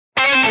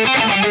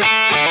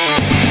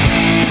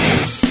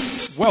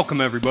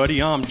Welcome,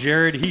 everybody. I'm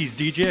Jared. He's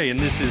DJ, and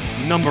this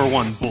is Number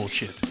One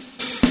Bullshit.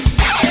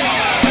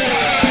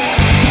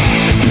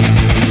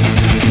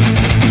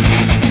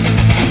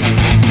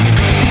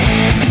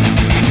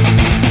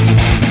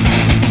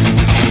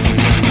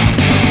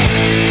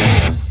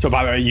 So,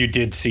 by the way, you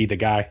did see the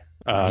guy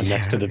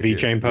next to the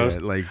V-Chain post?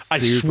 Yeah, like, I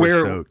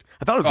swear. Stoked.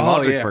 I thought it was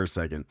Logic for a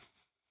second.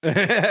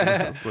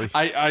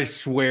 I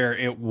swear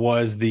it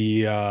was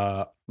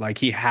the,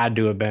 he had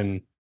to have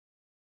been,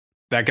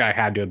 that guy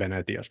had to have been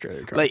at the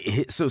Australia card.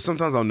 So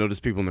sometimes I'll notice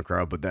people in the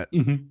crowd, but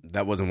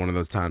that wasn't one of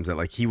those times that,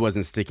 like, he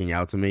wasn't sticking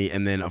out to me.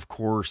 And then, of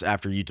course,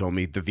 after you told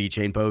me the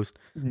V-Chain post,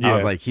 I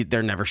was like,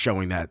 they're never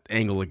showing that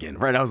angle again,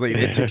 right? I was like,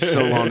 it took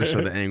so long to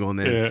show the angle.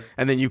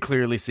 And then you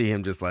clearly see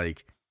him just,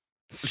 like,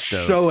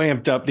 stoked. So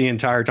amped up the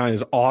entire time.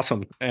 Is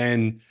awesome.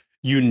 And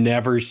you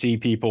never see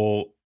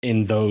people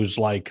in those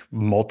like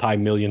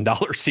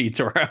multi-million-dollar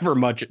seats or however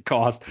much it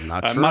costs.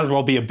 Might as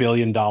well be $1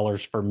 billion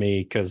for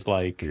me because,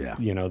 like,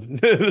 you know,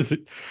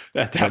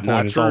 at that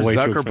point it's all way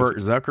too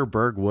expensive.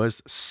 Zuckerberg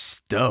was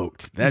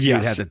stoked. That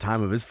dude had the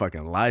time of his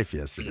fucking life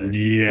yesterday.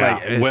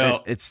 Yeah,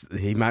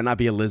 he might not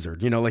be a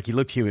lizard, you know, like he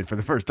looked human for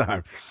the first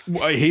time.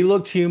 He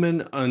looked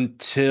human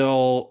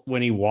until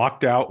when he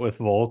walked out with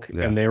Volk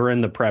and they were in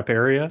the prep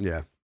area.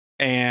 Yeah.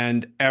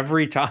 And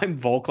every time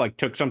Volk like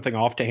took something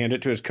off to hand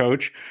it to his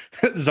coach,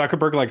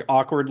 Zuckerberg like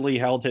awkwardly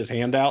held his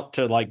hand out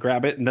to like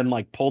grab it and then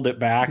like pulled it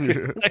back.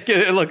 Like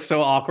it looked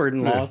so awkward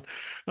and lost.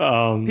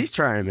 He's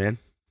trying, man.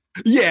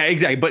 Yeah,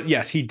 exactly. But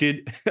yes, he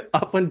did.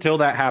 Up until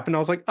that happened, I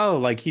was like, oh,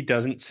 like he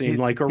doesn't seem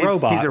like a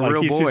robot. He's a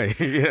real boy.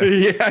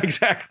 Yeah,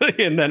 exactly.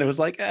 And then it was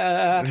like,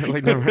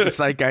 like, no, it's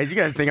like, guys, you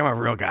guys think I'm a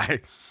real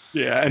guy.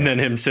 Yeah, and then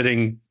him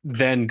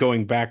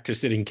going back to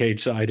sitting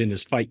cage side in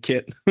his fight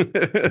kit.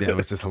 It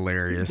was just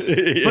hilarious.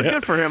 But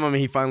good for him. I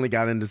mean, he finally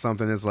got into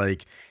something that's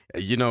like,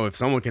 you know, if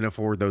someone can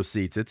afford those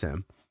seats, it's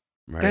him.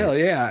 Right? Hell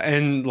yeah.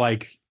 And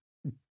like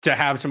to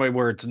have somebody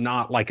where it's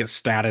not like a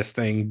status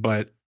thing,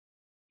 but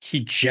he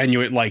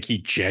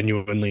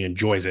genuinely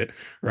enjoys it,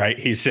 right?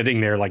 He's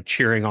sitting there like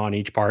cheering on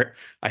each part.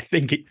 I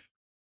think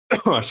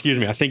I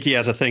think he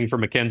has a thing for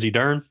Mackenzie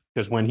Dern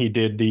because when he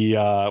did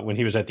when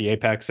he was at the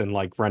Apex and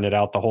like rented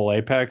out the whole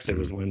Apex, it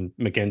was when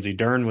Mackenzie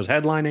Dern was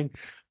headlining.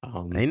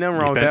 Ain't nothing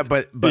wrong with that,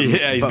 but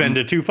he's been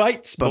to 2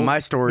 fights. But my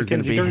story is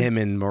going to be him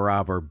and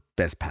Marab are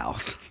best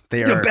pals.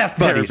 They are best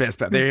buddies.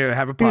 They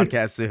have a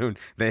podcast soon.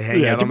 They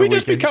hang out on the weekend. Did we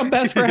just become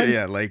best friends?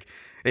 Yeah, like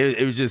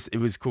it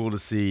was cool to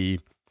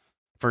see.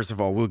 First of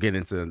all, we'll get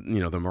into, you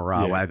know, the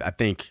morale. Yeah. I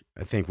think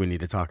we need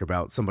to talk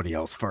about somebody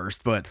else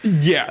first, but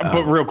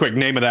but real quick,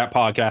 name of that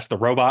podcast, The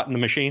Robot and the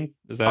Machine.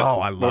 Is that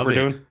I love what we're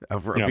doing?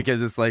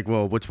 Because it's like,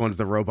 well, which one's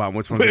the robot and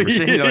which one's the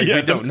machine? Like,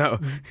 we don't know.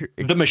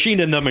 The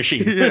machine and the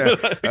machine.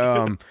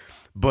 Yeah.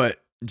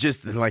 But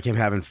just like him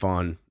having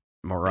fun,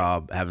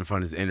 Marab having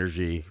fun, his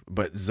energy,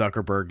 but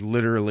Zuckerberg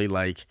literally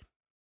like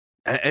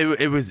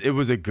it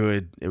was a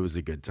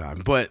good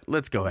time. But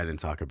let's go ahead and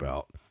talk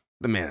about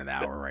the man of the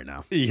hour right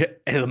now. Yeah,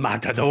 El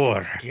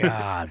Matador.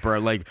 God, bro.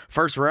 Like,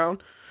 first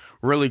round,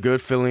 really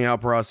good filling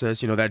out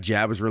process. You know, that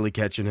jab was really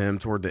catching him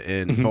toward the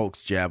end.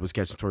 Volk's jab was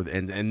catching toward the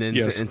end. And then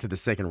into the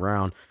second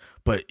round.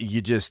 But you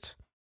just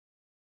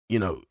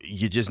know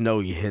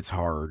he hits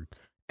hard.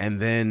 And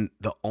then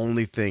the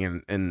only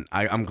thing, and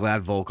I'm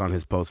glad Volk on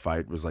his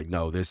post-fight was like,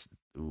 no,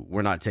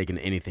 we're not taking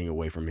anything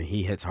away from him.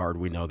 He hits hard.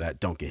 We know that.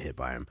 Don't get hit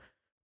by him.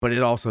 But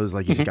it also is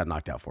like you just got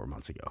knocked out 4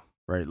 months ago.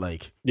 Right,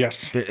 like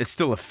it's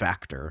still a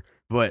factor,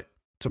 but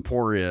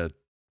Topuria,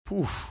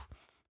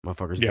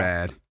 motherfucker's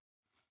bad.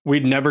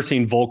 We'd never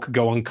seen Volk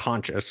go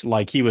unconscious.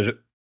 Like he was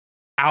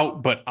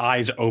out, but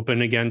eyes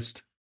open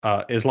against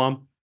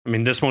Islam. I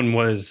mean, this one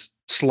was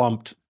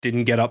slumped,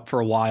 didn't get up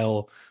for a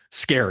while.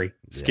 Scary.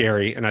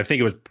 And I think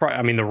it was,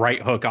 the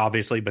right hook,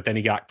 obviously, but then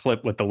he got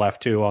clipped with the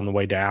left too on the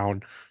way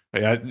down.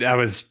 That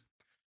was,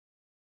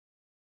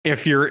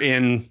 if you're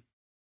in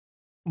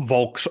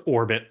Volk's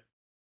orbit,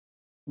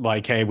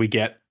 like, hey, we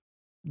get,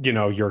 you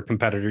know, you're a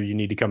competitor, you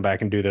need to come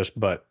back and do this,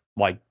 but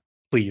like,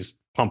 please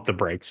pump the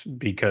brakes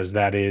because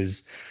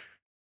this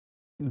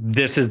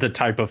is the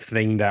type of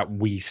thing that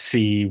we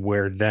see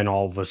where then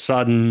all of a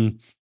sudden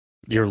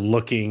you're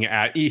looking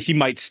at, he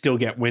might still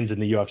get wins in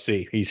the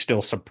UFC. He's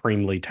still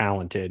supremely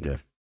talented,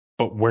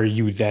 but where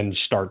you then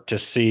start to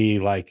see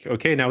like,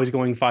 okay, now he's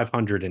going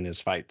 500 in his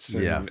fights.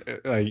 And,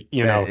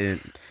 you know,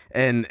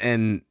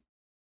 and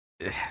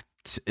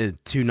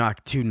two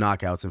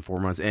knockouts in 4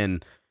 months.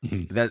 And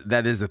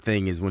that is the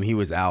thing is when he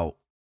was out,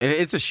 and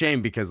it's a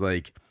shame because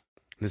like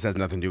this has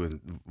nothing to do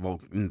with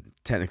Volk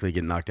technically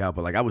getting knocked out,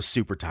 but like I was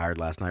super tired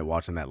last night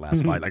watching that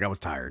last fight. Like I was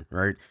tired,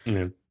 right?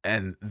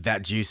 And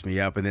that juiced me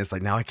up, and it's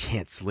like now I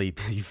can't sleep,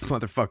 you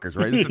motherfuckers,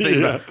 right? It's the thing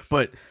about,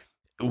 but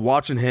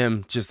watching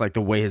him just like the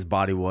way his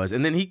body was,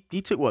 and then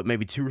he took what,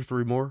 maybe 2 or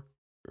 3 more.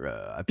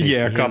 I think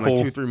a couple,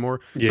 like 2 or 3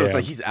 more. So it's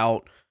like he's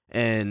out,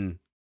 and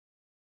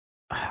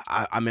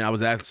I mean, I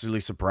was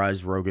actually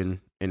surprised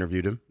Rogan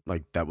interviewed him.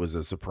 Like that was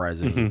a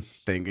surprising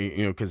thing,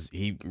 you know, because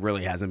he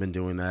really hasn't been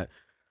doing that.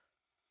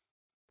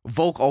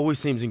 Volk always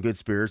seems in good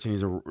spirits, and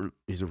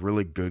he's a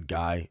really good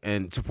guy.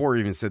 And Topuria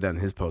even said that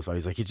in his post.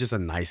 He's like, he's just a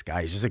nice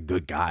guy. He's just a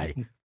good guy.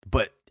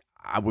 But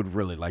I would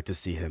really like to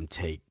see him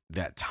take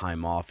that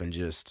time off and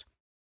just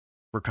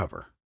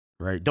recover.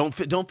 Right? Don't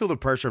feel the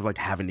pressure of like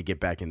having to get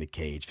back in the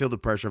cage. Feel the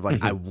pressure of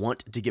like I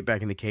want to get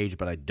back in the cage,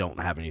 but I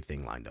don't have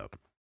anything lined up.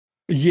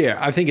 Yeah,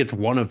 I think it's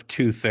one of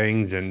two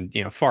things, and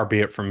far be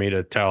it from me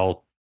to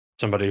tell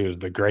somebody who's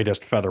the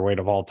greatest featherweight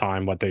of all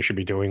time what they should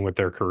be doing with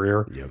their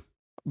career. Yeah.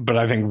 But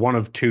I think one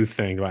of two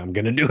things, well, I'm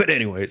going to do it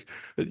anyways.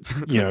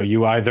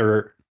 You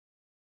either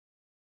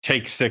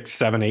take 6,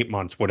 7, 8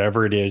 months,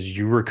 whatever it is,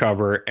 you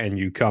recover and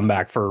you come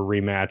back for a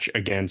rematch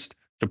against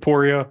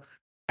Topuria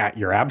at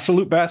your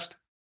absolute best.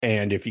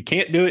 And if you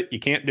can't do it, you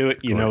can't do it.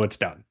 You know it's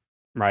done,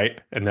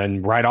 right? And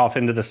then right off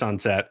into the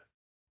sunset.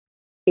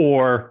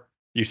 Or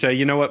you say,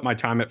 you know what, my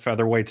time at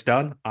featherweight's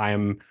done. I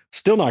am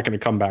still not going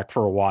to come back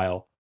for a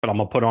while, but I'm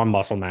going to put on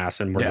muscle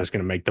mass and we're just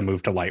going to make the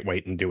move to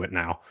lightweight and do it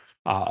now.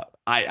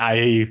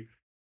 I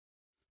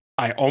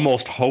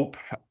almost hope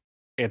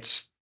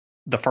it's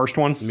the first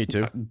one. Me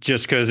too.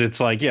 Just because it's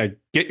like, get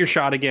your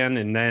shot again,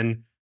 and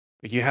then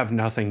you have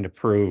nothing to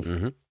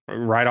prove.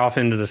 Right off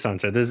into the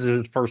sunset. This is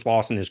his first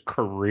loss in his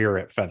career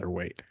at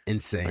featherweight.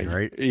 Insane,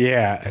 right?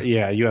 Yeah.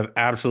 You have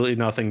absolutely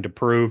nothing to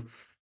prove.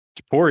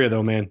 Topuria,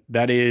 though, man,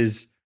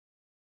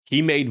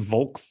 he made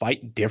Volk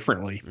fight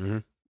differently.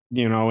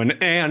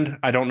 And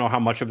I don't know how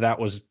much of that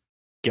was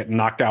getting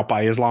knocked out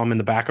by Islam in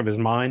the back of his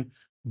mind,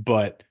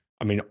 but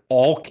I mean,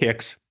 all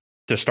kicks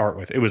to start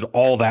with. It was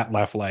all that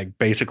left leg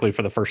basically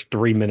for the first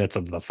 3 minutes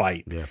of the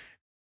fight. Yeah.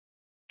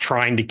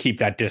 Trying to keep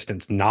that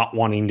distance, not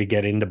wanting to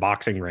get into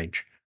boxing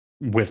range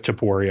with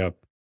Topuria.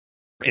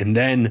 And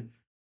then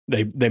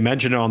they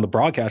mentioned it on the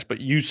broadcast, but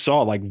you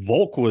saw like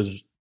Volk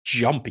was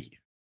jumpy.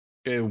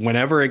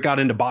 Whenever it got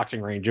into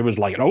boxing range, it was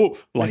like,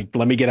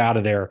 let me get out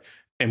of there.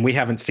 And we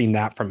haven't seen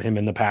that from him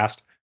in the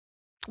past.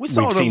 We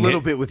saw it a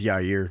little bit with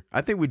Yair.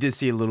 I think we did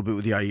see a little bit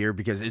with Yair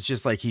because it's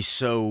just like he's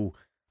so,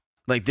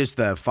 like this,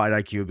 the fight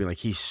IQ would be like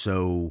he's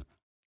so,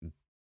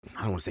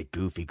 I don't want to say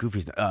goofy.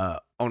 Goofy's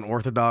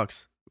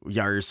unorthodox.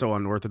 Yair is so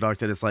unorthodox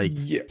that it's like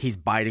he's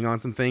biting on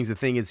some things. The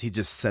thing is, he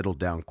just settled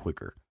down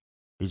quicker.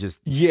 He just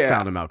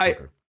found him out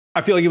quicker.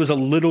 I feel like it was a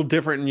little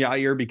different in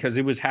Yair because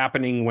it was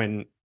happening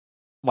when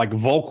like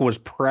Volk was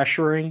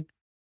pressuring,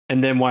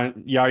 and then when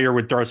Yair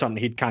would throw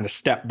something, he'd kind of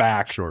step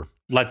back,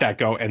 let that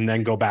go, and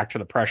then go back to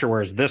the pressure.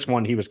 Whereas this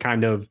one, he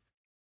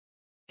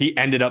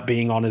ended up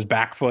being on his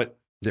back foot.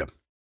 Yeah.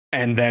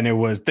 And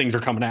then things are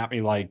coming at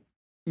me like,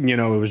 it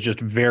was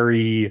just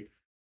a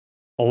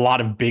lot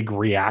of big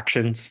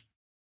reactions,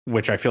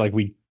 which I feel like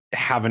we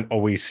haven't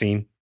always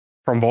seen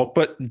from Volk,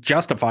 but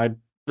justified,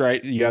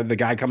 right? You have the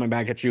guy coming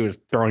back at you is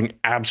throwing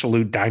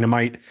absolute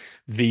dynamite.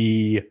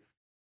 You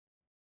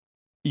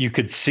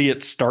could see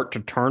it start to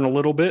turn a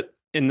little bit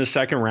in the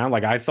second round.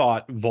 Like I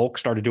thought Volk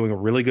started doing a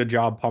really good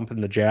job pumping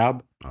the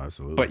jab.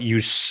 Absolutely. But you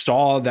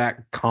saw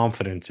that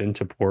confidence in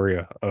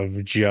Topuria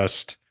of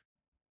just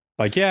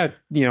like, I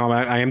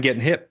am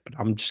getting hit, but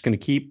I'm just going to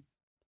keep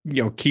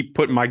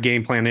putting my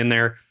game plan in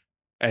there.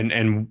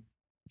 And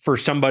for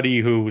somebody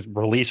who's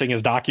releasing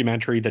his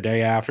documentary the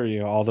day after,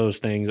 all those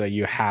things that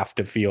you have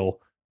to feel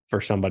for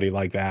somebody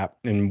like that.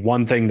 And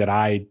one thing that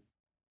I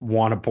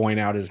want to point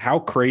out is how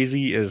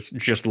crazy is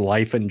just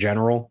life in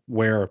general,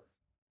 where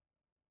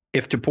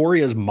if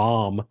Topuria's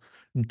mom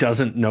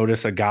doesn't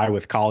notice a guy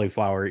with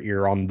cauliflower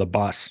ear on the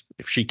bus,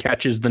 if she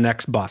catches the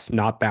next bus,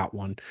 not that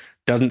one,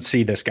 doesn't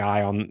see this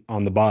guy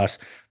on the bus,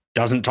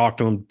 doesn't talk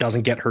to him,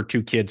 doesn't get her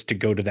 2 kids to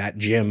go to that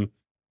gym,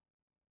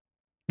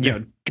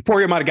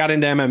 Topuria might have got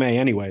into MMA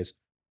anyways,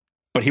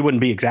 but he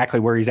wouldn't be exactly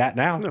where he's at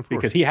now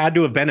because he had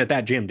to have been at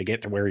that gym to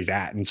get to where he's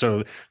at. And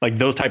so like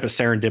those type of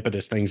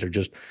serendipitous things are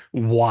just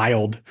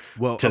wild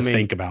to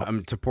think about.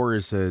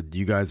 Topuria said,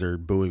 you guys are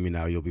booing me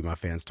now. You'll be my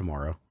fans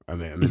tomorrow. I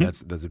mean,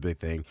 that's a big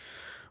thing,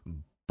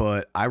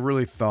 but I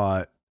really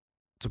thought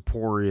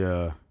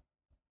Topuria,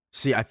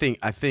 I think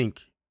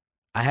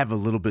I have a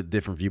little bit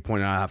different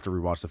viewpoint, and I have to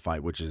rewatch the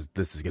fight,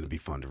 this is going to be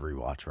fun to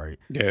rewatch, right?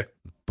 Yeah.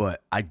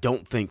 But I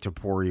don't think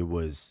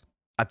Topuria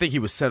I think he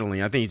was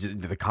settling. I think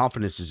the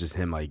confidence is just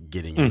him like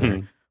getting in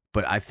there.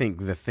 But I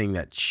think the thing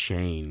that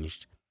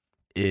changed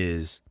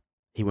is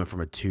he went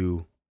from a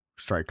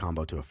 2-strike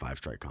combo to a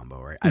 5-strike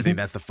combo, right? I think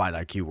that's the fight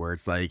IQ where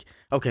it's like,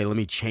 okay, let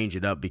me change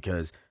it up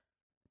because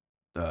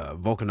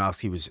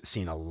Volkanovski was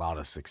seeing a lot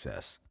of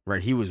success,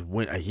 right?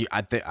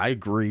 I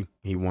agree.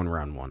 He won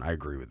round 1. I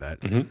agree with that.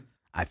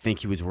 I think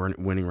he was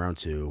winning round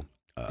 2.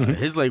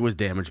 His leg was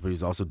damaged, but he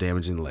was also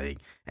damaging the leg.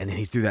 And then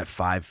he threw that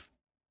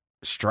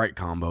 5-strike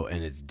combo,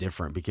 and it's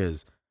different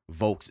because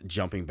Volk's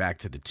jumping back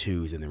to the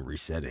 2s and then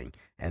resetting.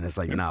 And it's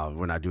like, no,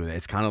 we're not doing that.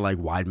 It's kind of like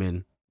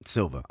Weidman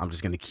Silva. I'm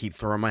just going to keep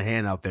throwing my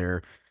hand out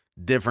there.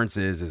 Difference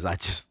is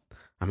that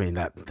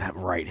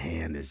right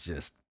hand is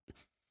just,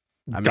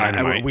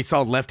 we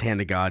saw left hand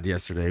of God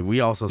yesterday.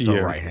 We also saw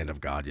right hand of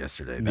God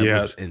yesterday. That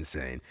was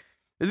insane.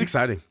 It's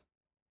exciting.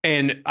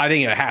 And I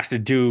think it has to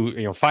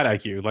do, fight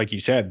IQ, like you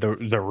said,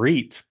 the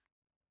read.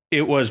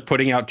 it was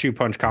putting out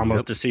 2-punch combos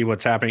Yep. to see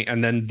what's happening.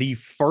 And then the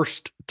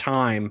first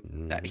time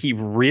that Mhm. he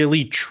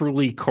really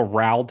truly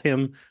corralled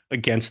him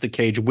against the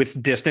cage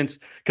with distance,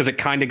 because it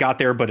kind of got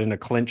there, but in a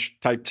clinch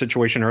type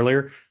situation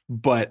earlier,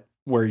 but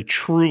where he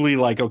truly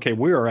like, okay,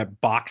 we are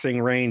at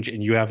boxing range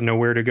and you have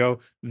nowhere to go,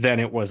 then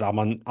it was I'm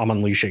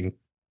unleashing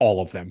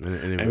all of them. And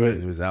And it was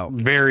it was out.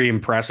 very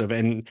impressive.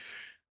 And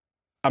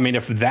I mean,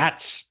 if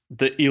that's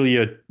the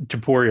Ilya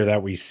Topuria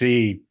that we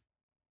see,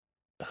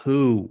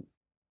 who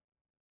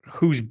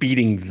who's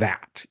beating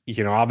that?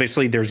 You know,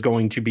 obviously there's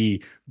going to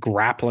be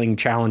grappling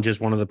challenges.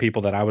 One of the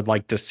people that I would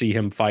like to see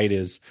him fight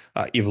is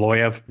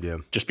Evloev, Yeah.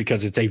 just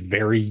because it's a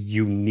very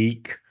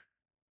unique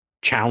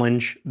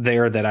challenge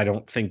there that I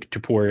don't think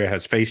Topuria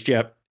has faced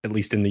yet, at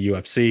least in the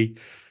UFC.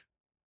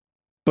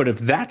 But if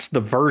that's the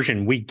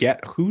version we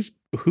get, who's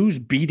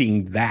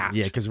beating that?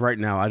 Yeah, because right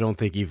now I don't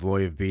think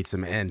Evloev beats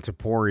him, and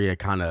Topuria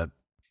kind of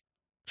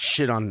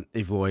shit on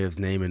Evloev's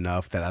name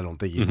enough that I don't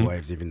think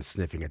Evloev's even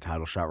sniffing a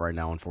title shot right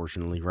now,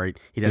 unfortunately, right?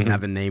 He doesn't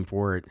have the name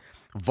for it.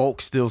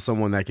 Volk's still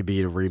someone that could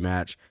be a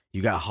rematch.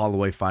 You got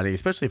Holloway fighting,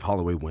 especially if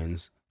Holloway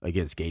wins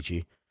against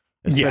Gaethje.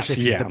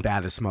 Especially if he's the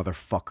baddest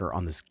motherfucker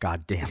on this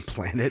goddamn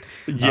planet.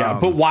 Yeah,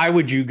 but why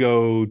would you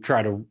go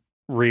try to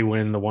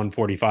re-win the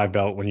 145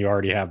 belt when you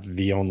already have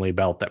the only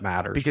belt that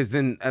matters? Because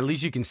then at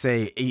least you can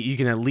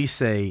at least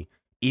say,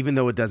 even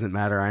though it doesn't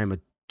matter, I am a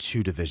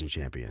 2-division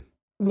champion.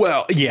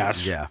 Well,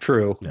 yes,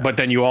 true. Yeah. But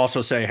then you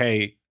also say,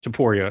 hey,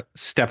 Topuria,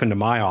 step into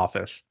my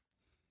office.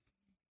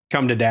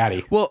 Come to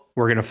daddy. Well,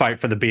 we're going to fight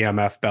for the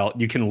BMF belt.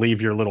 You can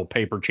leave your little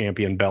paper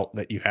champion belt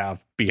that you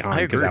have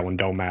behind because that one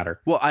don't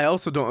matter. Well, I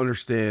also don't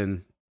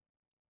understand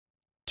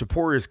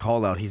Topuria's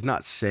call out. He's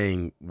not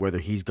saying whether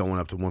he's going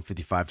up to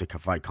 155 to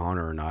fight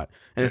Conor or not.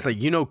 And it's like,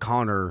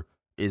 Conor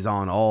is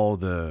on all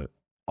the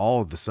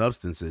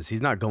substances.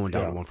 He's not going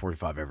down to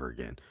 145 ever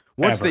again.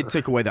 Once they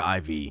took away the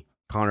IV,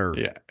 Conor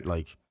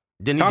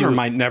Conor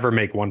might never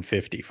make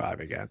 155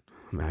 again.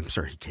 I'm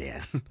sure he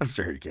can. I'm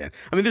sure he can.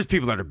 I mean, there's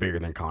people that are bigger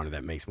than Conor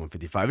that makes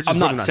 155. It's just I'm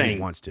not saying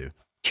he wants to.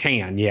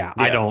 Yeah.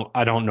 I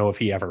don't know if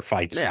he ever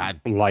fights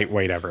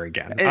lightweight ever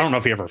again. I don't know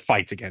if he ever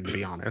fights again, to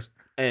be honest.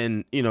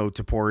 And,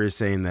 Topuria is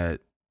saying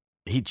that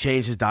he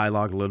changed his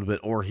dialogue a little bit,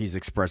 or he's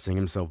expressing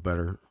himself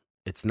better.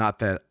 It's not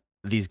that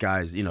these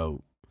guys,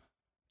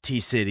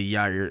 T-City,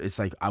 it's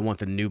like, I want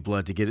the new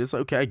blood to get it. It's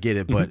like, okay, I get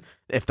it. But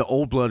if the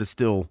old blood is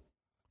still...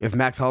 If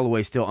Max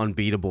Holloway is still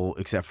unbeatable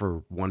except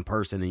for one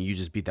person and you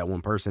just beat that one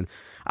person,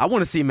 I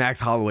want to see Max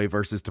Holloway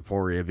versus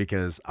Topuria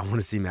because I want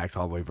to see Max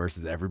Holloway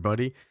versus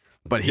everybody.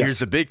 But here's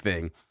the big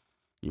thing.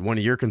 One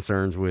of your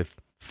concerns with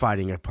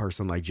fighting a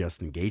person like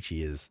Justin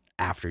Gaethje is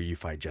after you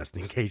fight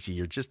Justin Gaethje,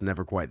 you're just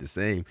never quite the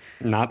same.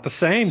 Not the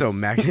same. So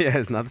Max,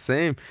 it's not the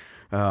same.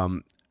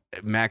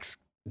 Max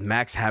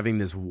having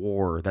this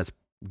war that's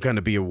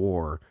gonna be a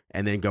war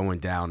and then going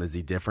down, is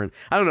he different?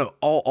 I don't know.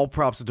 All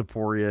props to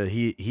Topuria.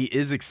 He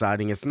is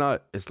exciting. It's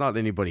not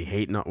anybody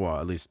hating on, well,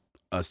 at least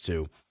us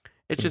two.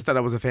 It's just that I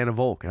was a fan of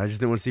Volk and I just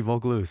didn't want to see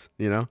Volk lose,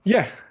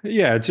 Yeah.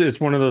 It's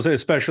one of those,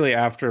 especially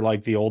after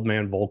like the old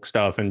man Volk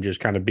stuff and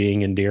just kind of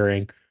being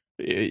endearing.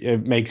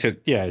 It makes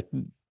it,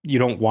 you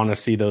don't want to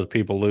see those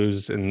people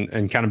lose.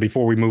 And kind of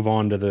before we move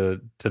on to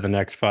the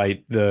next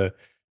fight, the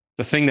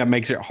thing that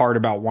makes it hard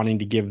about wanting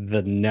to give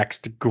the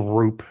next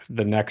group,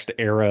 the next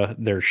era,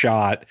 their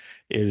shot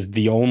is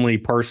the only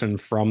person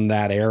from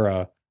that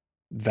era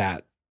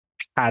that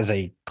has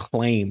a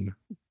claim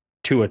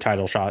to a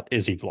title shot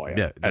is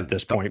Evloev at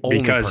this point.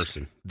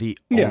 The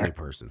only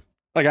person.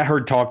 Like I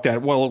heard talk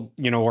that,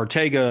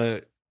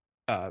 Ortega,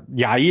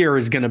 Yair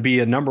is going to be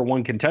a number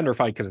one contender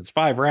fight because it's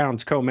 5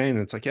 rounds co-main.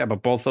 And it's like,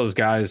 but both those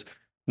guys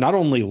not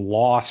only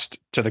lost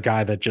to the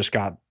guy that just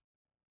got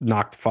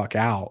knocked the fuck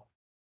out,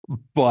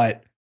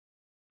 but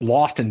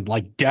lost in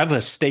like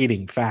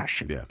devastating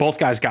fashion. Yeah. Both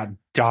guys got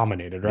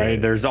dominated, right? Yeah.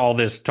 There's all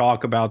this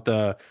talk about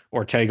the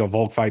Ortega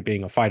Volk fight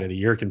being a fight of the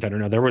year contender.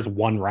 No, there was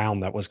one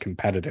round that was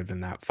competitive in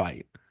that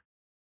fight.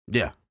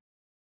 Yeah.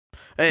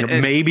 And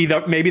maybe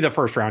the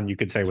first round you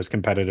could say was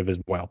competitive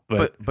as well.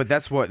 But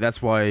that's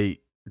why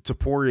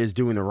Topuria is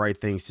doing the right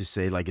things to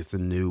say like it's the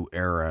new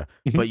era,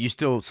 but you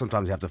still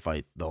sometimes have to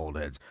fight the old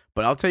heads.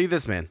 But I'll tell you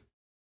this, man.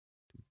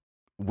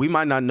 We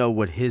might not know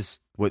what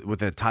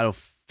the title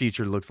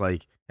future looks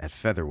like at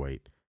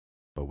featherweight,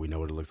 but we know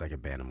what it looks like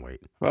at bantamweight.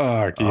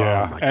 Oh,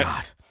 yeah. Oh, my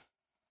God.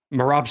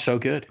 Marab's so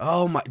good.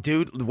 Oh, my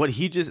dude. What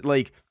he just,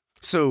 like,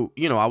 so,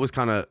 I was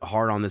kind of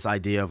hard on this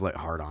idea of, like,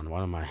 hard on.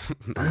 What am I?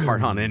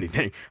 Hard on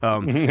anything.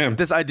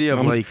 This idea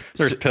of, like.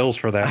 There's pills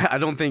for that. I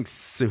don't think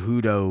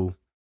Cejudo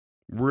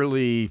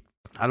really,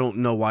 I don't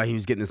know why he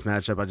was getting this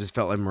matchup. I just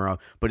felt like Marab.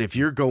 But if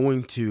you're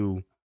going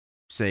to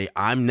say,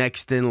 I'm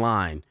next in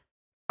line,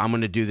 I'm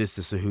going to do this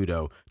to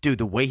Cejudo. Dude,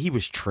 the way he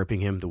was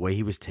tripping him, the way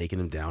he was taking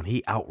him down,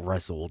 he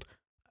out-wrestled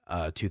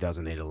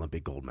 2008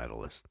 Olympic gold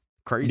medalist.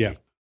 Crazy. Yeah.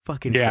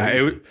 Fucking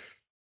crazy.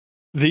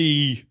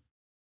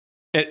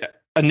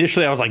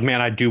 Initially, I was like,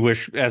 man, I do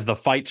wish, as the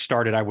fight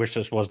started, I wish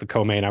this was the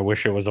co-main. I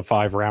wish it was a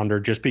 5-rounder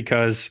just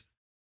because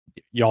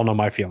y'all know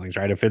my feelings,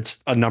 right? If it's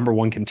a number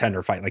one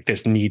contender fight, like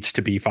this needs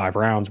to be 5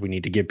 rounds. We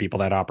need to give people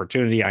that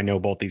opportunity. I know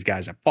both these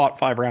guys have fought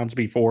 5 rounds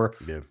before,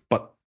 Yeah.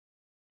 but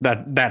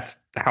that's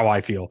how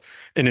I feel.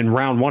 And in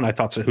round one, I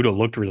thought Cejudo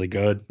looked really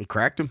good. He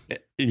cracked him.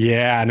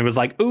 Yeah, and it was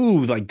like,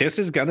 ooh, like this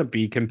is gonna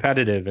be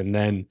competitive. And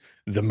then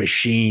the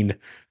machine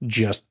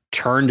just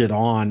turned it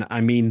on. I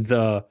mean,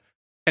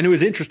 and it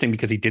was interesting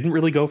because he didn't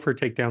really go for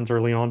takedowns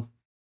early on.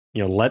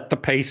 Let the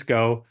pace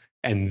go,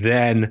 and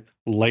then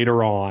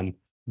later on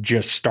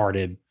just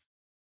started,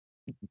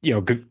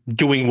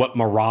 doing what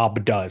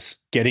Marab does,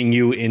 getting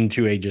you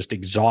into a just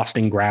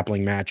exhausting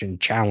grappling match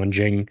and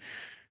challenging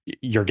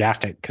your gas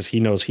tank because he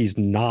knows he's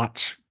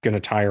not going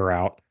to tire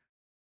out.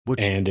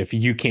 And if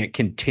you can't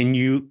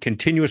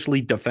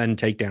continuously defend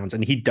takedowns,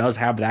 and he does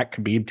have that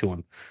Khabib to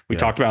him. We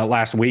talked about it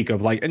last week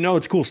of like, no,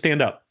 it's cool,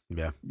 stand up.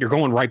 Yeah. You're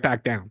going right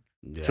back down.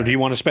 Yeah. So do you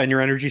want to spend your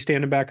energy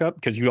standing back up?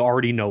 Because you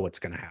already know what's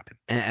going to happen.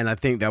 And I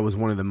think that was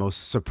one of the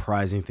most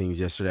surprising things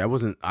yesterday.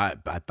 I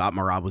thought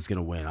Marab was going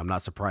to win. I'm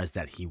not surprised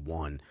that he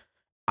won.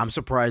 I'm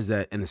surprised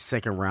that in the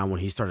second round when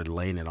he started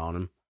laying it on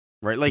him,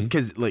 right? Like,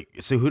 because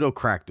Cejudo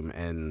cracked him,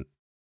 and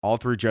all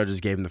three judges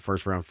gave him the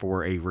first round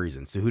for a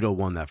reason. Cejudo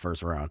won that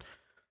first round.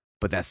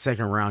 But that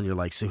second round, you're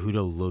like,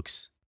 Cejudo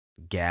looks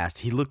gassed.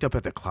 He looked up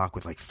at the clock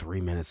with like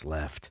 3 minutes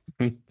left.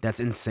 That's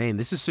insane.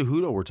 This is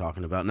Cejudo we're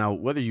talking about. Now,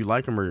 whether you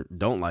like him or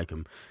don't like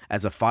him,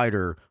 as a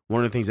fighter,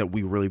 one of the things that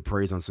we really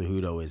praise on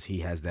Cejudo is he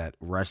has that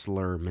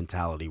wrestler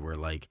mentality where,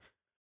 like,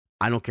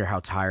 I don't care how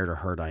tired or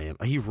hurt I am.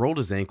 He rolled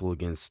his ankle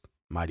against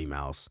Mighty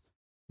Mouse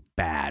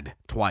bad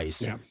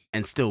twice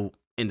and still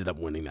ended up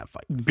winning that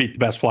fight. Beat the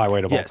best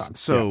flyweight of all time.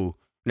 So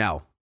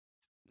now,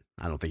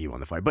 I don't think he won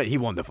the fight, but he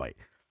won the fight.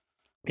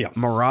 Yeah.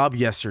 Marab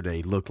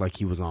yesterday looked like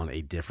he was on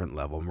a different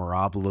level.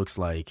 Marab looks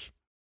like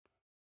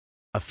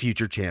a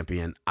future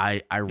champion.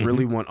 I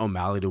really want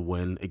O'Malley to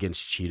win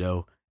against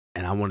Cheeto,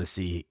 and I want to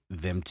see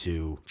them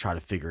two try to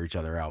figure each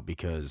other out,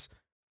 because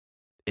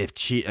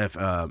if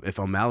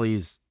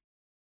O'Malley's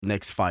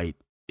next fight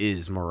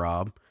is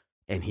Marab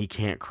and he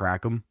can't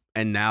crack him,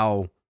 and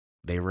now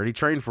they already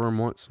trained for him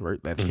once,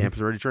 right? That camp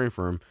is already trained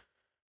for him.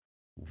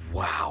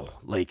 Wow.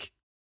 Like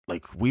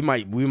we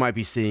might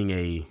be seeing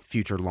a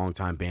future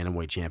longtime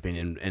bantamweight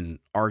champion and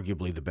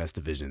arguably the best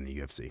division in the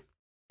UFC.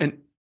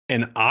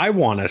 And I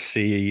want to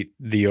see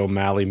the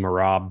O'Malley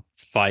Marab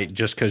fight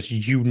just because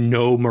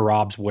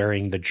Marab's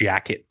wearing the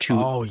jacket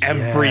to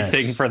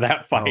everything for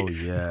that fight. Oh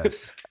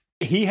yes,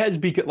 he has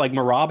become like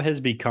Marab has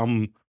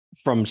become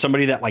from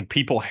somebody that like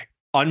people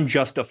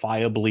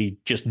unjustifiably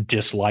just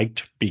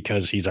disliked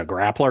because he's a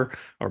grappler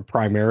or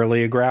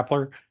primarily a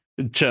grappler,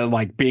 to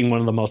like being one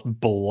of the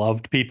most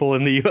beloved people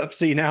in the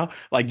UFC now.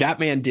 Like that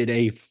man did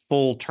a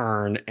full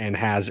turn and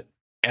has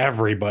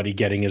everybody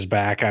getting his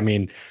back. I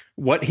mean,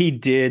 what he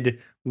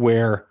did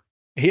where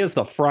he has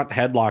the front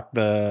headlock,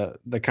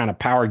 the kind of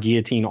power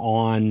guillotine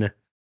on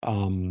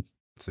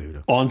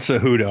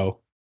Cejudo,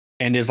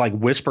 and is like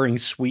whispering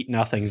sweet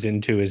nothings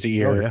into his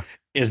ear,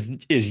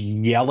 is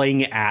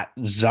yelling at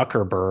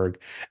Zuckerberg,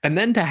 and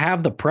then to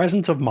have the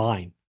presence of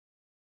mind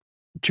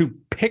to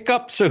pick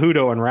up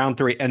Cejudo in round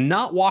 3 and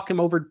not walk him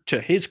over to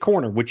his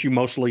corner, which you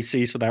mostly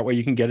see, so that way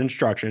you can get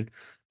instruction.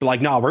 But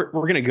like, no, we're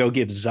going to go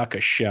give Zuck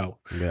a show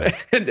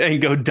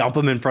and go dump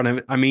him in front of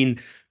him. I mean,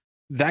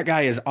 that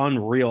guy is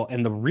unreal.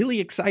 And the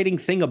really exciting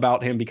thing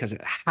about him, because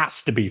it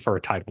has to be for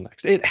a title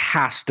next, it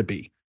has to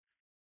be,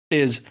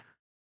 is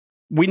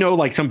we know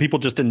like some people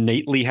just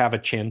innately have a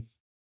chin,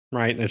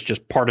 right? And it's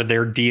just part of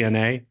their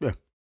DNA. Yeah.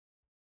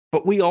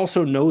 But we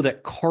also know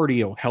that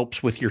cardio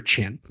helps with your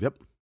chin. Yep.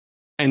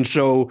 And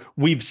so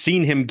we've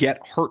seen him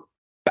get hurt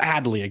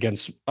badly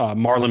against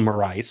Marlon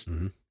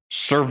Moraes,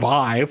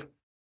 survive,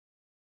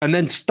 and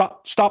then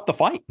stop the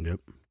fight. Yep.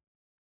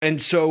 And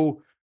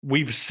so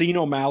we've seen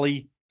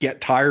O'Malley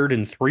get tired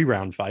in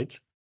 3-round fights.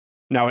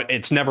 Now,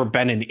 it's never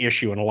been an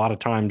issue, and a lot of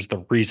times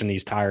the reason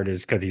he's tired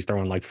is because he's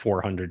throwing like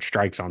 400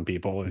 strikes on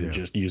people and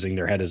just using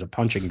their head as a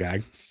punching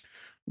bag.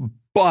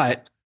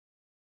 But,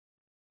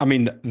 I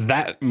mean,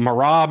 that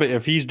Marab,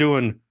 if he's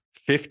doing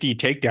 50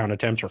 takedown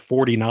attempts or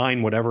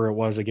 49, whatever it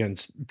was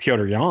against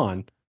Petr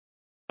Yan,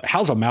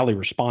 how's O'Malley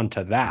respond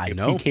to that if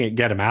he can't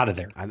get him out of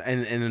there? And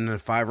in a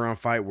 5-round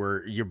fight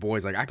where your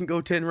boy's like, I can go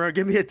 10 round,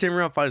 give me a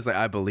 10-round fight. It's like,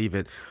 I believe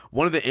it.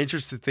 One of the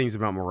interesting things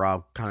about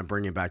Marab, kind of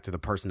bringing it back to the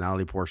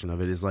personality portion of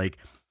it, is like,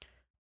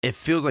 it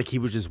feels like he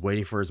was just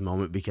waiting for his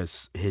moment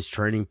because his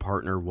training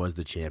partner was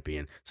the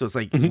champion. So it's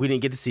like, we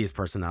didn't get to see his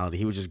personality.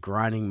 He was just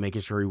grinding,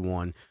 making sure he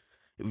won.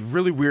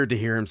 Really weird to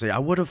hear him say, I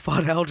would have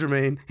fought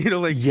Aljamain.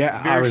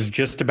 I was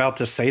just about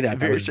to say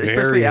that.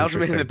 Especially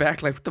Aljamain in the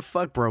back, like, what the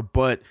fuck, bro?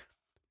 But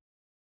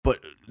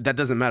that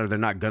doesn't matter. They're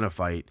not going to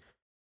fight.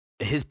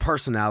 His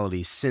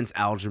personality, since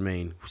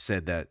Aljamain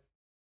said that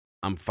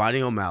I'm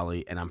fighting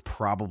O'Malley and I'm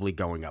probably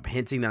going up,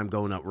 hinting that I'm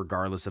going up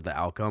regardless of the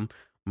outcome,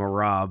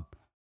 Marab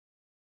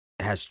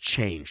has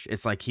changed.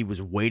 It's like he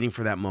was waiting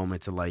for that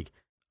moment to, like,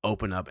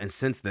 open up. And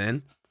since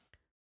then,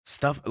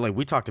 stuff like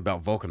we talked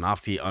about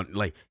Volkanovski,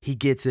 like he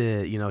gets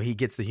it, he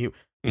gets the humor.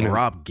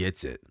 Marab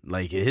gets it.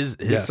 Like his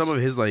some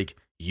of his like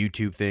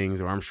YouTube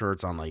things, or I'm sure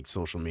it's on like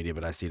social media,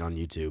 but I see it on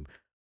YouTube,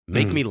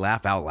 make Mm. me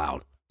laugh out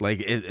loud.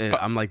 Like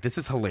I'm like, this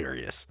is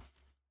hilarious.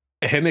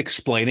 Him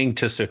explaining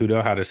to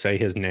Cejudo how to say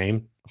his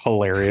name,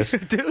 hilarious.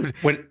 Dude.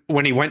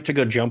 When he went to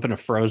go jump in a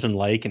frozen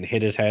lake and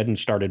hit his head and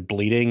started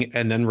bleeding,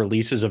 and then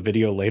releases a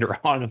video later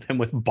on of him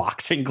with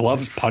boxing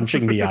gloves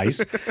punching the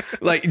ice.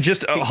 Like,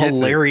 just a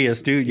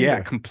hilarious dude. Yeah,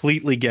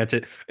 completely gets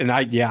it. And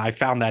I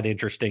found that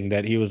interesting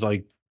that he was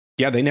like,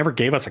 yeah, they never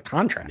gave us a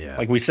contract. Yeah.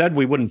 Like we said,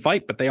 we wouldn't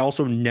fight, but they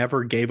also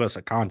never gave us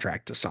a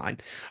contract to sign,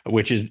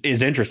 which is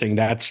interesting.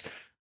 That's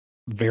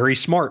very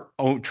smart,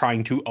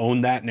 trying to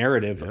own that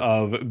narrative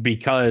of,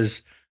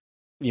 because,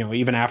 you know,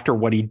 even after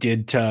what he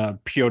did to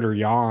Piotr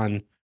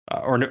Jan,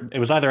 or it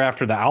was either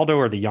after the Aldo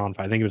or the Jan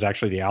fight. I think it was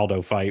actually the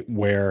Aldo fight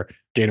where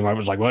Dana White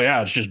was like, well,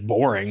 yeah, it's just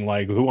boring.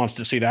 Like, who wants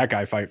to see that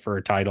guy fight for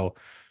a title?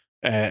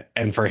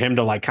 And for him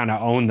to like kind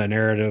of own the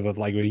narrative of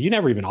like, well, you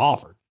never even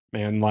offered,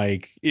 man.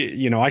 Like,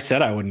 you know, I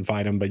said I wouldn't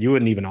fight him, but you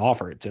wouldn't even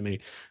offer it to me.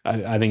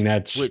 I think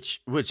that's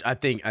which I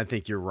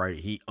think you're right.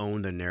 He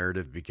owned the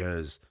narrative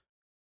because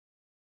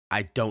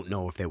I don't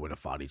know if they would have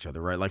fought each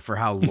other, right? Like, for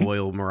how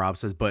loyal Merab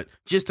says, but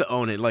just to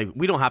own it, like,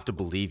 we don't have to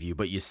believe you,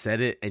 but you said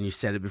it, and you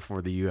said it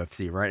before the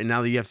UFC, right? And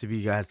now the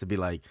UFC has to be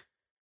like,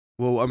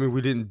 well, I mean,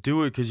 we didn't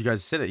do it because you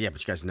guys said it. Yeah, but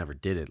you guys never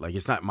did it. Like,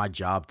 it's not my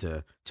job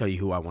to tell you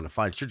who I want to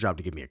fight. It's your job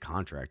to give me a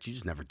contract. You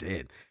just never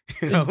did.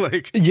 You know,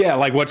 like, yeah,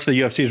 like, what's the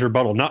UFC's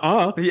rebuttal?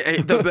 Nuh-uh.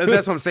 Yeah,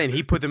 that's what I'm saying.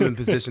 He put them in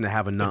position to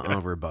have a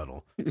nuh-uh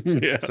rebuttal.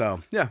 Yeah.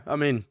 So yeah, I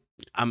mean,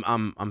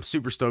 I'm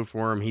super stoked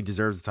for him. He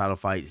deserves the title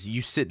fight.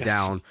 You sit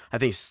down. I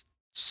think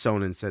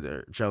Sonnen said it,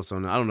 or Chael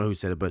Sonnen. I don't know who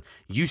said it, but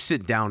you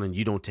sit down and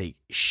you don't take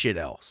shit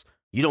else.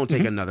 You don't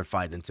take another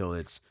fight until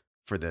it's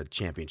for the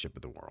championship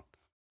of the world.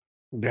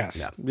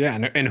 Yes.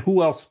 Yeah. And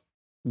who else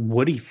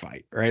would he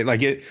fight? Right.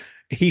 Like,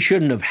 he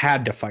shouldn't have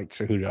had to fight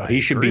Cejudo.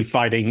 He should be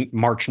fighting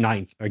March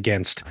 9th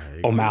against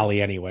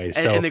O'Malley anyway.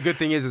 So, and the good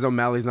thing is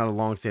O'Malley's not a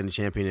long-standing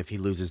champion. If he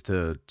loses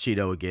to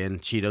Cheeto again,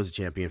 Cheeto's a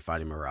champion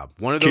fighting Merab.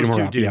 One of those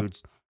two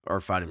dudes are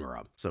fighting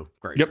Merab. So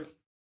great. Yep.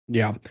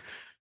 Yeah.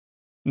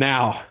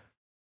 Now,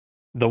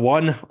 the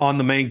one on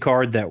the main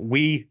card that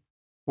we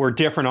were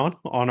different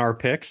on our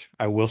picks,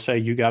 I will say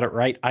you got it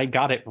right. I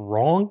got it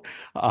wrong.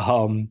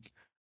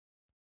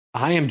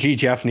 IMG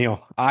Jeff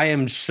Neal. I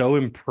am so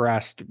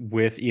impressed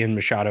with Ian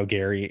Machado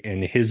Gary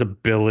and his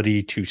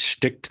ability to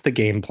stick to the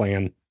game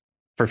plan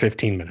for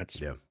 15 minutes.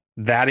 Yeah.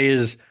 That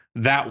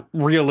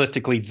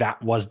realistically,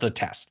 that was the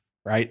test,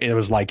 right? It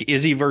was like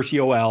Izzy versus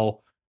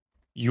Yoel.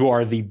 You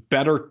are the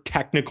better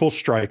technical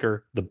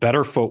striker, the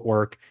better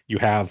footwork. You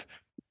have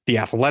the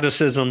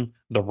athleticism,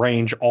 the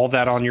range, all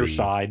that on your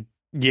side.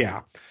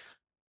 Yeah.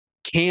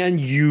 Can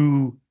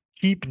you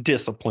keep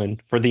discipline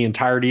for the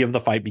entirety of the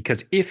fight?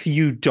 Because if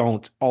you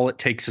don't, all it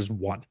takes is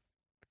one.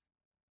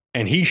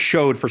 And he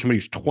showed, for somebody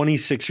who's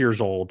 26 years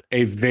old,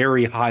 a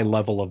very high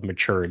level of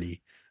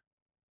maturity.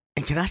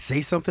 And can I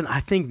say something? I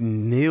think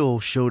Neal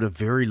showed a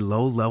very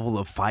low level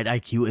of fight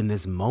IQ in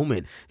this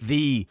moment.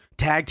 The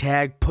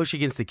tag, push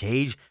against the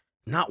cage,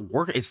 not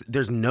working.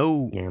 There's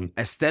no,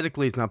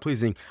 aesthetically, it's not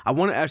pleasing. I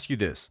want to ask you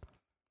this.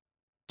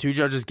 2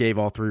 judges gave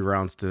all 3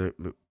 rounds to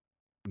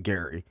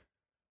Gary.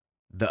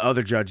 The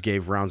other judge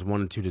gave rounds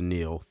 1 and 2 to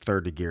Neal,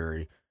 3rd to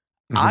Gary.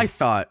 I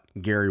thought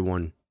Gary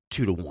won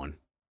 2-1.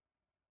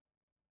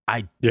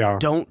 I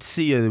don't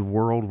see a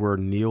world where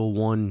Neal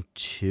won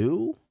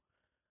 2.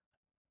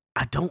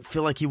 I don't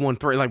feel like he won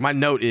 3. Like, my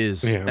note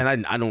is, and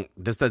I don't,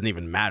 this doesn't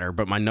even matter,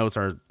 but my notes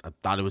are, I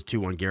thought it was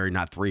 2-1 Gary,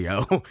 not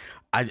 3-0.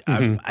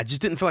 I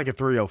just didn't feel like a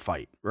 3-0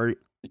 fight, right?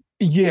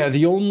 Yeah,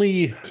 the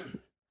only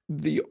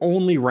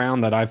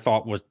round that I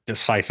thought was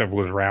decisive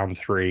was round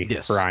 3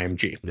 for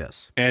IMG.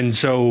 Yes. And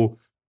so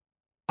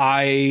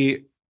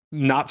I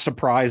not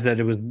surprised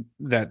that it was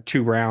that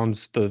 2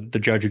 rounds. The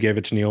judge who gave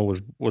it to Neal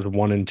was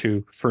 1 and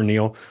 2 for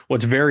Neal.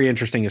 What's very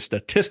interesting is,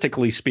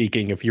 statistically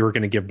speaking, if you were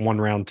going to give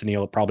 1 round to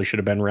Neal, it probably should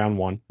have been round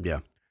 1. Yeah.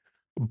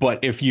 But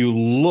if you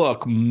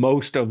look,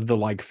 most of the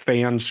like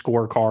fan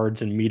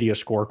scorecards and media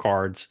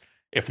scorecards,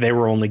 if they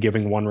were only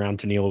giving 1 round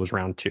to Neal, it was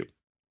round 2.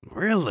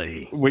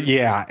 Really? Well,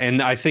 yeah,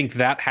 and I think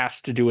that has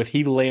to do with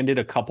he landed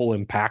a couple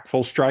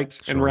impactful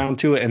strikes in round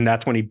 2, and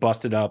that's when he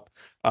busted up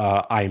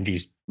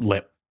IMG's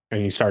lip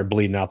and he started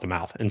bleeding out the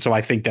mouth. And so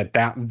I think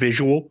that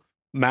visual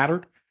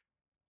mattered.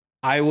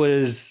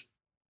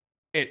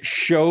 It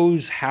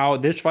shows how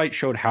this fight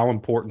showed how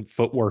important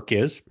footwork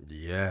is.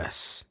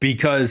 Yes.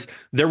 Because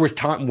there was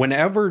time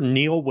whenever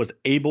Neal was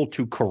able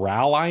to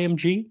corral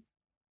IMG,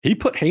 he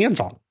put hands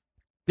on him.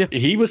 Yeah.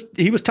 He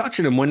was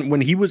touching him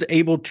when he was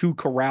able to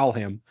corral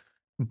him.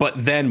 But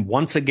then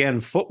once again,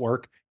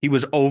 footwork, he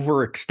was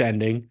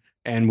overextending.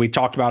 And we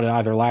talked about it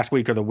either last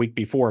week or the week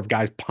before of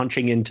guys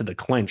punching into the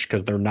clinch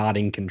because they're not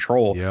in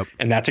control. Yep.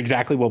 And that's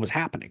exactly what was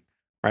happening.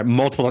 Right.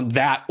 Multiple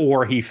that,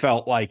 or he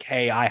felt like,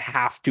 hey, I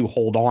have to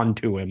hold on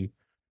to him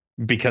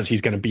because he's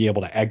going to be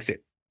able to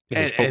exit.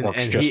 His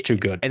footwork's just too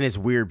good. And it's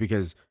weird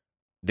because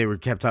they were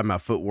kept talking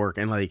about footwork,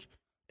 and like,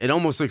 it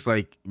almost looks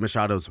like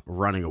Machado's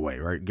running away,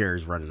 right?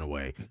 Gary's running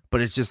away.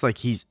 But it's just like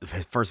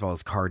first of all,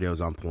 his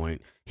cardio's on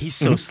point. He's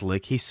so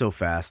slick. He's so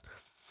fast.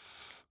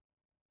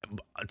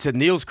 To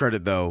Neil's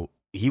credit, though,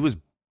 he was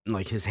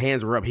like, his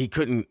hands were up. He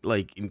couldn't,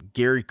 like,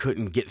 Gary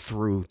couldn't get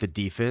through the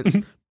defense.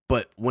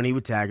 But when he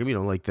would tag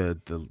him, like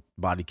the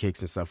body kicks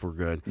and stuff were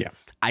good. Yeah.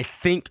 I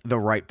think the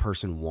right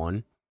person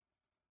won.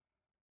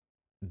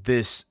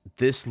 This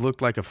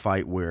looked like a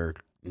fight where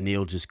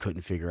Neil just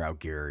couldn't figure out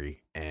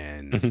Gary,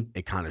 and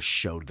it kind of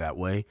showed that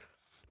way.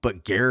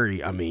 But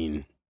Gary, I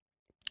mean,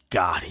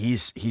 God,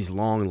 he's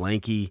long,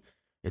 lanky.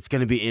 It's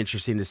going to be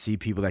interesting to see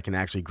people that can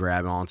actually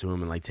grab onto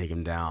him and like take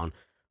him down.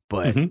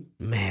 But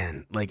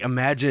man, like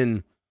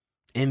imagine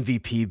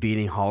MVP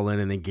beating Holland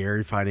and then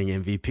Gary fighting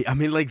MVP. I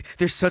mean, like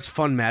there's such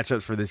fun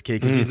matchups for this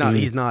kid because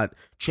he's not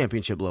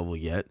championship level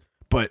yet.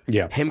 But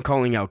him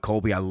calling out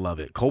Colby, I love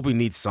it. Colby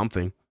needs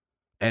something,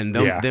 and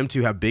them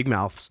two have big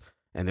mouths,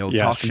 and they'll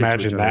talk shit to each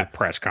imagine other. that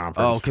press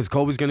conference. Oh, because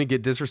Colby's going to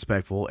get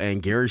disrespectful,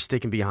 and Gary's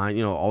sticking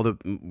behind. All the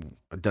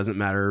it doesn't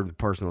matter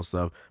personal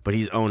stuff, but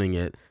he's owning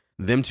it.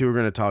 Them two are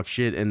going to talk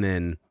shit, and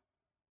then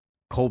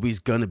Colby's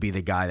going to be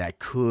the guy that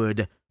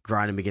could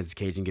grind him against the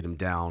cage and get him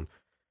down.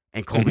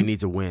 And Colby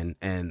needs a win,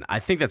 and I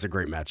think that's a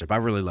great matchup. I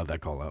really love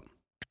that call out.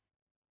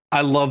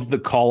 I love the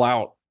call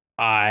out.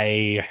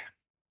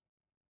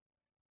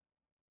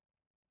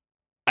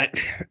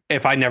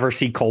 If I never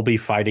see Colby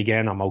fight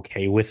again, I'm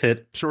okay with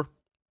it. Sure.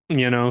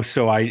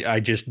 So I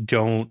just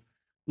don't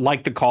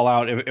like the call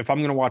out. If I'm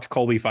going to watch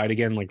Colby fight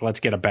again, like let's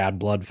get a bad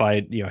blood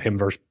fight, him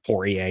versus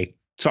Poirier,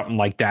 something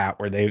like that,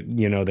 where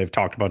they've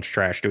talked a bunch of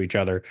trash to each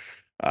other.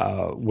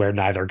 Where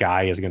neither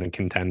guy is going to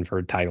contend for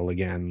a title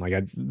again.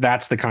 Like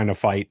that's the kind of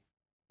fight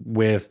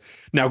with.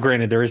 Now,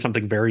 granted, there is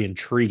something very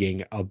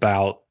intriguing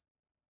about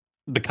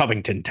the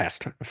Covington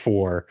test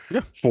for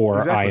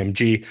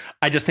IMG.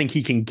 I just think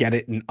he can get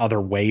it in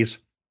other ways.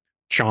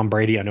 Sean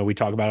Brady, I know we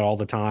talk about it all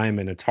the time,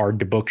 and it's hard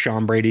to book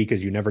Sean Brady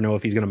because you never know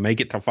if he's going to make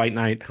it to fight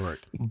night.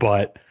 Correct.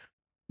 But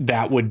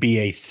that would be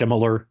a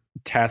similar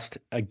test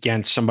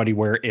against somebody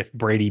where if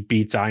Brady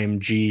beats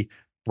IMG,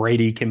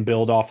 Brady can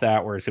build off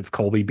that, whereas if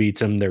Colby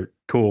beats him, they're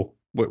cool.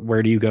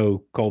 Where do you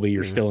go, Colby?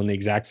 You're still in the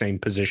exact same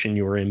position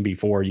you were in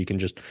before. You can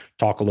just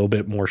talk a little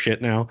bit more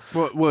shit now.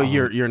 Well,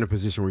 you're in a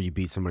position where you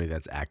beat somebody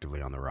that's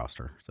actively on the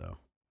roster. So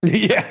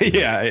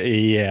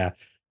yeah.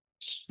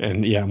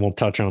 And we'll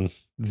touch on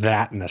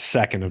that in a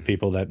second of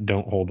people that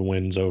don't hold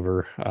wins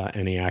over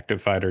any active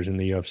fighters in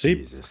the UFC.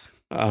 Jesus.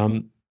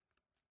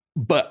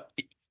 But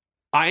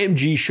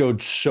IMG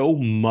showed so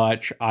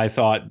much, I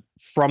thought,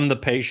 from the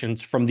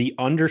patience, from the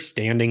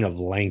understanding of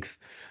length.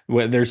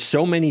 There's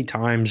so many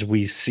times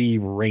we see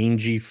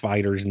rangy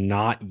fighters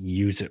not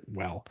use it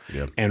well.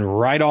 Yep. And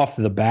right off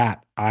the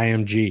bat,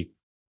 IMG,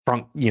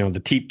 front,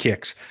 the teep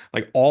kicks,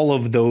 like all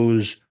of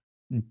those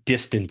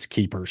distance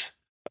keepers,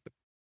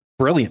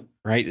 brilliant,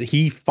 right?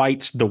 He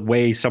fights the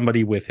way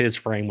somebody with his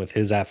frame, with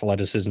his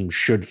athleticism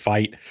should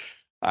fight.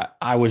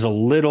 It was a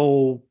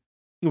little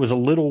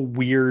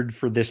weird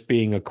for this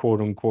being a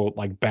quote unquote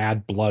like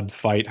bad blood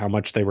fight, how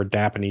much they were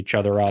dapping each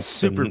other up.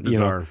 Super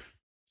bizarre.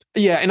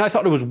 And I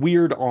thought it was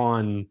weird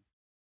on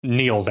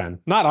Neil's end,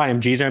 not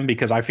IMG's end,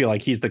 because I feel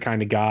like he's the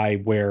kind of guy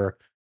where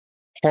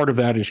part of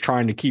that is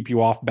trying to keep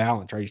you off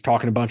balance, right? He's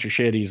talking a bunch of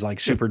shit. He's like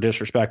super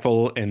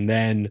disrespectful. And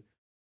then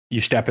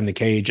you step in the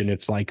cage and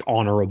it's like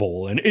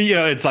honorable. And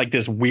it's like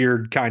this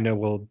weird kind of,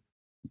 well,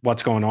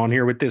 what's going on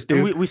here with this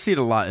dude? We see it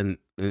a lot,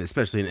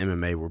 especially in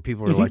MMA, where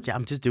people are like, yeah,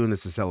 I'm just doing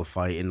this to sell a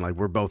fight. And like,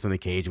 we're both in the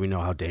cage. We know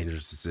how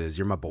dangerous this is.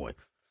 You're my boy.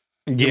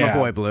 You're my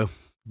boy, Blue.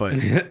 But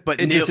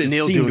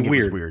Neil doing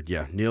weird. It was weird.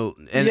 Yeah. Neil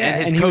and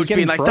his coach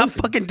being like, frozen.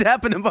 Stop fucking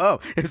tapping him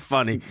up. It's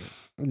funny.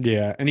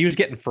 Yeah. And he was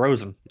getting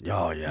frozen.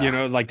 Oh,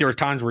 yeah. Like there was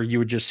times where you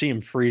would just see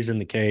him freeze in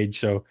the cage.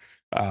 So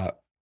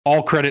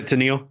all credit to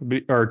Neil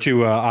or to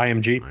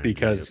IMG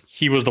because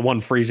he was the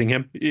one freezing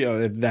him.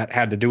 That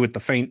had to do with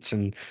the feints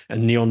and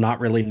Neil not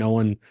really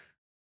knowing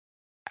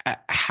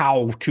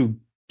how to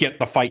get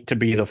the fight to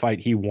be the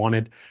fight he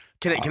wanted.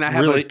 Can I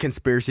have a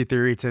conspiracy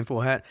theory, tinfoil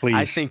hat? Please.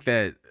 I think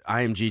that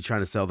IMG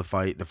trying to sell the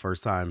fight the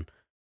first time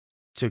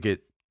took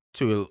it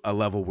to a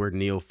level where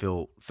Neil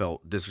felt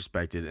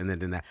disrespected, and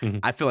then that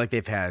I feel like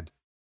they've had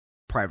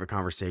private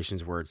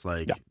conversations where it's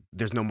like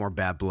there's no more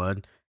bad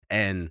blood,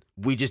 and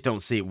we just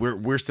don't see it.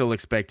 We're still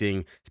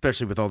expecting,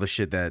 especially with all the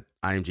shit that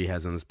IMG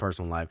has in his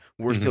personal life,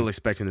 we're still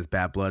expecting this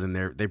bad blood, and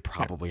they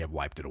probably have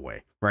wiped it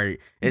away, right?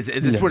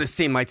 It's what it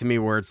seemed like to me,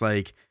 where it's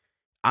like,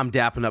 I'm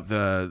dapping up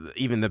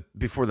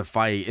before the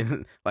fight,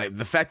 and like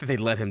the fact that they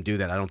let him do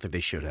that, I don't think they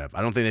should have.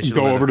 I don't think they should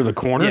go over to the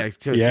corner. Yeah,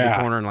 to the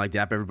corner and like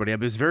dap everybody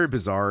up. It's very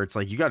bizarre. It's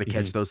like you got to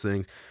catch those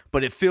things,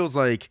 but it feels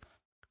like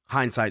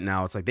hindsight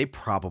now. It's like they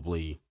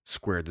probably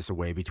squared this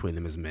away between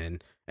them as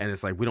men, and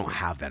it's like we don't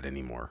have that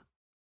anymore.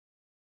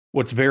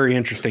 What's very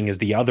interesting is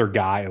the other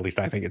guy. At least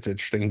I think it's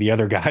interesting. The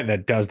other guy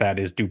that does that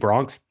is Du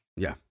Bronx.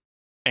 Yeah,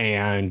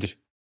 and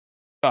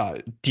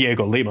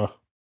Diego Lima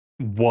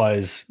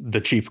was the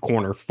chief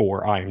corner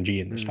for IMG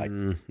in this fight.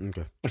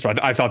 Okay. So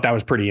I thought that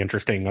was pretty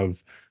interesting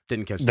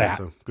Didn't catch that, That,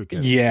 so good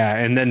catch. yeah.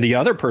 And then the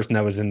other person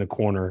that was in the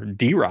corner,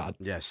 D-Rod.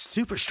 Yeah,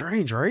 super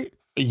strange, right?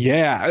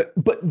 Yeah,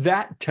 but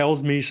that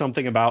tells me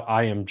something about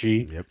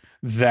IMG Yep.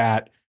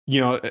 that,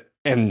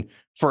 and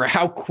for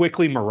how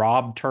quickly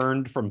Marab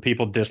turned from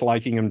people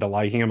disliking him to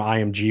liking him,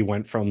 IMG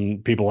went from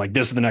people like,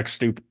 this is the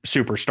next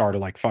superstar to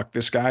like, fuck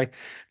this guy.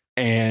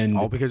 All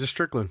And because of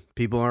Strickland.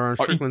 People are on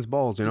Strickland's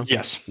balls, you know?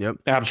 yes, Yep.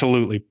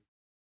 absolutely.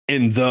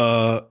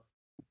 But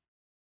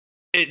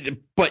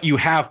you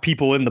have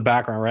people in the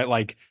background, right?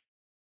 Like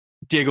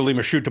Diego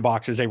Lima Shoot to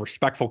Box is a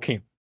respectful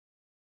camp.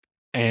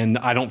 And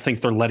I don't think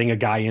they're letting a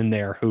guy in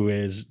there who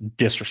is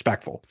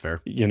disrespectful.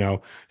 Fair.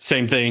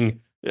 Same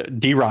thing,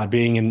 D-Rod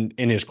being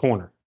in his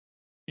corner.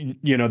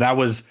 That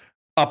was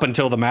up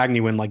until the Magny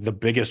win, like the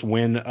biggest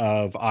win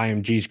of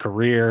IMG's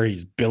career.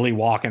 He's Billy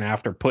walking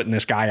after putting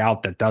this guy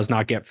out that does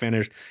not get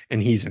finished,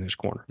 and he's in his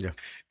corner. Yeah.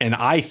 And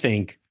I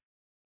think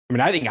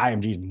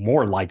IMG's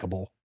more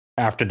likable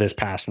after this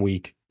past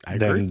week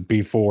than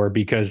before,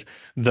 because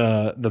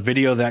the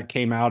video that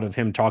came out of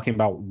him talking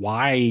about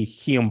why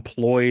he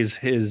employs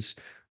his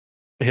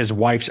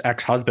wife's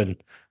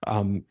ex-husband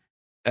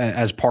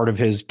as part of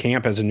his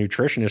camp as a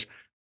nutritionist.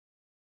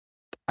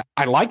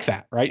 I like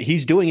that, right?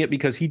 He's doing it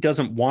because he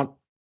doesn't want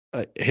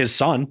his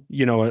son,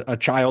 a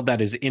child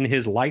that is in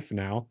his life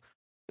now,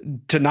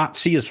 to not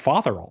see his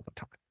father all the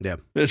time.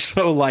 Yeah.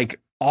 So like,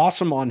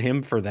 awesome on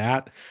him for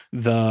that.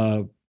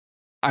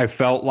 I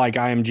felt like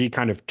IMG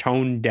kind of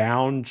toned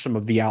down some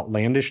of the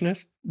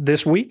outlandishness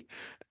this week.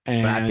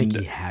 And but I think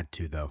he had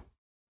to, though.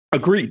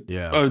 Agreed.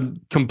 Yeah.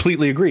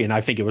 Completely agree. And I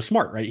think it was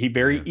smart, right? He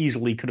very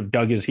easily could have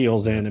dug his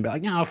heels in and be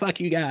like, no, fuck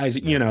you guys.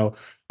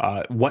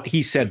 What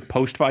he said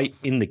post-fight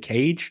in the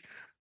cage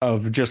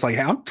of just like,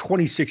 hey, I'm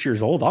 26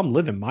 years old. I'm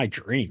living my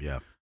dream. Yeah.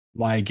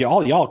 Like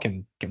y'all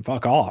can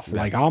fuck off. Yeah.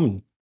 Like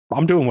I'm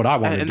doing what I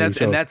want to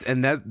do.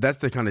 That's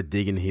the kind of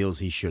digging heels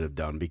he should have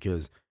done,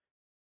 because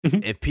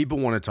if people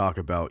want to talk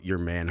about your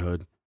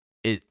manhood,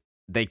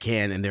 they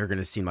can, and they're going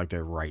to seem like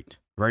they're right.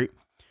 Like,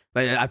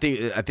 I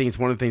think it's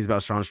one of the things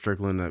about Sean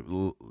Strickland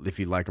that, if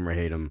you like him or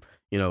hate him,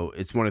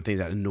 it's one of the things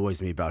that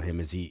annoys me about him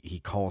is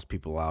he calls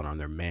people out on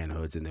their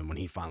manhoods, and then when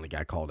he finally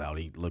got called out,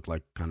 he looked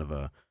like kind of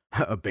a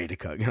beta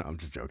cuck. I'm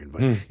just joking,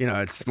 but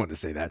I just wanted to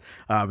say that.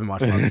 I've been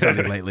watching on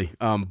Sunday lately.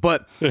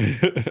 But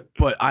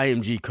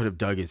IMG could have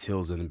dug his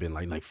heels in and been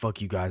like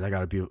fuck you guys, I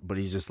gotta be. But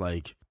he's just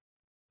like,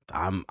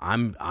 I'm.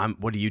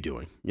 What are you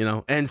doing?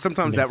 And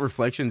sometimes that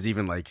reflection's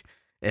even like,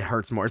 it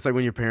hurts more. It's like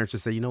when your parents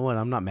just say, you know what,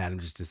 I'm not mad, I'm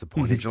just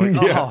disappointed. You're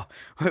like,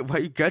 why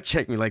you gut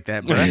check me like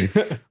that, bro?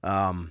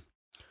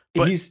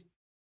 But he's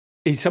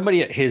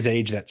somebody at his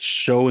age that's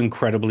so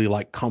incredibly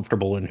like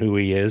comfortable in who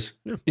he is.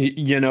 Yeah.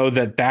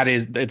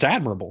 It's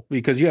admirable,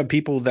 because you have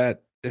people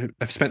that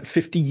have spent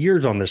 50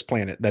 years on this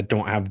planet that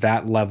don't have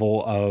that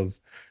level of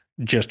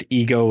just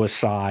ego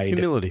aside,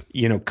 humility,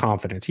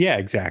 confidence. Yeah,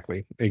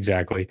 exactly.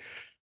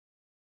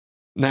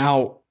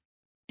 Now,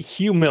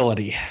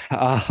 humility.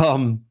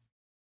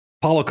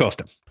 Paulo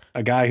Costa,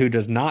 a guy who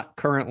does not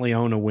currently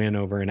own a win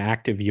over an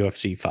active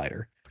UFC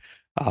fighter.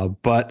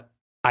 But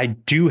I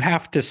do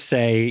have to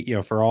say,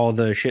 for all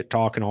the shit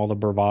talk and all the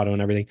bravado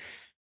and everything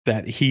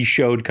that he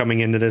showed coming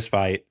into this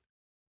fight,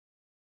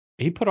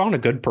 he put on a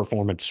good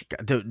performance.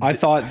 Dude, I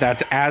thought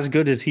that's as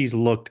good as he's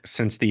looked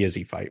since the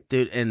Izzy fight.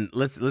 Dude, and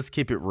let's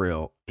keep it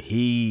real.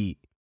 He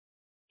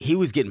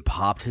was getting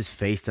popped. His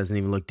face doesn't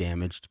even look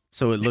damaged,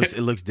 so it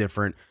looks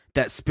different.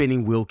 That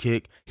spinning wheel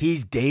kick,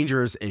 he's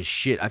dangerous as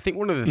shit. I think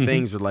one of the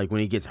things with, like, when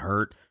he gets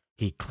hurt,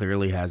 he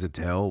clearly has a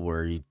tail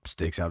where he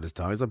sticks out his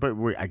tongue. He's like, but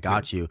I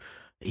got you.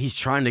 He's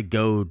trying to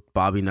goad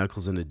Bobby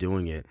Knuckles into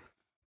doing it.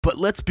 But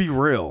let's be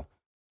real.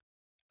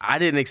 I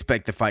didn't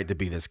expect the fight to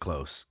be this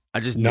close.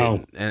 I just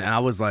didn't. And I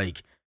was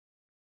like,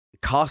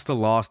 Costa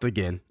lost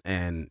again.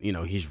 And,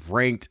 he's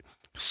ranked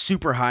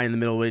super high in the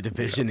middleweight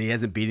division. He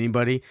hasn't beat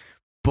anybody.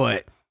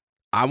 But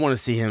I want to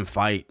see him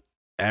fight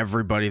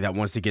everybody that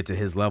wants to get to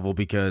his level,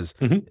 because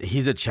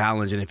he's a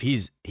challenge. And if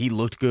he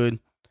looked good,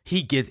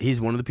 he's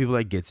one of the people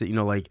that gets it,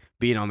 like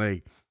being on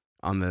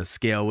the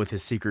scale with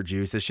his secret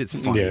juice. That shit's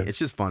funny. Yeah. It's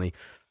just funny.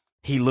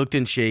 He looked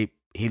in shape.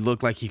 He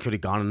looked like he could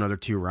have gone another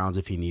 2 rounds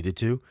if he needed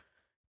to.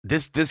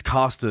 This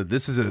Costa,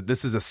 this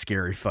is a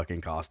scary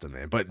fucking Costa,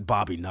 man. But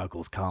Bobby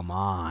Knuckles, come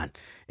on.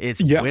 It's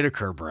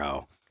Whitaker,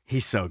 bro.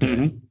 He's so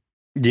good.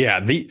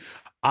 Yeah,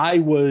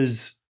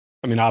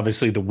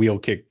 obviously the wheel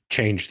kick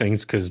changed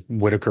things because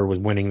Whitaker was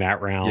winning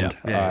that round.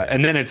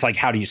 And then it's like,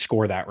 how do you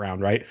score that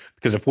round, right?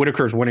 Because if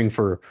Whitaker's winning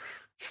for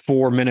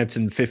 4 minutes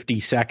and 50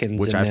 seconds,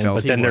 which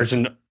there's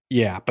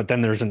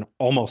an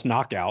almost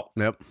knockout.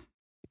 Yep.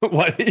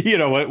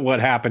 What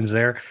happens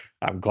there?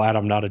 I'm glad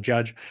I'm not a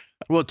judge.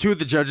 Well, 2 of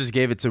the judges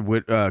gave it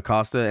to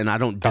Costa, and I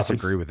don't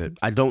disagree with it.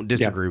 I don't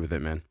disagree with it,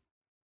 man.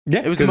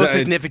 Yeah, it was the most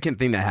significant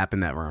thing that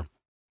happened that round.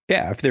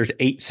 Yeah, if there's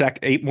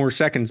 8 more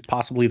seconds,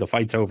 possibly the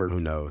fight's over. Who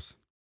knows?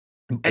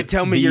 And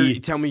tell me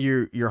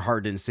your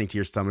heart didn't sink to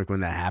your stomach when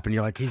that happened.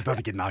 You're like, he's about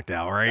to get knocked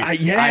out, right?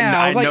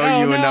 I know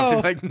you enough to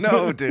be like,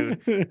 no, dude.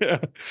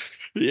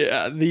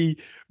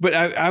 But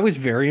I was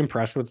very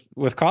impressed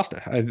with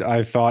Costa.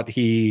 I thought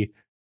he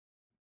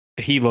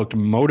He looked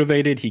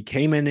motivated. He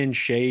came in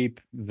shape.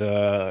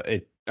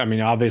 I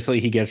mean, obviously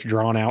he gets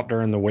drawn out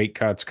during the weight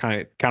cuts,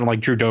 kind of like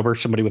Drew Dober,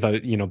 somebody with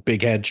a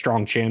big head,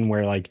 strong chin,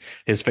 where like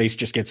his face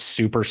just gets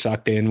super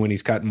sucked in when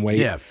he's cutting weight.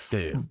 Yeah,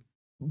 yeah.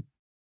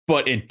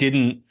 But it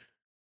didn't.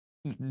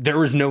 There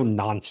was no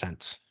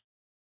nonsense,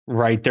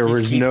 right? There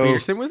was Keith no.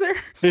 Peterson was there.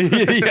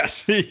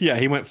 Yes, yeah,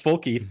 he went full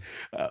Keith,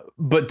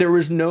 but there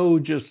was no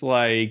just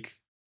like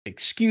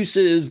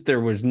excuses. There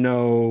was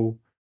no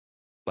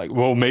like,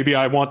 well, maybe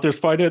I want this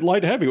fight at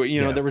light heavyweight.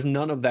 Yeah. There was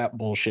none of that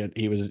bullshit.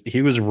 He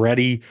was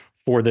ready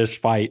for this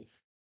fight.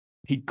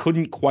 He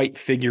couldn't quite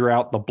figure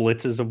out the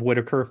blitzes of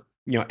Whitaker.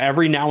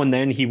 Every now and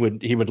then he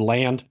would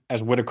land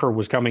as Whitaker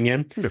was coming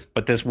in,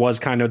 but this was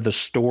kind of the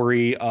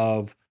story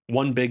of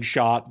one big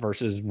shot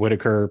versus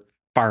Whitaker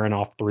firing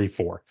off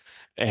 3-4.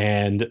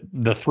 And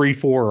the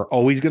 3-4 are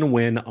always going to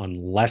win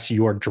unless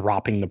you are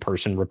dropping the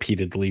person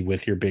repeatedly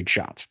with your big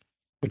shots,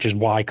 which is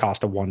why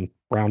Costa won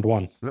round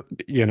one.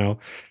 Yep.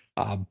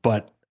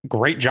 But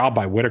great job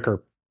by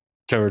Whitaker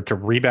to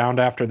rebound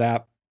after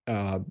that.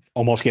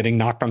 Almost getting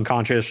knocked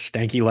unconscious,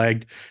 stanky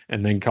legged,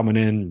 and then coming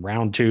in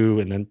round two,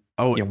 and then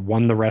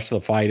won the rest of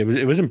the fight.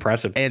 It was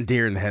impressive. And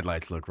deer in the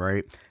headlights look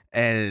right.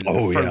 And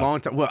for a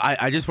long time, well,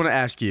 I just want to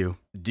ask you: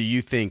 do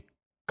you think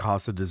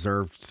Costa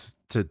deserved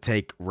to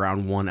take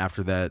round one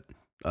after that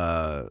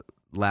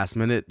last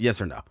minute?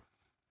 Yes or no?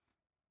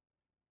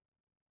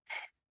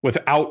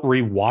 Without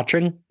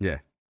rewatching, yeah,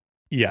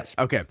 yes.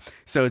 Okay,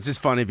 so it's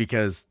just funny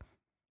because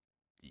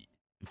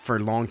for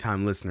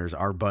long-time listeners,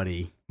 our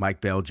buddy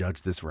Mike Bell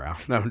judged this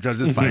round. No, judged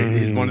this fight.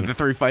 He's one of the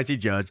 3 fights he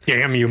judged.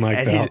 Damn you,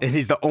 Mike Bell. And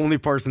he's the only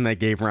person that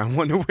gave round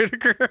one to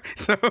Whitaker.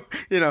 So,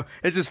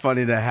 it's just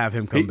funny to have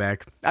him come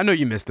back. I know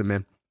you missed him,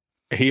 man.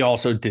 He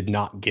also did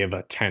not give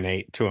a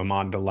 10-8 to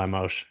Amanda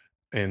Lemos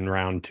in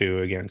round two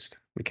against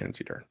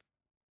Mackenzie Dern.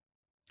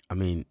 I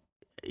mean,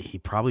 he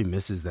probably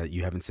misses that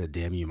you haven't said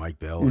 "damn you, Mike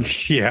Bell."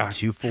 Yeah,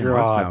 2 full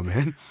months now,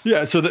 man.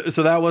 Yeah, so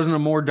that wasn't a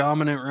more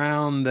dominant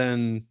round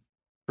than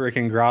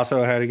freaking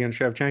Grasso had against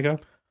Shevchenko.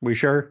 We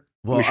sure?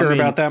 Well, we sure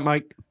about that,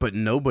 Mike? But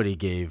nobody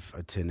gave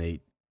a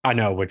 10-8. I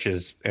know,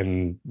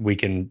 and we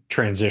can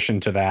transition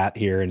to that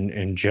here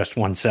in just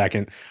 1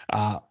 second.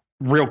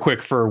 Real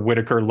quick for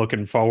Whitaker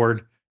looking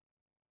forward,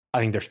 I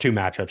think there's 2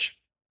 matchups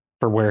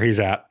for where he's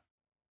at.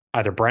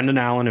 Either Brendan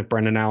Allen, if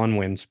Brendan Allen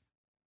wins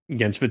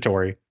against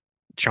Vettori,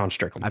 Sean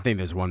Strickland. I think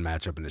there's one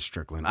matchup and it's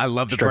Strickland. I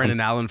love the Brendan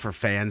Allen for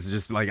fans.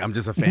 Just like I'm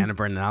just a fan of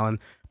Brendan Allen,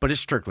 but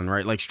it's Strickland,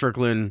 right? Like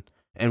Strickland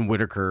and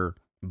Whitaker,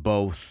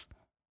 both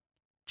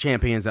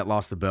champions that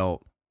lost the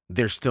belt.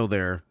 They're still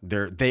there.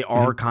 They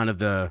are kind of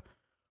the.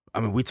 I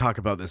mean, we talk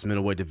about this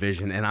middleweight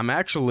division, and I'm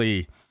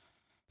actually,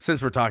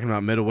 since we're talking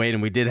about middleweight,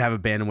 and we did have a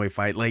bantamweight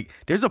fight. Like,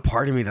 there's a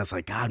part of me that's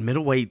like, God,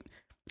 middleweight.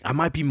 I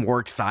might be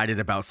more excited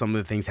about some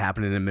of the things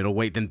happening in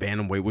middleweight than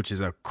bantamweight, which is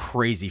a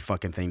crazy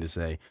fucking thing to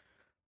say.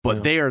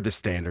 But they are the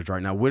standards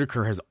right now.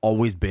 Whitaker has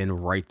always been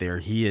right there.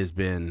 He has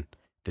been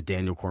the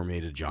Daniel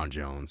Cormier to John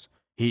Jones.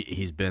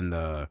 He's been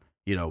the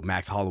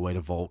Max Holloway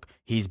to Volk.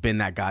 He's been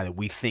that guy that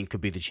we think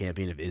could be the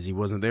champion if Izzy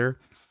wasn't there.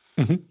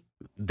 Mm-hmm.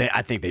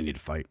 I think they need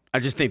to fight. I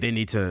just think they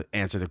need to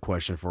answer the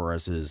question for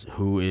us: is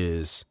who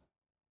is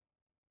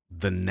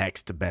the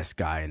next best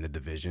guy in the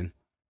division?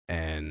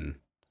 And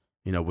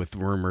with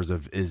rumors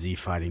of Izzy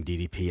fighting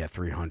DDP at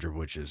 300,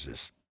 which is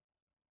just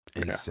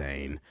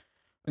insane.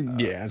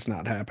 Yeah, it's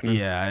not happening.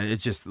 Yeah,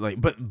 it's just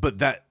like, but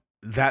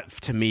that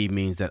to me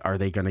means that are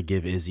they going to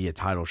give Izzy a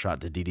title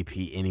shot to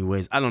DDP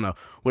anyways? I don't know.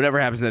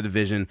 Whatever happens in that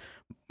division,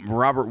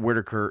 Robert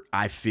Whitaker,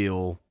 I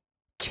feel,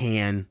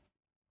 can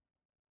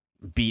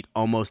beat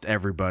almost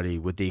everybody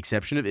with the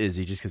exception of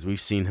Izzy, just because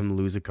we've seen him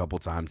lose a couple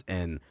times,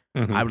 and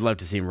I would love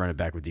to see him run it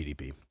back with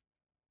DDP.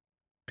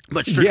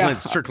 But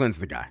Strickland's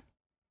the guy.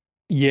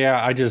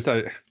 Yeah,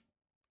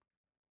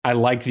 I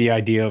like the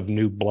idea of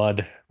new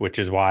blood, which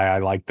is why I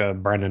like the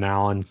Brendan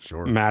Allen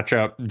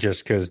matchup,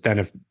 just because then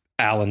if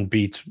Allen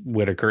beats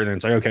Whitaker, then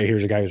it's like, okay,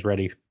 here's a guy who's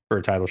ready for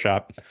a title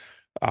shot.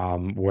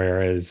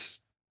 Whereas,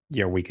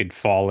 we could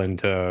fall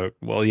into,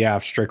 well, yeah,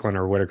 if Strickland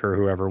or Whitaker,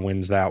 whoever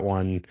wins that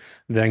one,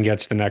 then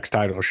gets the next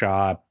title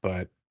shot,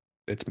 but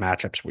it's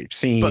matchups we've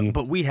seen.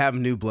 But we have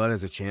new blood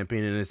as a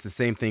champion, and it's the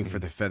same thing for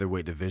the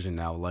featherweight division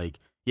now. Like,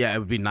 yeah, it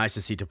would be nice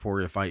to see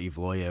Topuria fight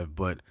Evloev,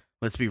 but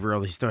let's be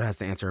real, he still has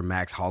to answer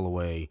Max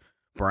Holloway,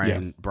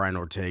 Brian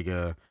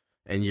Ortega,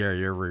 and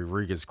your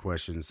Rodriguez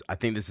questions. I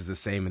think this is the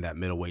same in that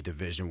middleweight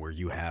division where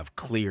you have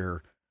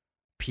clear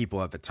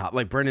people at the top.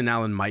 Like Brendan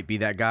Allen might be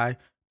that guy,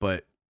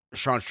 but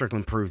Sean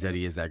Strickland proves that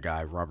he is that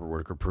guy. Robert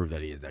Whitaker proved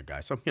that he is that guy.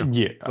 So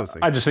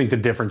I just think the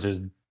difference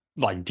is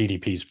like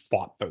DDP's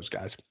fought those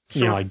guys.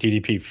 Sure. Like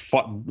DDP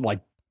fought, like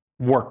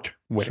worked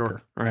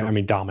Whitaker, right? Sure. I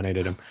mean,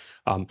 dominated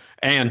him.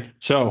 And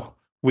so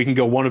we can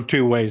go one of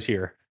 2 ways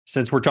here.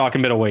 Since we're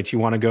talking middleweights, you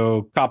want to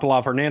go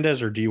Kopilov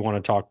Hernandez, or do you want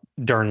to talk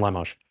Dern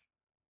Lemos?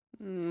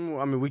 I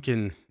mean, we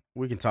can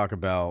talk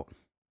about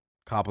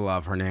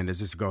Kopilov Hernandez.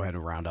 Just go ahead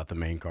and round out the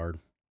main card.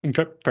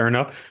 Okay, fair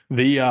enough.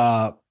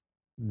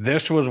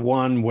 This was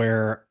one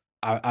where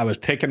I was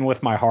picking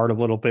with my heart a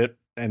little bit,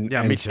 and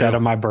instead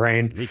of my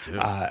brain. Me too.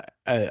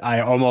 I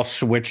almost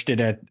switched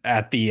it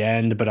at the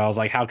end, but I was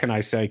like, how can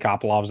I say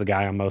Kopolov's the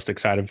guy I'm most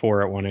excited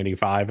for at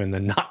 185 and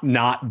then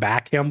not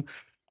back him?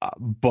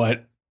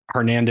 But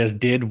Hernandez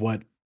did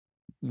what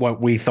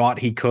we thought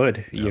he could.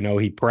 Yep. You know,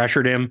 he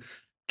pressured him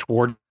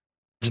towards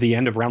the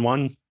end of round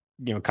one.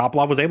 You know,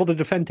 Kopolov was able to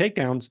defend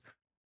takedowns,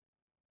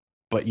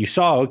 but you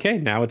saw, okay,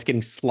 now it's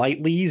getting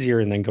slightly easier.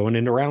 And then going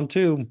into round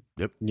two,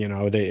 Yep. you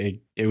know,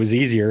 it was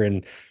easier.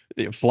 And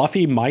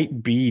Fluffy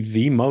might be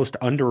the most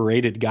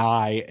underrated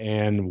guy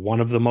and one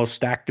of the most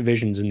stacked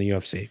divisions in the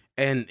UFC.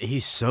 And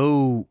he's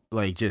so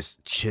like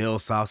just chill,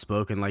 soft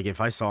spoken. Like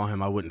if I saw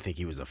him, I wouldn't think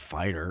he was a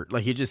fighter.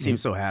 Like he just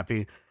seems so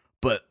happy.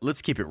 But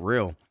let's keep it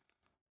real.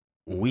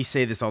 We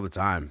say this all the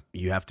time.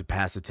 You have to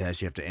pass a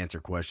test. You have to answer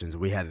questions.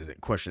 We had a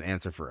question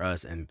answer for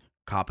us, and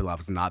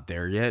Kopolov's not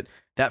there yet.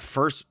 That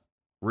first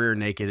rear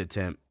naked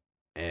attempt,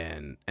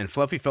 and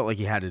Fluffy felt like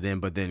he had it in,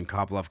 but then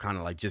Kopolov kind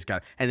of like just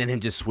got, and then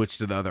him just switch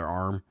to the other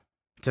arm,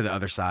 to the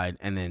other side,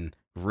 and then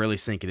really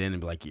sink it in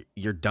and be like,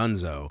 you're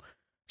donezo.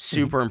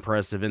 Super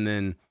impressive. And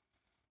then,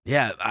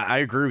 yeah, I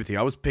agree with you.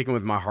 I was picking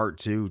with my heart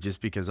too,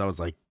 just because I was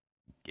like,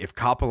 if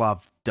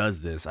Kopolov does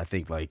this, I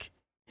think like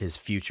his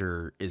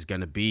future is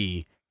going to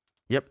be,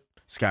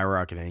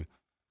 skyrocketing.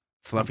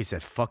 Fluffy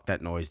said, fuck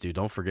that noise, dude.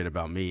 Don't forget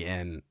about me.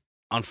 And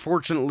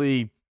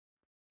unfortunately,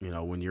 you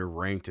know, when you're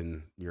ranked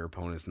and your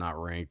opponent's not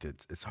ranked,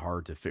 it's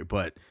hard to fit.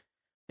 But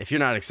if you're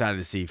not excited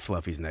to see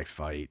Fluffy's next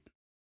fight,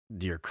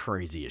 you're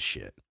crazy as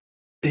shit.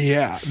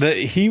 Yeah,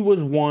 he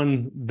was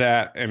one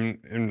that,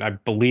 and I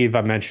believe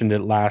I mentioned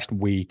it last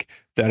week,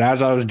 that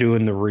as I was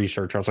doing the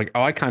research, I was like,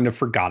 oh, I kind of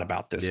forgot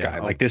about this guy.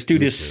 Like this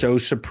dude is so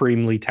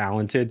supremely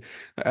talented.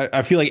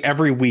 I feel like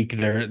every week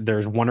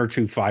there's one or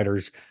two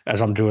fighters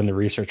as I'm doing the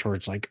research where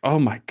it's like, oh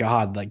my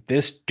God, like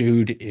this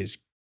dude is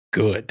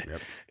good.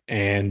 Yep.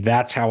 And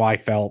that's how I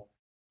felt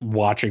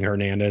watching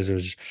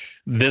Hernandez.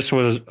 This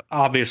was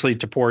obviously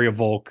Topuria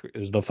Volk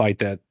is the fight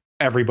that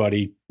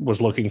everybody was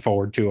looking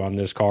forward to on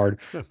this card.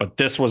 Yeah. But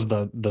this was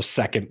the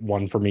second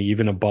one for me,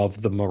 even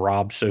above the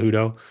Merab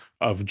Cejudo,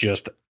 of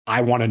just,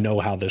 I want to know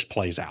how this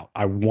plays out.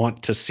 I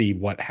want to see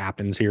what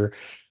happens here.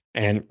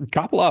 And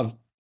Kopolov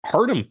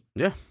hurt him.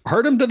 Yeah.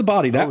 Hurt him to the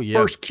body. That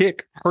first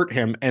kick hurt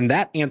him. And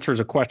that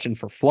answers a question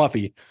for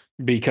Fluffy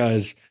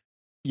because,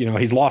 you know,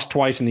 he's lost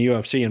twice in the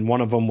UFC, and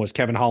one of them was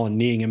Kevin Holland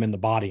kneeing him in the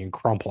body and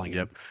crumpling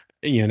him.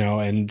 You know,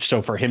 and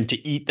so for him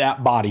to eat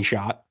that body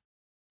shot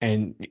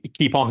and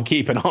keep on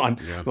keeping on,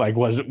 like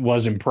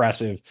was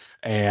impressive.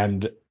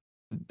 And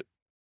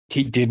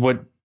he did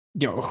what,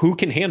 you know, who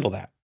can handle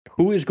that?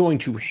 Who is going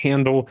to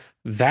handle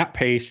that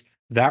pace,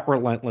 that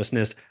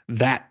relentlessness,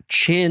 that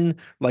chin?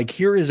 Like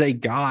here is a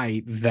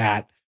guy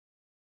that,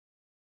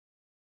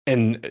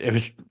 and it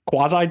was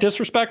quasi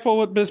disrespectful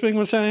what Bisping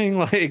was saying.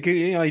 Like,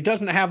 you know, he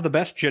doesn't have the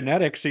best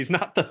genetics. He's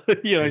not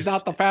the, you know, he's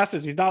not the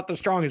fastest. He's not the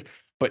strongest.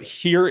 But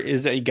here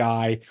is a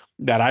guy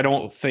that I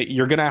don't think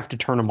you're going to have to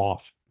turn him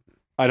off.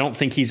 I don't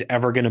think he's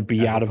ever going to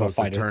be out of a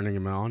fight. Turning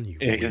him on, you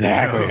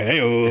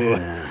exactly.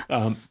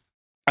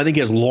 I think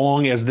as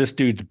long as this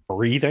dude's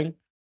breathing,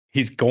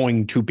 he's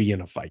going to be in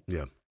a fight.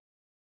 Yeah.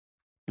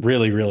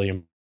 Really,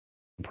 really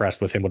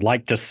impressed with him. Would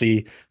like to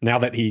see, now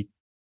that he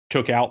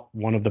took out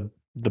one of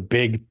the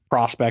big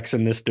prospects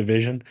in this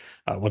division,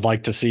 would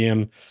like to see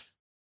him.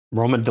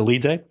 Roman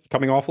Dolidze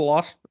coming off a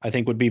loss, I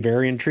think would be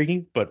very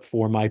intriguing. But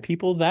for my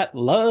people that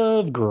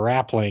love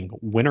grappling,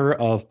 winner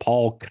of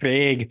Paul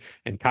Craig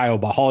and Caio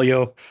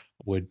Borralho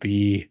would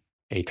be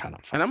a ton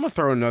of fun. And I'm going to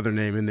throw another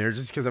name in there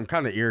just because I'm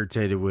kind of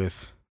irritated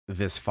with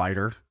this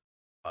fighter.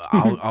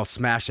 I'll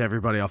smash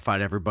everybody, I'll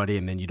fight everybody,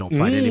 and then you don't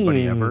fight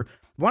anybody ever.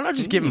 Why not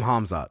just give him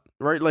Hamzat,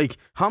 right? Like,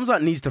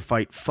 Hamzat needs to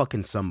fight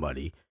fucking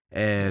somebody.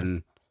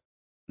 And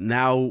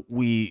now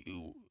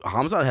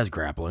Hamzat has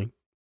grappling.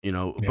 You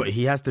know, but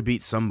he has to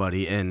beat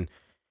somebody, and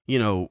you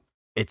know,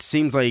 it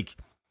seems like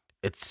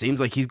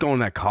he's going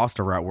that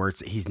Costa route where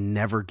he's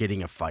never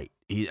getting a fight.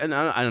 And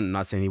I'm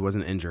not saying he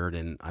wasn't injured,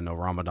 and I know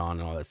Ramadan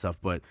and all that stuff,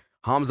 but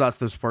Hamzat's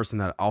this person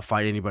that I'll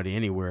fight anybody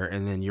anywhere,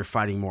 and then you're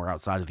fighting more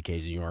outside of the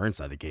cage than you are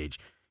inside the cage.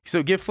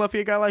 So give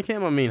Fluffy a guy like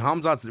him. I mean,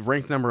 Hamzat's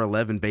ranked number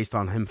 11 based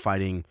on him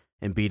fighting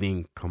and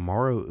beating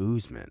Kamaru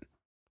Usman.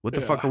 What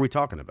the fuck are we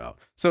talking about?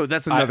 So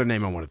that's another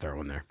name I want to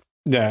throw in there.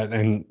 Yeah,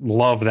 and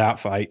love that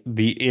fight.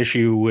 The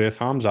issue with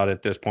Hamzat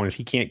at this point is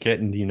he can't get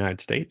in the United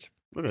States.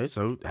 Okay,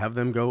 so have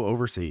them go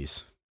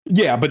overseas.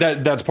 Yeah, but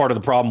that's part of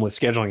the problem with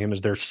scheduling him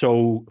is there's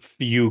so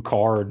few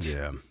cards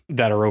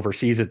that are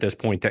overseas at this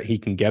point that he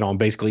can get on.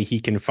 Basically, he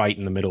can fight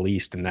in the Middle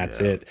East, and that's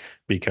it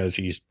because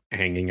he's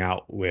hanging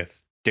out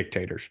with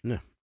dictators. Yeah.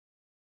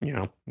 You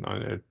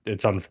know,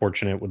 it's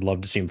unfortunate. Would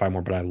love to see him fight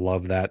more, but I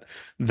love that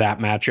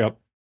matchup.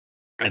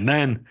 And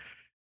then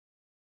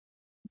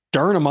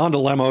Dern Amanda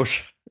Lemos.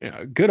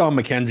 Yeah, good on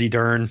Mackenzie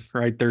Dern,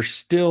 right? There's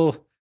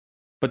still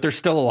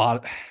a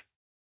lot.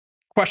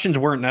 Questions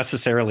weren't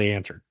necessarily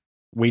answered.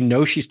 We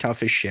know she's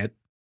tough as shit,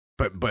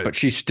 but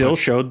she still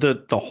showed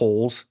the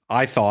holes,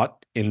 I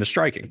thought, in the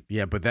striking.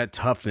 Yeah, but that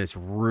toughness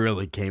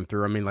really came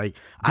through. I mean, like,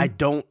 I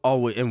don't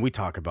always, and we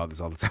talk about this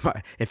all the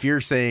time. If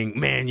you're saying,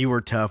 man, you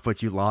were tough,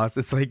 but you lost,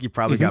 it's like you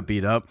probably got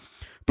beat up.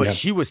 But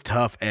she was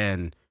tough,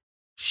 and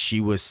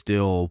she was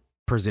still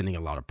presenting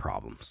a lot of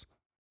problems.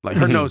 Like,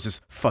 her nose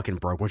is fucking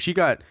broke. When she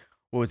got,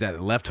 what was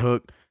that, left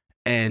hook,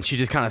 and she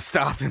just kind of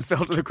stopped and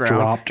fell to the ground.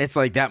 Dropped. It's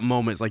like that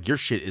moment, it's like your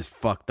shit is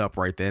fucked up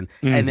right then.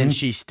 And then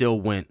she still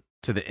went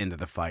to the end of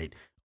the fight.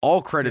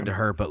 All credit to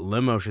her, but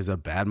Lemos is a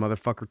bad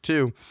motherfucker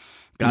too.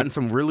 Got in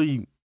some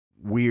really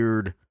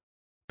weird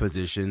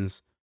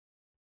positions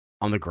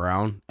on the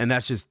ground, and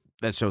that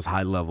shows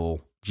high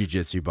level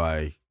jiu-jitsu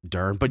by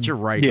Dern. But you're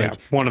right,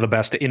 like, one of the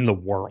best in the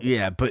world.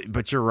 Yeah,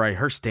 but you're right.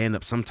 Her stand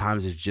up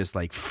sometimes is just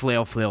like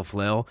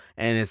flail,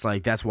 and it's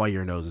like that's why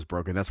your nose is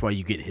broken. That's why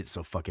you get hit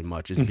so fucking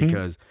much. Is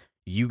because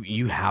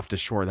you have to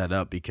shore that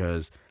up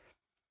because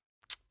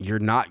you're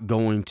not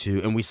going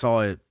to. And we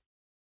saw it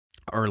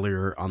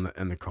earlier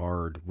in the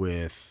card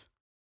with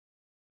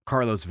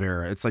Carlos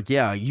Vera. It's like,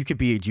 yeah, you could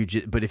be a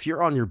jiu-jitsu, but if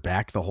you're on your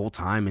back the whole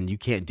time and you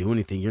can't do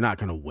anything, you're not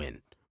going to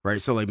win,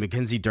 right? So like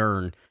Mackenzie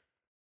Dern,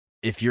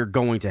 if you're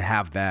going to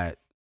have that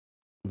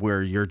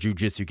where your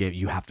jiu-jitsu game,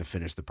 you have to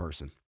finish the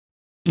person.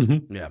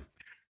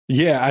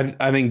 Yeah,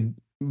 I think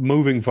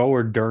moving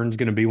forward, Dern's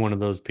going to be one of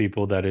those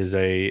people that is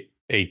a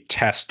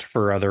test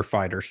for other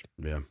fighters.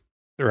 Yeah.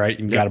 Right?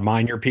 You got to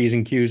mind your P's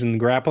and Q's in the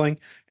grappling,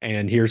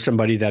 and here's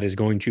somebody that is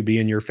going to be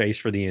in your face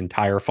for the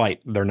entire fight.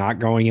 They're not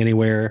going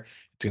anywhere.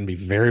 It's going to be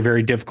very,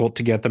 very difficult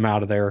to get them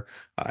out of there.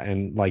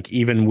 And like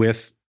even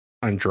with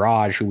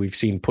Andrade, who we've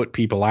seen put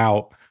people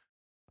out,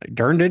 like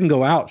Dern didn't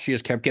go out. She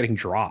just kept getting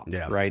dropped,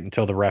 right,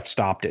 until the ref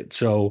stopped it.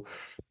 So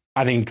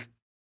I think,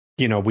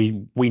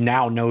 we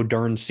now know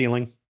Dern's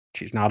ceiling.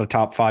 She's not a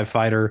top 5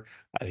 fighter.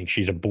 I think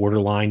she's a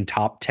borderline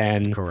top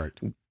 10.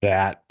 Correct.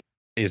 That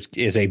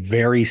is a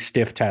very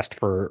stiff test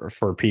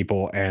for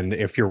people. And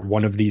if you're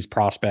one of these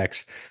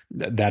prospects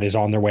that is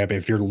on their way up,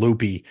 if you're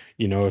Loopy,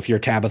 if you're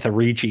Tabitha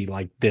Ricci,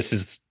 like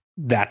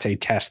that's a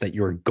test that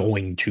you're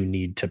going to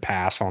need to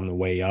pass on the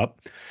way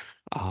up.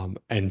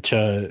 And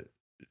to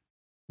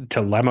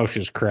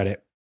Lemos's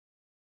credit,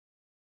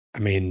 I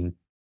mean,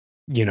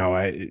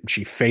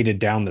 she faded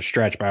down the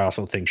stretch, but I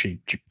also think she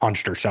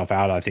punched herself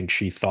out. I think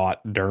she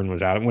thought Dern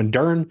was out. When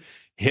Dern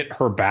hit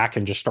her back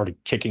and just started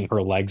kicking her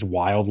legs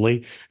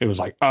wildly, it was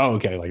like, oh,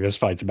 okay, like this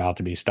fight's about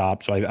to be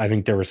stopped. So I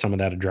think there was some of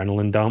that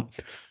adrenaline dump.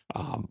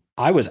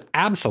 I was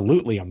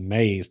absolutely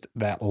amazed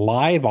that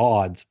live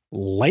odds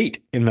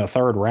late in the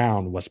 3rd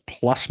round was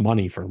plus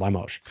money for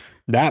Lemos.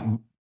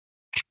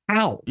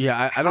 How?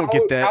 Yeah, I don't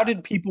get that. How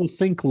did people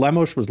think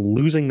Lemos was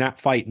losing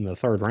that fight in the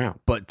 3rd round?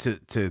 But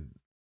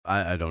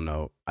I don't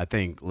know. I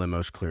think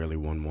Lemos clearly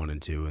won 1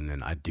 and 2, and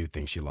then I do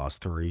think she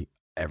lost 3.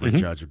 Every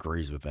judge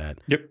agrees with that.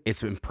 Yep.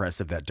 It's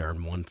impressive that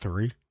Dern won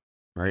 3,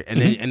 right?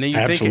 And then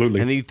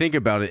you think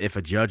about it. If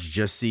a judge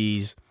just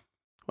sees,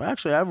 well,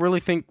 actually, I really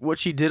think what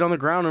she did on the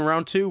ground in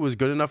round 2 was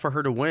good enough for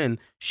her to win.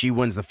 She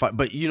wins the fight.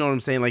 But you know what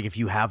I'm saying? Like if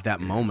you have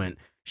that moment,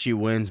 she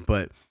wins.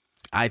 But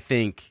I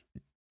think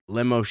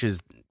Lemos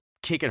is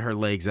kicking her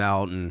legs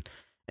out and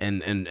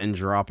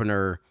dropping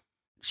her.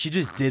 She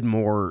just did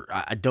more.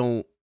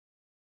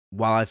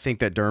 While I think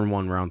that Dern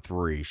won round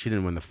 3, she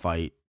didn't win the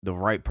fight. The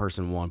right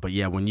person won. But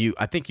yeah,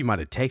 I think you might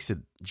have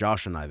texted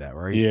Josh and I that,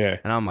 right? Yeah.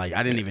 And I'm like,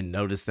 I didn't even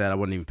notice that. I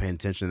wasn't even paying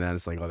attention to that.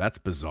 It's like, oh, that's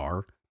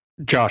bizarre.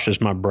 Josh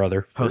is my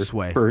brother.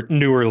 Josue. For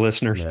newer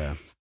listeners.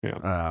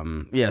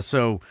 Yeah.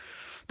 So,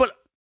 but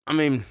I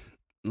mean,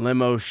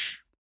 Lemos,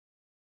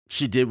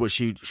 she did what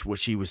she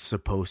was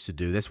supposed to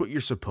do. That's what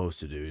you're supposed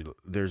to do.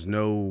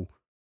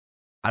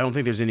 I don't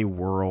think there's any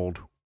world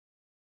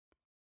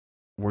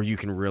where you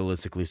can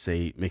realistically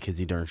say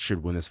Mackenzie Dern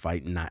should win this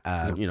fight,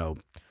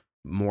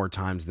 more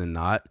times than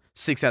not.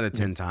 6 out of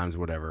 10 times,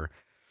 whatever.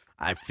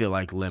 I feel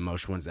like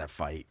Lemos wins that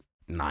fight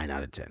 9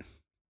 out of 10.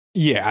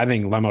 Yeah, I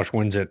think Lemos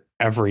wins it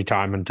every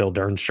time until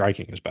Dern's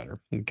striking is better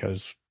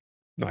because,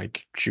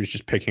 like, she was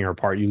just picking her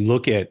apart. You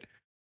look at,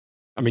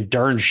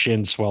 Dern's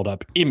shin swelled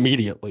up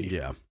immediately.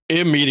 Yeah.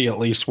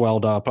 Immediately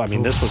swelled up.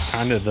 This was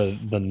kind of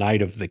the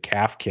night of the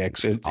calf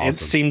kicks. It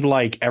seemed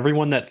like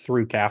everyone that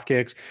threw calf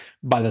kicks,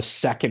 by the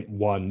second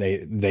one,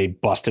 they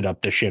busted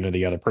up the shin of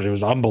the other person. It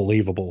was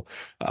unbelievable.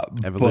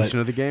 Evolution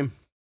of the game.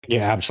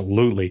 Yeah,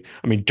 absolutely.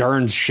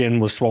 Dern's shin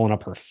was swollen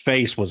up. Her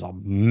face was a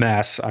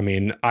mess.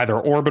 Either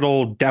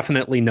orbital,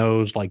 definitely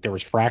nose, like there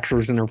was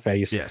fractures in her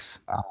face. Yes.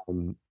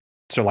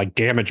 So like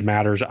damage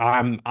matters.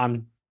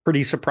 I'm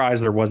pretty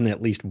surprised there wasn't at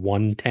least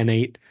one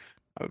 10-8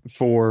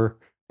 for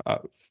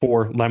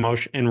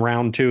Lemos in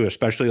round 2,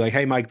 especially like,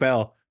 hey, Mike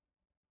Bell,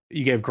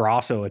 you gave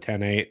Grasso a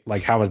 10-8.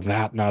 Like, how is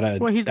that not a?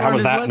 Well, he's learned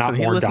his lesson.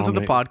 He listened to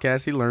the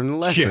podcast. He learned the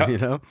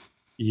lesson.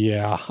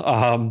 Yeah.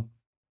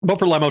 But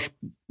for Lemos,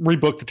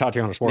 rebook the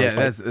Tatiana Suarez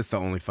fight. That's the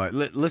only fight.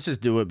 Let's just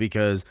do it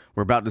because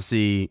we're about to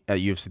see at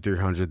UFC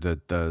 300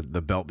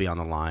 the belt be on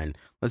the line.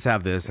 Let's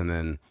have this and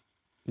then,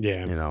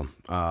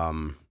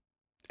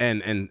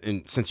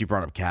 and since you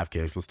brought up calf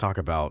kicks, let's talk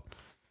about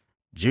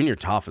Junior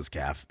Tafa's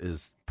calf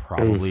is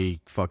probably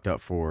fucked up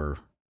for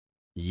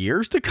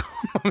years to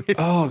come. I mean,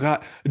 Oh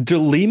God,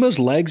 DeLima's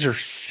legs are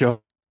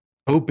so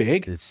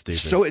big. it's stupid.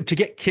 So to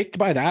get kicked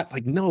by that,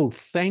 like, no,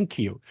 thank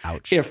you.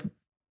 Ouch. If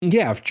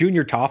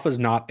Junior Tafa's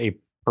not a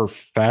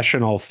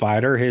professional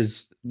fighter,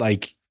 his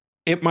like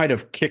it might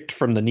have kicked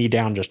from the knee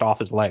down just off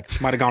his leg.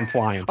 Might have gone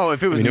flying. Oh,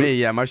 if it was me,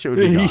 yeah, my shit would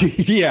be gone.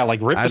 Yeah,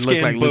 like rip the I'd skin,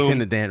 look like boom.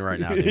 Lieutenant Dan right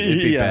now, dude.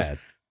 It'd be bad.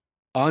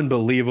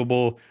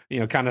 Unbelievable.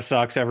 Kind of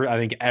sucks. I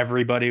think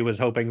everybody was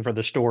hoping for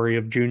the story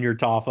of Junior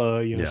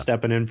Tafa,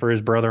 stepping in for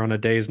his brother on a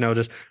day's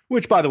notice.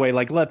 Which, by the way,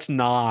 like let's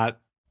not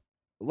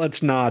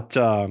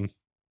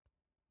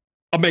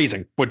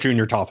amazing what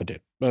Junior Tafa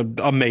did.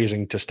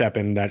 Amazing to step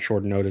in that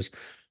short notice.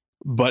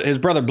 But his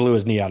brother blew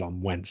his knee out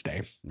on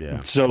Wednesday.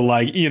 Yeah. So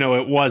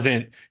it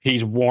wasn't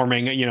he's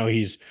warming,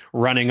 he's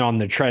running on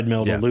the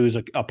treadmill to lose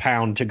a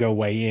pound to go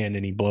weigh in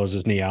and he blows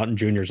his knee out. And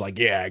Junior's like,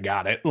 yeah, I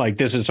got it. Like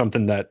this is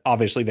something that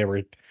obviously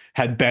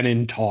had been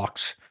in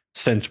talks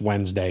since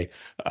Wednesday.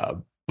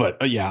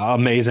 But yeah,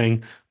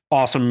 amazing.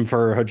 Awesome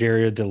for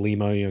Rogerio de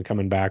Lima,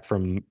 coming back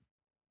from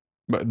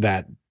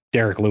that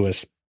Derek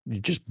Lewis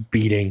just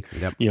beating,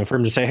 for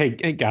him to say, hey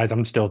guys,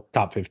 I'm still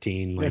top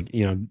 15. Like,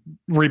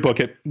 rebook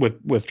it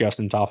with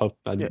Justin Tafa.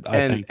 I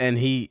think. And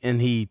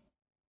he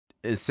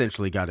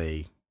essentially got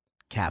a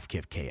calf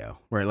kick KO,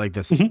 right? Like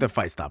the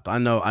fight stopped. I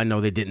know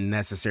they didn't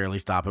necessarily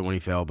stop it when he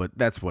fell, but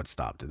that's what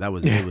stopped it. That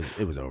was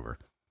it was over.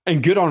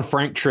 And good on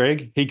Frank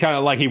Trigg. He kind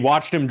of he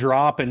watched him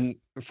drop, and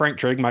Frank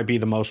Trigg might be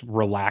the most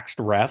relaxed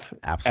ref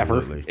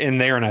ever in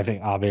there. And I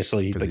think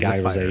obviously the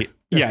guy was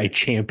a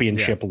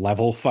championship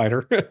level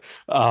fighter.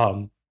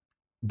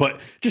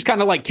 But just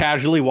kind of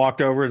casually walked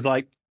over, is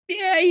like,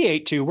 yeah, he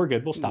ate too. We're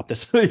good. We'll stop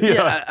this.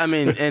 Yeah, I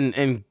mean,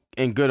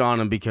 and good on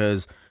him,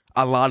 because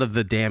a lot of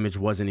the damage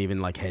wasn't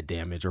even head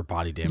damage or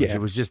body damage. Yeah.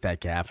 It was just that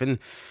calf. And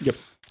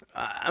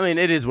I mean,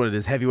 it is what it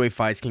is. Heavyweight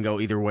fights can go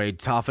either way.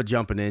 Tafa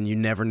jumping in, you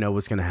never know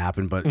what's going to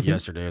happen. But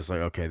yesterday, it's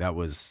like, okay,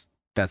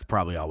 that's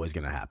probably always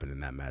going to happen in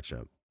that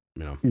matchup.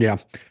 Yeah.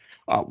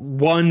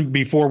 One,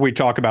 before we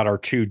talk about our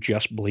two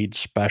Just Bleed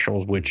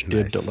specials, which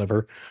did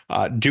deliver,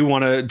 do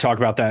want to talk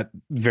about that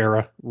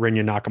Vera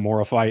Rinya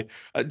Nakamura fight.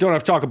 Don't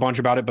have to talk a bunch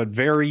about it, but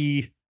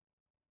very,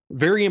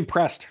 very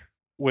impressed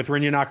with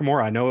Rinya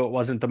Nakamura. I know it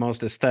wasn't the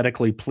most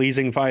aesthetically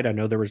pleasing fight. I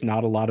know there was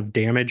not a lot of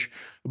damage,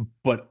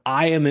 but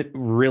I am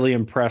really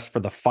impressed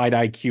for the fight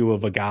IQ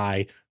of a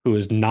guy who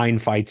is 9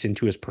 fights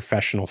into his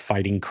professional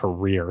fighting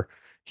career.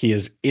 He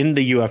is in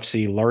the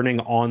UFC, learning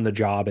on the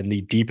job in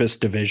the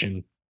deepest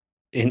division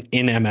in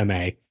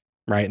MMA,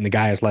 right? And the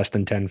guy has less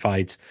than 10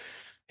 fights.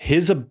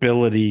 His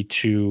ability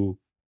to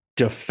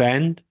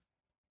defend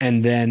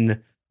and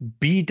then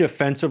be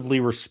defensively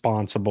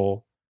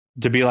responsible,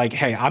 to be like,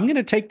 hey, I'm going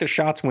to take the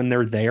shots when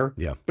they're there.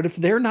 Yeah. But if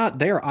they're not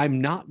there, I'm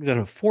not going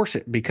to force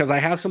it, because I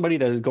have somebody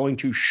that is going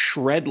to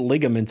shred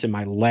ligaments in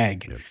my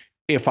leg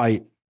if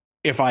I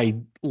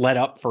let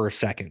up for a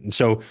second. And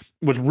so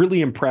was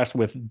really impressed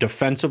with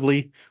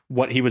defensively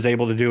what he was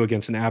able to do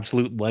against an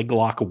absolute leg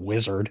lock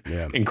wizard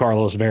in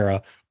Carlos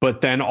Vera.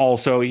 But then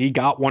also he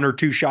got 1 or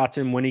 2 shots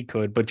in when he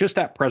could, but just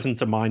that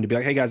presence of mind to be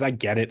like, hey guys, I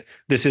get it.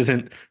 This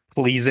isn't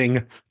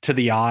pleasing to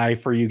the eye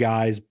for you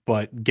guys,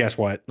 but guess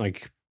what?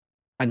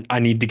 I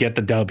need to get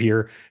the dub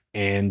here,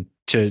 and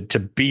to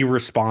be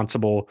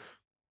responsible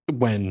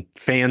when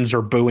fans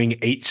are booing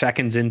 8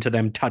 seconds into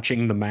them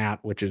touching the mat,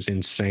 which is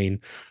insane.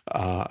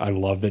 I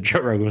love that Joe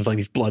Rogan was like,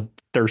 these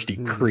bloodthirsty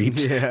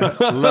creeps. Yeah,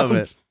 love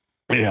it.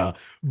 Yeah.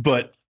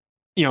 But,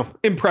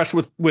 impressed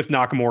with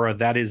Nakamura.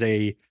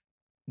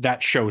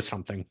 That shows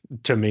something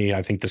to me.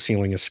 I think the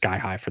ceiling is sky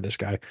high for this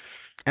guy.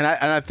 And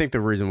I think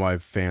the reason why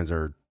fans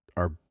were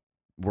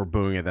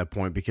booing at that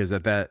point, because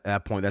at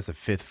that point, that's a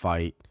 5th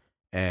fight,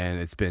 and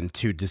it's been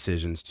 2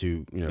 decisions,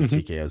 2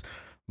 TKOs.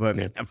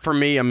 But for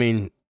me, I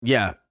mean,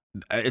 yeah,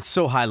 it's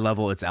so high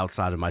level, it's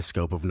outside of my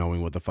scope of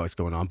knowing what the fuck's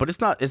going on. But it's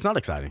not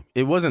exciting.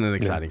 It wasn't an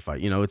exciting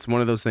fight. It's one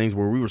of those things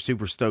where we were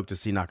super stoked to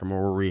see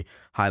Nakamura. We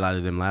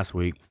highlighted him last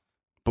week.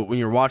 But when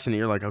you're watching it,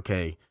 you're like,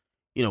 okay,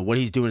 what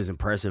he's doing is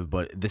impressive,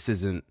 but this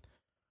isn't.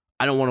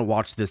 I don't want to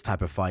watch this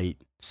type of fight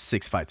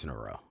 6 fights in a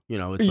row.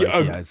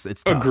 It's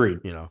it's tough, agreed.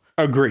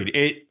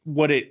 Agreed.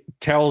 What it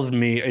tells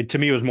me, to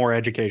me, it was more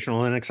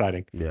educational and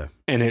exciting. Yeah.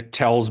 And it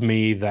tells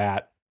me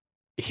that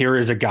here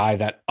is a guy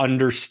that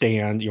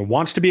understands,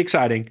 wants to be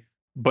exciting,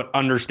 but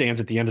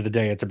understands at the end of the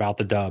day, it's about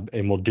the dub,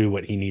 and will do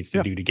what he needs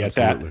to do to get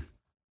that.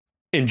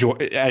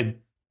 Enjoy.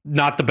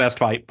 Not the best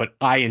fight, but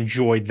I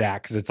enjoyed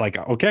that, because it's like,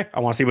 okay, I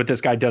want to see what this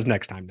guy does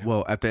next time now.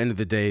 Well, at the end of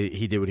the day,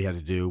 he did what he had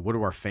to do. What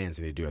do our fans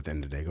need to do at the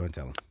end of the day? Go ahead and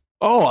tell them.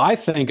 Oh, I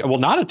think, well,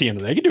 not at the end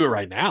of the day. You can do it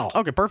right now.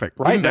 Okay, perfect.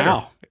 Right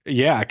now.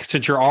 Yeah,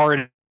 since you're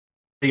already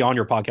on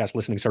your podcast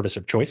listening service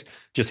of choice,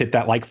 just hit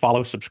that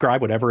follow, subscribe,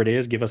 whatever it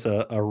is. Give us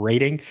a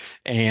rating,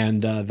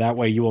 and that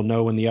way you will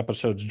know when the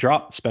episodes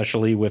drop,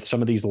 especially with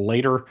some of these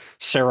later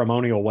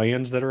ceremonial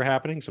weigh-ins that are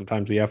happening.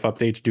 Sometimes the F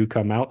updates do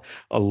come out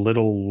a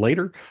little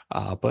later,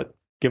 but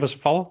give us a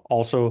follow.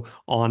 Also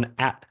on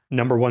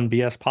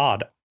 @1BS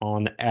Pod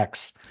on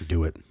X.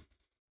 Do it.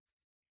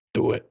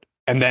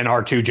 And then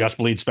our two Just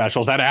Bleed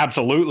specials that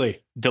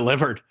absolutely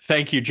delivered.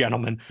 Thank you,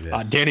 gentlemen.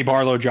 Yes. Danny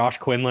Barlow, Josh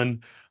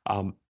Quinlan.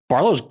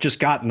 Barlow's just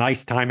got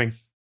nice timing.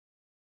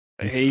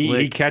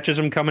 He catches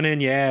him coming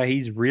in. Yeah,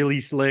 he's really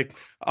slick.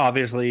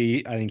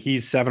 Obviously, I think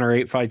he's 7 or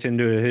 8 fights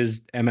into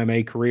his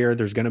MMA career.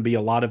 There's going to be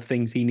a lot of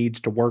things he needs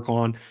to work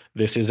on.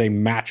 This is a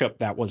matchup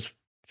that was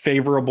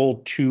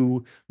favorable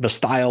to the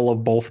style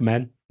of both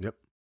men. Yep.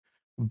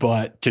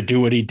 But to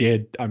do what he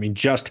did, I mean,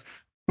 just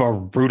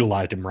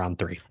brutalized him round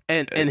 3.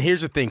 And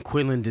here's the thing,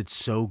 Quinlan did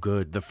so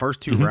good. The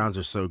first 2 rounds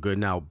are so good.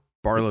 Now,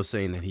 Barlow's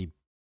saying that he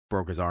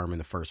broke his arm in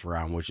the first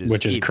round, which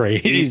is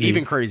crazy,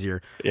 even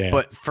crazier. Yeah.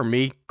 But for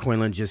me,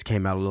 Quinlan just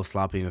came out a little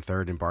sloppy in the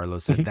third, and Barlow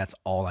said that's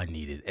all I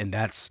needed, and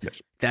that's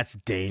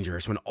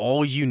dangerous when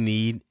all you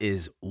need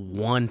is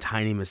one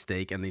tiny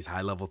mistake in these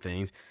high level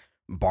things.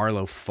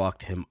 Barlow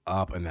fucked him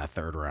up in that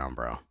third round,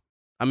 bro.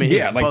 I mean,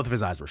 both of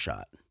his eyes were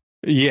shot.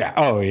 Yeah.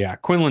 Oh yeah.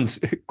 Quinlan's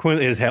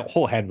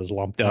whole head was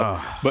lumped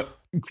up, but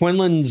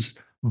Quinlan's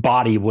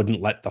body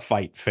wouldn't let the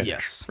fight finish.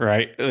 Yes.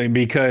 Right.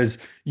 Because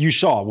you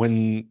saw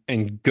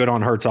and good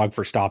on Herzog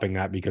for stopping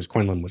that because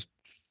Quinlan was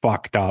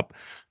fucked up.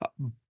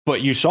 But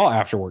you saw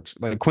afterwards,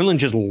 like Quinlan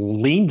just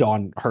leaned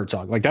on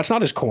Herzog. Like that's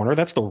not his corner,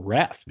 that's the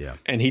ref. Yeah.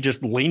 And he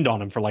just leaned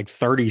on him for like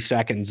 30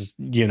 seconds,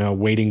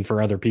 waiting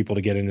for other people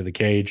to get into the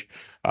cage.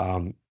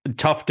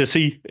 Tough to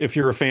see if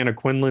you're a fan of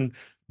Quinlan.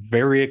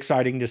 Very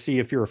exciting to see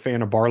if you're a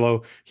fan of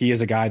Barlow. He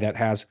is a guy that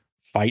has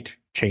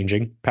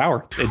fight-changing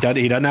power. He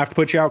doesn't have to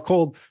put you out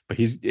cold, but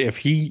if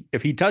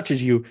he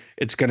touches you,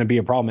 it's going to be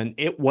a problem. And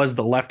it was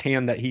the left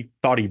hand that he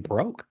thought he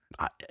broke.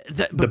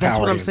 But that's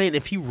what I'm saying.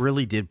 If he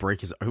really did break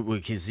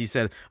because he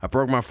said, I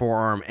broke my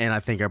forearm and I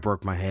think I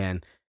broke my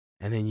hand,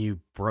 and then you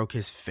broke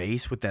his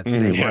face with that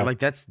same word, like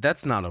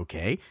that's not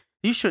okay.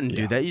 You shouldn't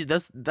do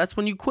that. That's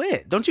when you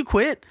quit. Don't you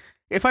quit?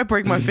 If I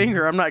break my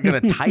finger, I'm not going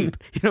to type.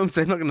 You know what I'm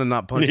saying? I'm not going to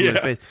not punch him in the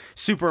face.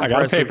 Super impressive.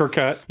 I got a paper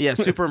cut. Yeah,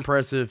 super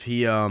impressive.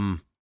 He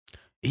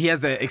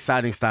has that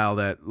exciting style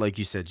that, like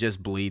you said,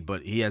 just bleed,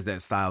 but he has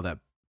that style that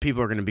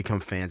people are going to become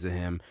fans of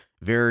him.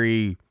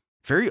 Very,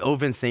 very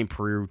Oven St.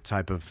 Preux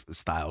type of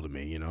style to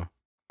me,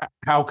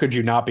 How could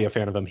you not be a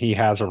fan of him? He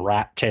has a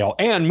rat tail.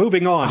 And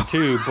moving on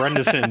to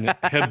Brendason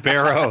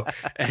Ribeiro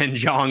and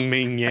Zhang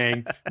Ming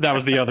Yang. That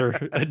was the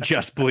other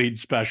Just Bleed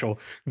special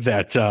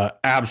that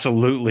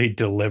absolutely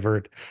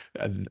delivered.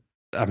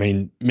 I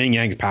mean, Ming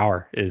Yang's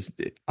power is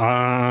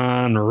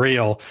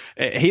unreal.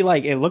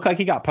 It looked like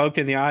he got poked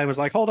in the eye and was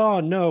like, hold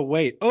on, no,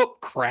 wait. Oh,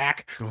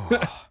 crack. We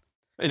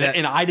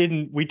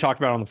talked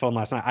about it on the phone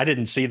last night. I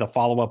didn't see the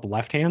follow-up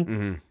left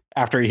hand.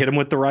 After he hit him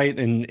with the right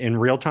in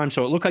real time.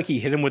 So it looked like he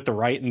hit him with the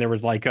right and there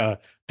was like a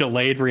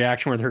delayed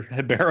reaction where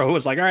Ribeiro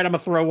was like, all right, I'm going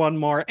to throw one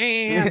more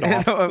and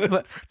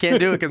off.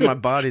 Can't do it because my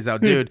body's out.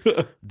 Dude,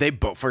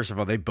 first of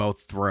all, they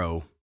both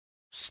throw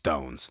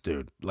stones,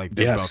 dude. Like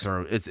they both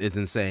throw, it's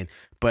insane.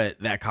 But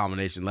that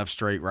combination, left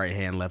straight, right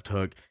hand, left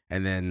hook,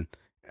 and then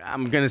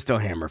I'm going to still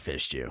hammer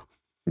fist you.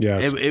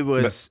 Yes. It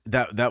was,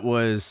 that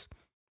was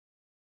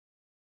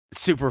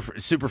super,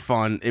 super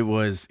fun. It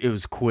was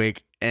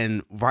quick.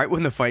 And right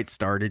when the fight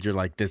started, you're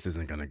like, this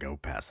isn't going to go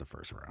past the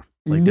first round.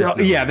 Like,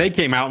 they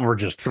came out and were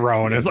just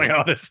throwing. It's like,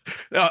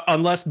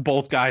 unless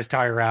both guys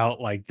tire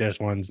out, like this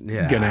one's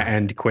going to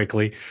end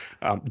quickly.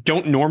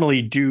 Don't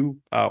normally do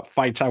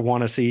fights I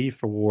want to see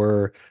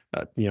for,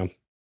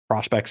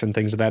 prospects and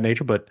things of that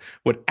nature, but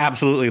would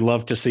absolutely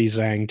love to see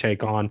Zhang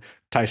take on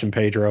Tyson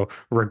Pedro,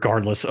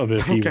 regardless of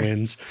if he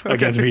wins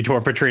against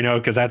Vitor Petrino,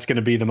 because that's going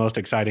to be the most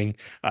exciting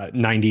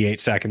 98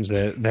 seconds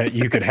that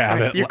you could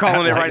have. You're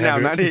calling it right now,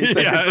 98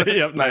 seconds.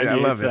 Yeah, 98 I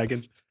love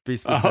seconds. Be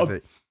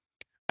specific.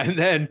 And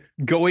then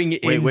going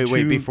into...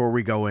 Wait, before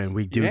we go in,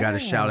 we do got to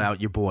shout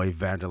out your boy,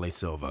 Vanderlei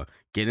Silva.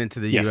 Get into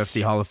the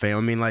UFC Hall of Fame.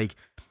 I mean, like,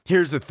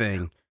 here's the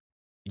thing.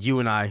 You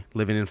and I,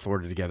 living in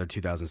Florida together,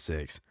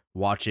 2006,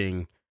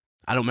 watching...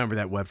 I don't remember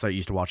that website you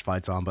used to watch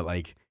fights on, but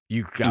like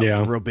you got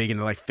real big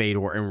into like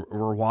Fedor, and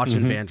we're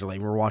watching Vanderlei,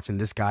 and we're watching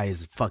this guy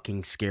is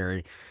fucking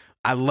scary.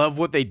 I love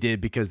what they did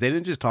because they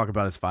didn't just talk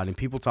about his fighting.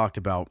 People talked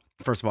about,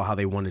 first of all, how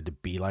they wanted to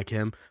be like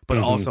him, but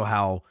also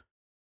how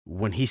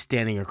when he's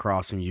standing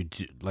across from you,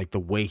 like the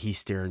way he's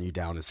staring you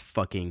down is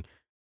fucking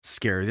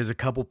scary. There's a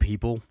couple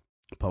people,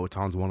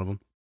 Poetan's one of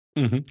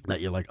them,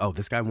 that you're like, oh,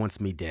 this guy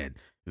wants me dead.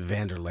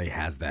 Vanderlei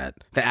has that.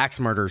 The axe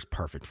murder is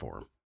perfect for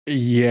him.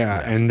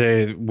 Yeah, and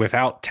they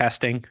without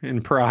testing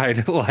in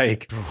pride,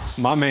 like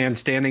my man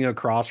standing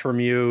across from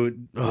you,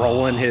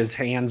 rolling his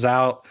hands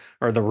out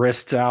or the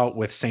wrists out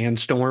with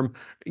Sandstorm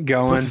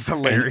going. This is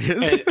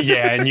hilarious.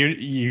 And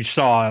you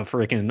saw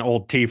freaking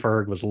old T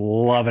Ferg was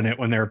loving it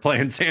when they were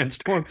playing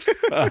Sandstorm.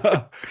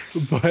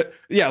 But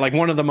yeah, like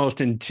one of the most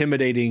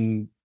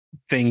intimidating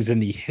things in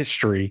the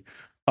history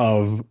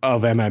of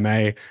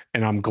MMA,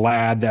 and I'm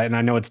glad that, and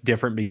I know it's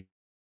different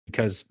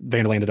because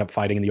Vanderlei ended up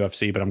fighting in the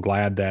UFC, but I'm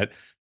glad that.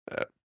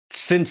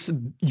 Since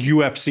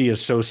UFC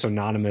is so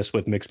synonymous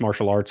with mixed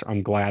martial arts,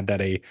 I'm glad that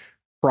a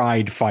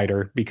pride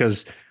fighter,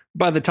 because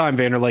by the time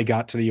Vanderlei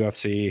got to the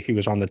UFC, he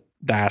was on the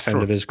ass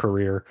end of his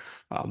career.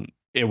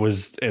 it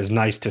was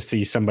nice to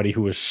see somebody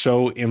who was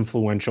so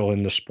influential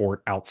in the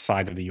sport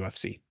outside of the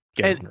UFC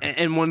get honored.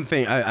 And one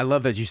thing, I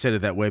love that you said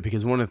it that way,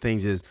 because one of the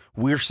things is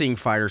we're seeing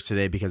fighters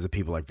today because of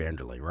people like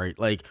Vanderlei, right?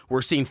 Like,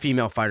 we're seeing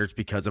female fighters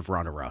because of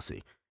Ronda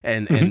Rousey.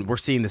 And we're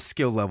seeing the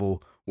skill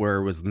level where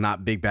it was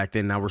not big back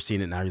then. Now we're seeing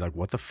it now. You're like,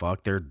 what the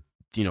fuck?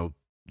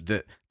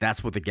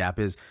 That's what the gap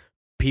is.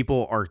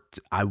 People are,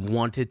 I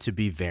wanted to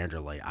be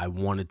Vanderlei. I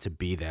wanted to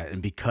be that.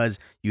 And because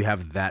you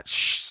have that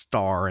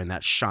star and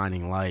that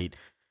shining light,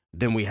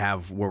 then we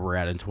have where we're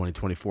at in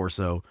 2024.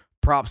 So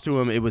props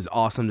to him. It was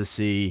awesome to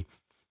see.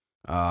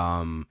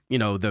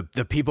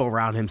 The people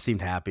around him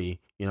seemed happy.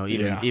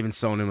 Even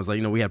Sonnen was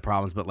like, we had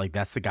problems, but like,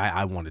 that's the guy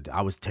I wanted.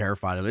 I was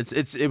terrified of.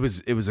 It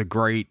was a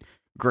great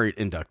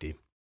inductee.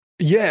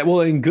 Yeah,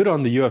 well, and good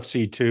on the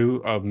UFC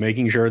too, of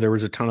making sure there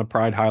was a ton of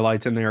pride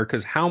highlights in there,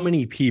 because how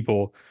many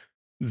people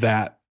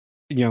that,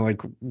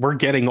 like, we're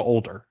getting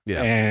older.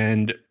 Yeah.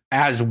 And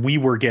as we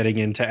were getting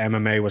into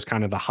MMA was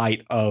kind of the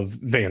height of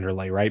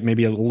Vanderlei, right?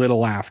 Maybe a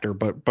little after,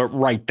 but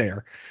right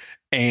there.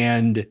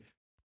 And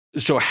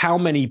so how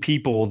many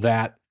people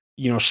that,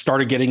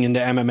 started getting into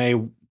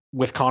MMA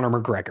with Conor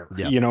McGregor,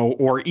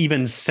 or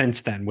even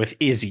since then with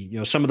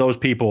Izzy, some of those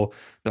people,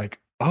 like,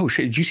 oh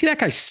shit, did you see that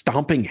guy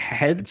stomping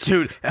heads?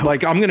 Dude,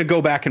 like, I'm going to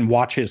go back and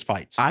watch his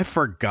fights. I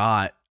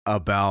forgot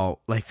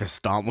about like the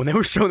stomp when they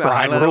were showing that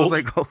highlight. I was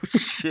like, oh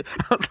shit.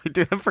 I was like,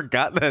 dude, I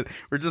forgot that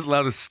we're just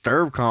allowed to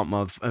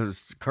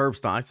curb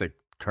stomp. I said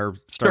curb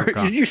stomp.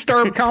 You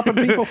stirb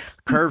comping people?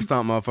 Curb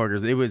stomp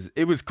motherfuckers.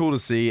 It was cool to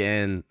see,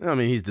 and I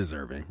mean, he's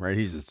deserving, right?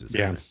 He's just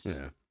deserving.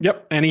 Yeah.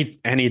 Yep.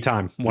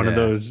 Anytime one of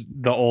those,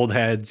 the old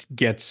heads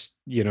gets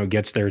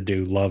their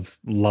due.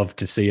 Love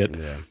to see it.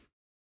 Yeah.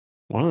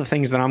 One of the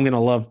things that I'm going to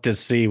love to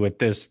see with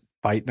this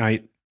fight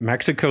night,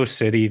 Mexico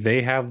City,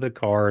 they have the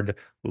card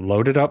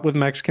loaded up with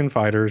Mexican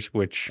fighters,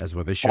 which is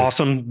what they should.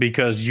 Awesome,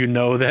 because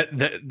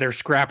that they're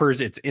scrappers.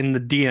 It's in the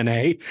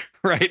DNA,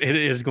 right? It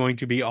is going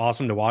to be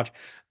awesome to watch.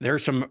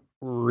 There's some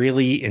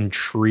really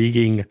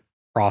intriguing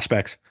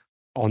prospects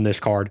on this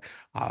card.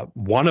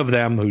 One of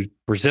them, who's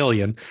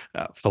Brazilian,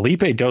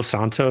 Felipe dos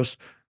Santos.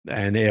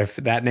 And if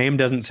that name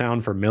doesn't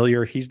sound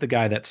familiar, he's the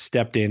guy that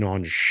stepped in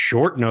on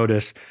short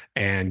notice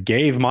and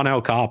gave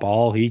Manel Kape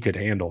all he could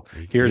handle.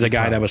 Here's a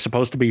guy that was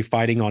supposed to be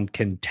fighting on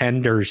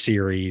Contender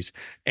Series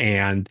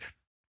and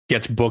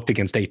gets booked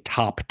against a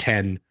top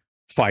 10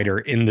 fighter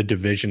in the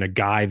division, a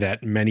guy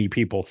that many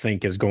people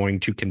think is going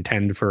to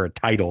contend for a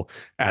title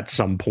at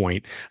some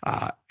point,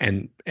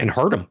 and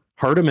hurt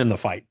him in the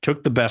fight,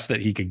 took the best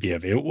that he could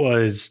give. It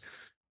was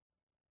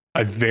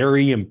a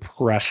very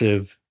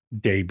impressive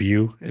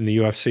debut in the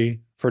UFC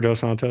for Dos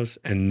Santos,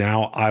 and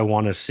now I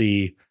want to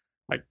see,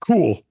 like,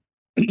 cool,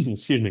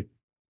 excuse me,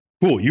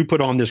 cool, you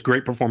put on this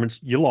great performance,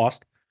 you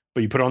lost,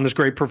 but you put on this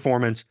great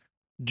performance.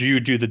 Do you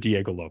do the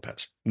Diego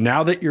Lopez?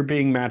 Now that you're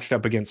being matched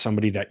up against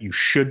somebody that you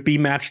should be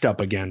matched up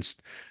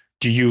against,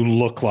 do you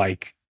look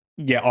like,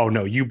 oh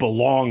no, you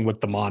belong with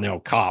the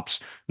Manel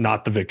Kapes,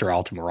 not the Victor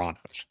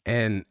Altamirano's?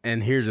 And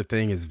here's the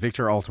thing: is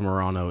Victor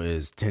Altamirano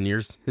is 10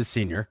 years his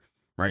senior.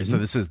 Right, so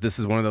this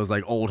is one of those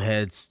like old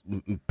heads,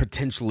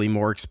 potentially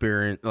more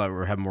experienced,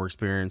 or have more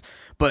experience.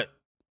 But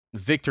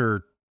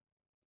Victor,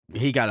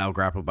 he got out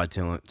grappled by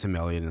Tim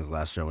Elliott in his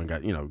last show and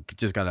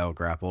got out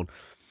grappled.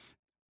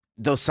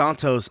 Dos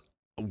Santos,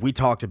 we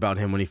talked about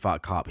him when he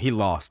fought Kape. He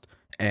lost,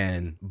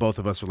 and both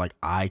of us were like,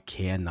 I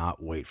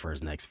cannot wait for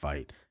his next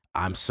fight.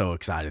 I'm so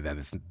excited that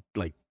it's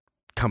like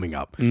coming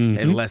up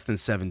in less than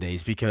 7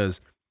 days,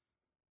 because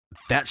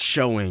that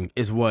showing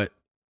is what.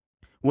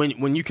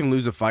 When you can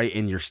lose a fight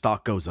and your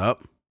stock goes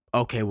up,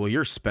 okay, well,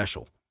 you're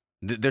special.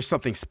 There's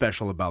something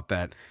special about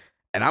that.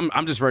 And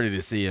I'm just ready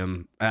to see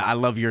him. I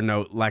love your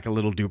note, like a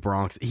little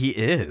Dubronx. He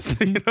is.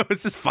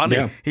 It's just funny.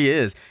 Yeah. He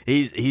is.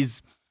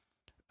 He's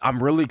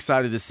I'm really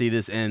excited to see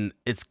this, and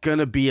it's going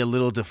to be a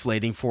little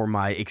deflating for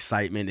my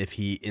excitement if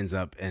he ends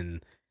up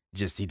and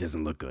just he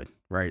doesn't look good,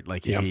 right?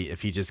 Like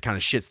if he just kind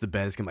of shits the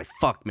bed, it's going to be like,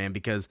 fuck, man,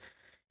 because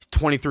he's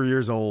 23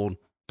 years old.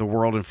 The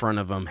world in front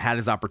of him, had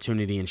his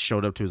opportunity and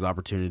showed up to his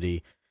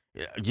opportunity.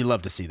 You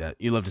love to see that.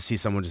 You love to see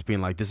someone just being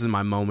like, this is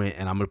my moment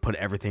and I'm going to put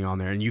everything on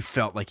there. And you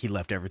felt like he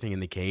left everything in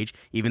the cage,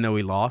 even though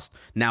he lost.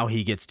 Now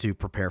he gets to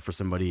prepare for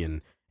somebody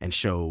and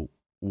show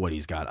what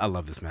he's got. I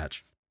love this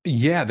match.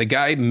 Yeah, the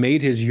guy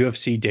made his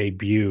UFC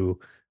debut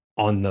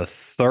on the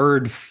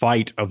third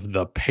fight of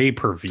the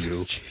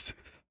pay-per-view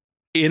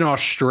in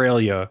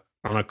Australia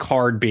on a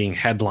card being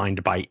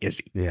headlined by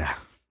Izzy. Yeah.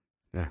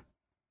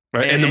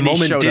 Right. And the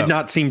moment did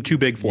not seem too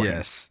big for him.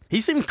 Yes. He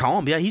seemed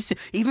calm. Yeah.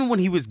 Even when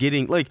he was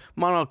getting, like,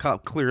 Manel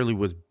Kape clearly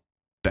was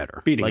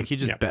better. Beating like,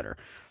 he's just better.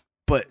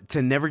 But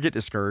to never get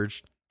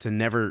discouraged, to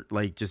never,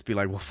 like, just be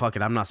like, well, fuck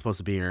it, I'm not supposed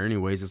to be here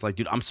anyways. It's like,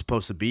 dude, I'm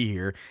supposed to be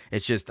here.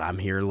 It's just I'm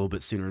here a little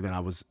bit sooner than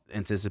I was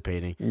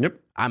anticipating. Yep.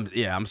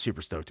 I'm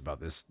super stoked about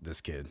this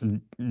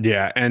kid.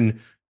 Yeah. And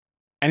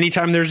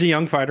anytime there's a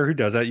young fighter who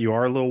does that, you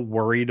are a little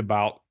worried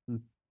about,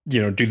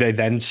 do they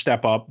then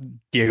step up?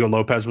 Diego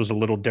Lopez was a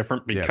little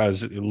different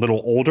because a little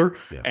older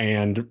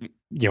and,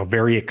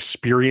 very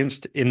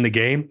experienced in the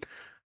game.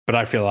 But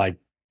I feel like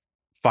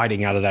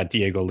fighting out of that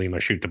Diego Lima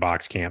shoot the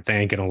box camp. They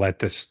ain't gonna let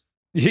this.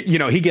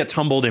 He gets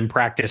humbled in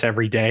practice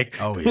every day.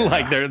 Oh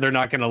Like yeah. they're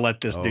not gonna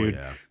let this Oh dude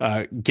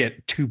yeah.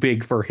 get too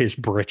big for his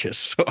britches.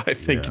 So I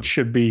think Yeah. it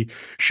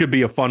should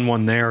be a fun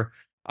one there.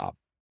 Uh,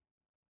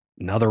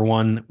 Another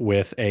one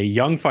with a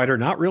young fighter,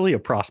 not really a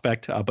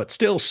prospect, but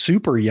still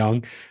super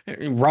young,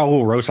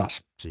 Raul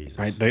Rosas.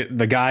 Right, Jesus.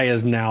 the guy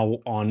is now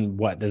on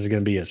what? This is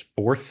going to be his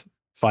fourth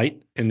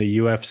fight in the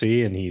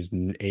UFC, and he's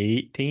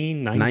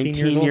 18, 19 years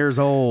 19 old. years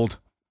old.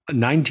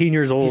 19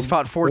 years old. He's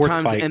fought 4 fourth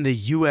times fight. in the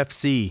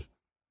UFC.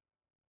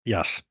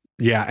 Yes,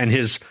 yeah, and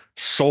his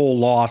sole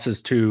loss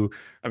is to.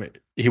 I mean,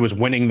 he was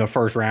winning the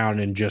first round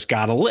and just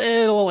got a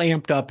little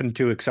amped up and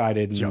too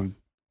excited, Sure. and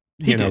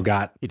He did.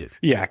 got He did.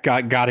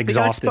 got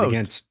exhausted exposed.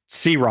 against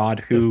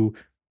C-Rod, who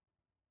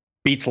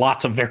beats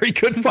lots of very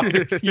good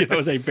fighters.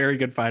 Is a very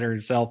good fighter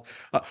himself.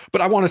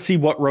 But I want to see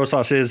what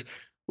Rosas is.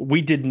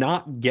 We did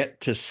not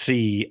get to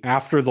see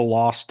after the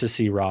loss to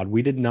C-Rod.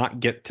 We did not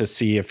get to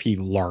see if he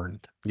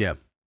learned. Yeah.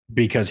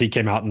 Because he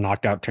came out and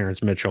knocked out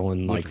Terrence Mitchell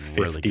in like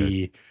 50.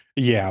 Really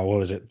yeah, what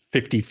was it?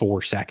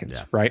 54 seconds,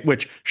 yeah. Right?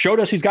 Which showed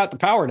us he's got the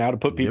power now to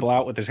put people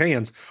out with his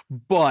hands.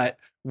 But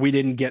we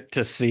didn't get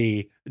to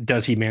see,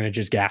 does he manage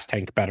his gas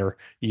tank better,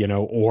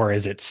 or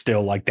is it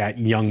still like that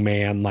young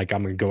man, like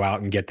I'm going to go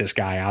out and get this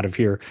guy out of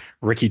here.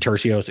 Ricky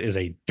Tercios is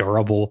a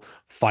durable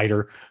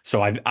fighter.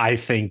 So I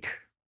think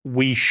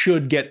we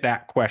should get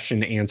that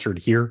question answered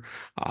here.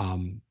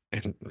 And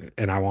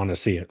I want to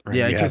see it. Right?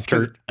 Yeah,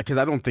 because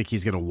I don't think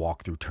he's going to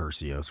walk through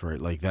Tercios,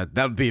 right? Like that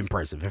would be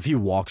impressive. If he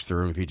walks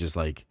through him, if he just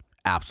like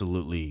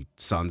absolutely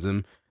suns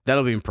him,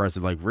 that'll be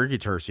impressive. Like Ricky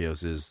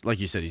Tercios is, like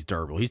you said, he's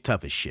durable. He's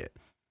tough as shit.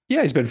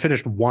 Yeah, he's been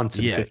finished once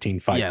in 15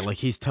 fights. Yeah, like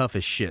he's tough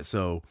as shit.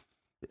 So,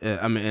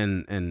 I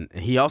mean, and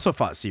he also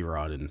fought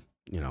C-Rod and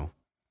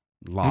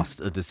lost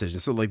a decision.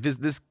 So like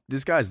this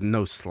guy's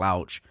no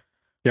slouch.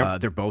 Yeah,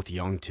 they're both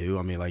young too.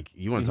 I mean, like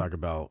you want to talk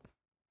about?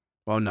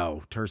 Well,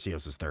 no,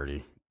 Tercios is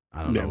 30.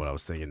 I don't know what I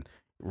was thinking.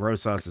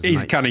 Rosas is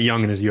he's kind of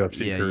young in his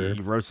UFC career.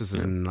 Rosas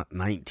is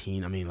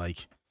 19. I mean,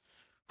 like,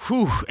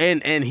 whew,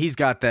 and he's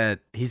got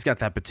that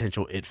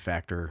potential it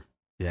factor.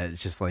 Yeah,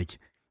 it's just like.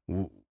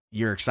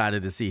 You're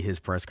excited to see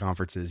his press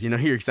conferences.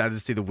 You're excited to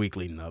see the week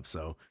leading up.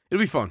 So it'll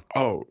be fun.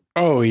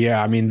 Oh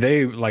yeah. I mean,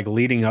 they like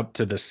leading up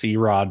to the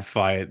C-Rod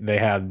fight, they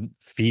had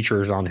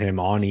features on him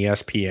on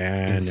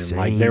ESPN. Insane. And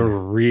like they were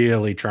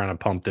really trying to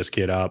pump this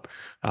kid up.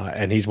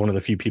 And he's one of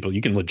the few people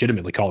you can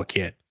legitimately call a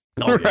kid.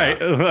 Oh,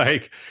 right. Yeah.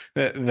 Like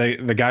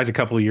the guy's a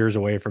couple of years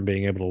away from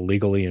being able to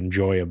legally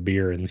enjoy a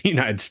beer in the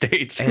United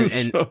States. And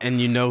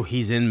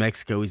he's in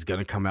Mexico. He's going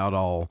to come out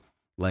all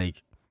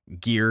like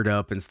geared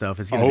up and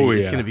stuff. It's gonna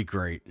be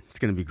great. It's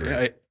gonna be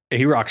great. Yeah,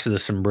 he rocks the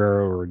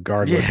sombrero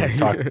regardless.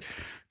 Yeah.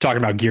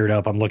 Talking about geared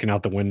up, I'm looking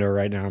out the window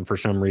right now, and for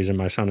some reason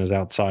my son is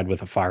outside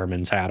with a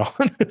fireman's hat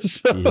on.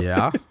 So,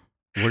 yeah.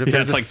 What if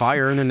there's like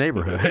fire in the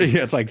neighborhood?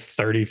 Yeah, it's like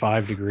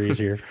 35 degrees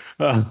here.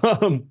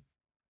 And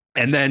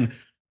then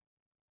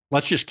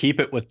let's just keep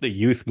it with the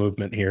youth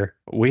movement here.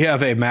 We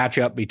have a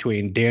matchup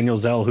between Daniel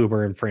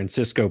Zellhuber and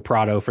Francisco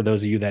Prado. For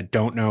those of you that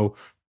don't know,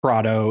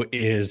 Prado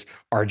is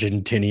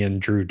Argentinian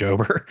Drew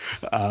Dober.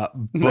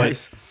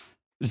 Nice.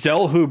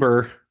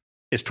 Zellhuber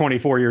is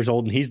 24 years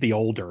old, and he's the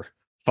older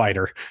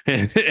fighter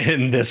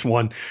in this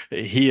one.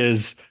 He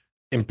is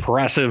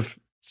impressive.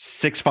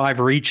 6'5"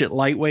 reach at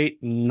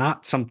lightweight,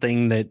 not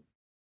something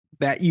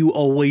that you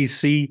always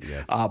see.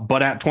 Yeah.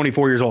 But at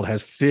 24 years old,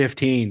 has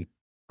 15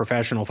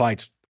 professional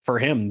fights. For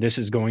him, this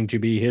is going to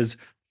be his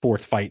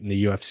fourth fight in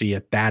the UFC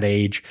at that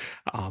age.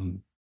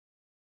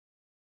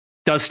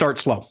 Does start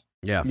slow.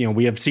 Yeah.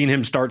 We have seen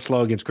him start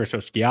slow against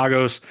Christos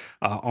Giagos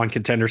on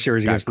Contender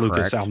Series against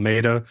Lucas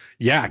Almeida.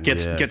 Yeah,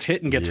 gets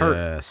hit and gets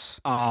hurt.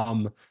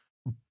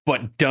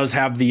 But does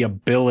have the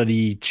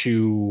ability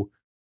to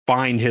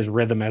find his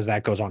rhythm as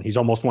that goes on. He's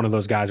almost one of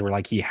those guys where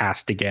like he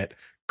has to get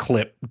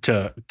clipped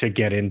to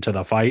get into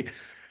the fight.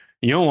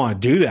 You don't want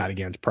to do that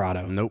against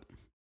Prado. Nope.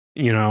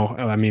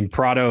 I mean,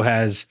 Prado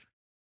has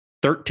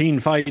 13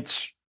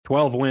 fights,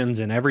 12 wins,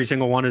 and every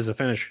single one is a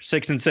finish.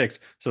 6-6.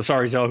 So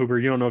sorry,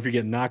 Zellhuber, you don't know if you're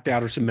getting knocked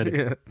out or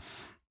submitted.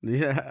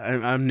 Yeah,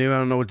 I'm new. I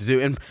don't know what to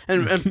do.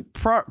 And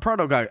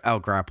Prado got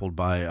out grappled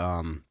by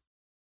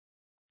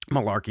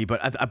Malarkey,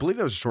 but I believe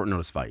that was a short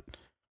notice fight.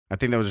 I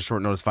think that was a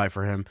short notice fight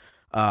for him.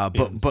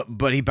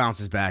 But he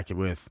bounces back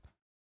with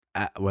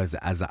what is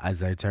it?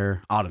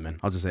 Azaitar Ottoman.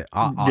 I'll just say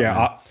Ottoman.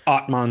 Yeah,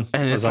 Ottoman.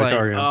 And it's like,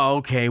 oh,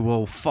 okay,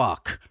 well,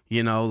 fuck.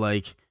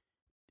 Like.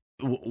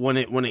 When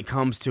it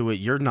comes to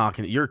it,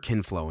 you're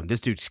kin flowing. This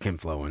dude's kin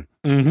flowing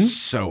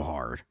so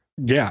hard.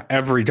 Yeah,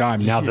 every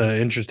time. Now the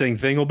interesting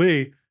thing will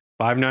be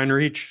 5'9"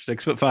 reach,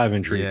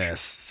 6'5" reach.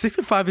 Yes,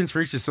 6'5"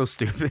 reach is so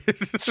stupid.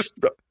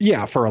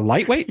 Yeah, for a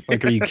lightweight.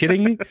 Like, are you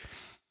kidding me?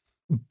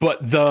 But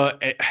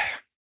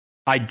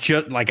I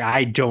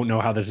don't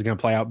know how this is going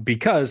to play out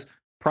because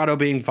Prado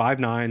being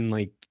 5'9",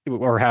 like,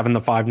 or having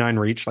the 5'9"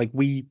 reach, like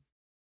we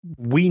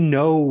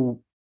know,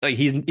 like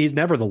he's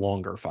never the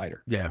longer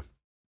fighter. Yeah.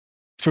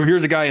 So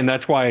here's a guy, and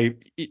that's why,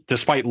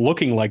 despite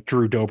looking like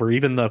Drew Dober,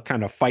 even the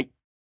kind of fight,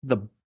 the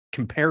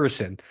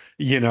comparison,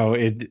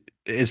 it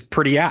is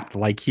pretty apt.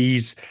 Like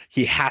he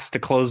has to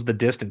close the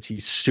distance.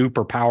 He's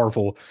super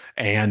powerful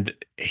and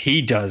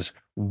he does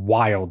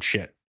wild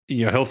shit.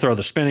 He'll throw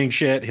the spinning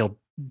shit. He'll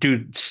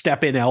do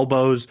step in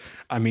elbows.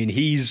 I mean,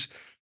 he's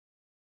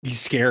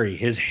scary.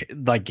 His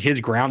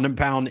ground and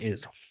pound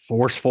is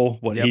forceful.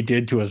 What he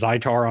did to a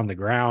Zaitar on the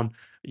ground,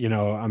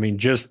 I mean,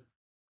 just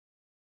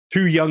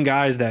two young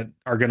guys that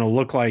are going to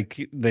look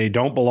like they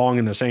don't belong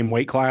in the same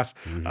weight class,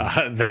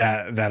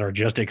 that are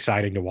just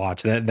exciting to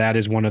watch. That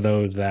is one of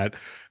those that,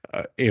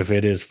 if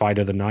it is fight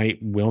of the night,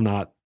 will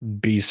not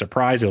be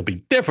surprised. It'll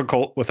be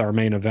difficult with our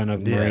main event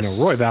of Moreno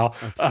Royval.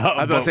 I'm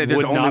about to say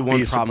there's only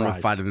one problem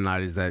with fight of the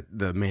night is that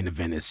the main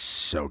event is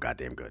so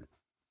goddamn good.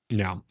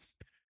 Yeah.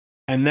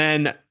 And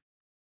then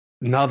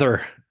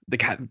this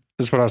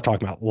is what I was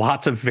talking about.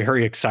 Lots of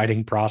very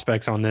exciting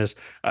prospects on this.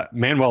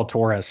 Manuel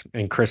Torres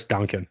and Chris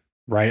Duncan,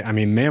 right? I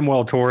mean,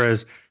 Manuel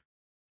Torres,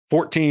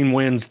 14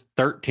 wins,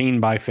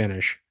 13 by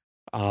finish,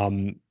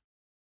 and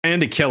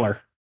a killer.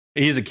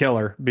 He's a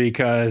killer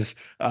because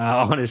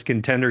on his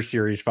Contender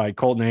Series fight,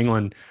 Colton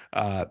England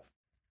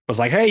was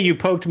like, hey, you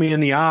poked me in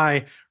the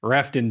eye.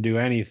 Ref didn't do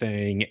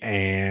anything.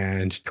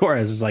 And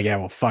Torres is like, yeah,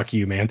 well, fuck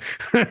you, man.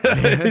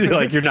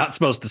 Like, you're not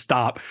supposed to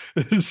stop.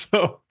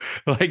 So,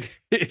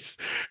 like, he's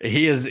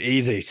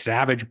a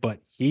savage, but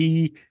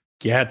he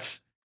gets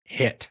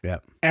hit.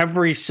 Yep.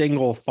 Every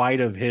single fight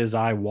of his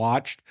I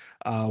watched,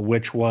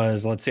 which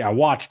was, let's see, I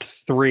watched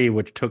 3,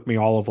 which took me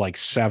all of like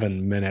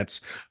 7 minutes,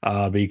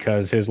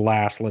 because his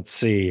last, let's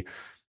see,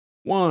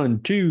 1,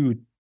 2,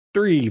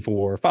 3,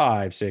 4,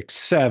 5, 6,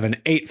 7,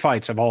 8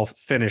 fights have all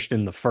finished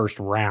in the first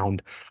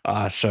round.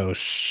 So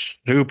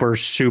super,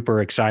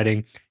 super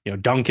exciting.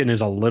 Duncan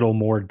is a little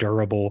more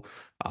durable,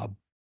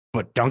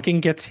 but Duncan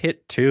gets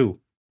hit too,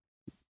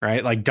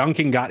 right? Like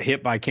Duncan got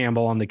hit by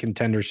Campbell on the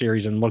Contender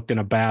Series and looked in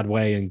a bad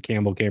way, and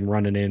Campbell came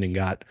running in and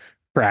got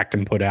cracked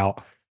and put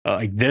out.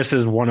 Like this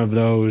is one of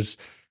those.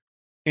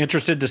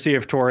 Interested to see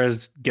if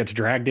Torres gets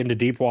dragged into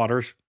deep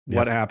waters.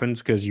 What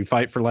happens? Because you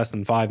fight for less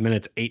than 5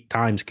 minutes 8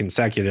 times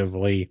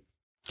consecutively,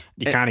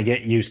 you kind of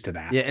get used to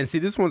that. Yeah, and see,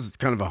 this one's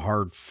kind of a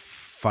hard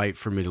fight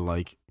for me to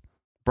like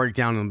break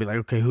down and be like,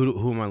 okay,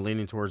 who am I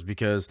leaning towards?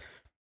 Because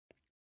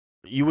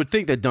you would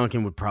think that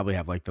Duncan would probably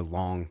have like the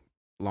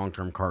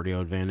long-term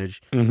cardio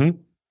advantage. Mm-hmm.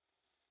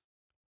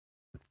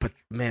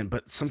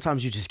 But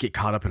sometimes you just get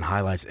caught up in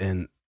highlights,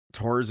 and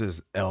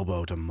Torres's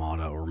elbow to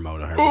Mota,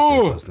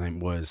 however his name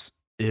was,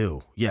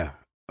 ew. Yeah.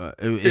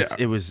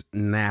 It was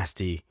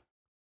nasty.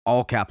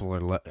 All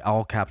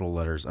capital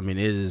letters. I mean,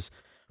 it is.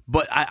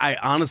 But I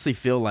honestly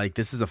feel like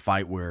this is a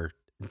fight where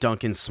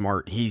Duncan's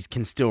smart. He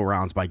can steal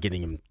rounds by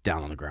getting him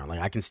down on the ground. Like,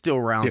 I can steal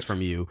rounds from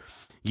you.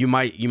 You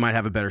might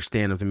have a better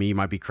stand up than me. You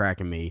might be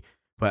cracking me,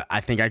 but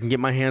I think I can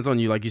get my hands on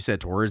you. Like you said,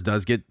 Torres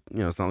does get.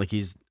 It's not like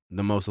he's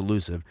the most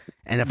elusive.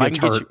 And if I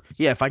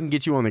can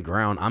get you on the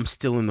ground, I'm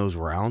still in those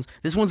rounds.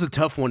 This one's a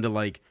tough one to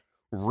like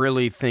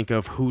really think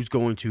of who's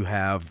going to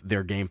have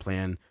their game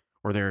plan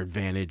or their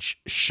advantage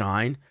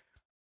shine.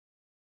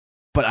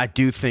 But I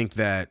do think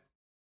that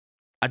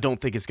I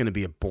don't think it's going to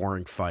be a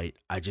boring fight.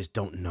 I just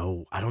don't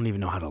know. I don't even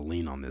know how to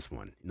lean on this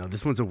one.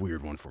 This one's a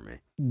weird one for me.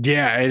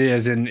 Yeah, it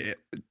is. And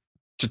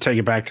to take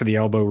it back to the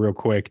elbow real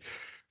quick,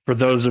 for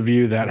those of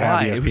you that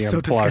have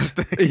ESPN Plus,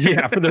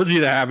 for those of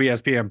you that have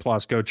ESPN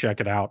Plus, go check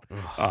it out.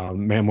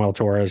 Manuel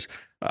Torres,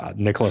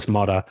 Nicholas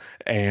Mutta,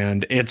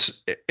 and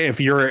it's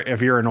if you're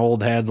an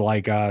old head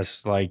like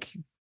us, like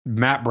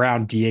Matt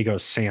Brown, Diego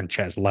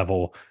Sanchez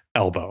level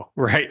elbow,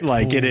 right?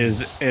 Like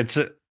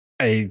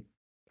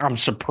I'm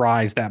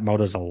surprised that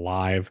Mota's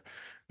alive.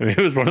 I mean,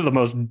 it was one of the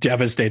most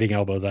devastating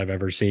elbows I've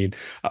ever seen.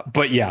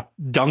 But yeah,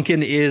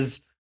 Duncan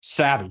is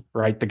savvy,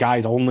 right? The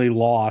guy's only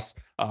loss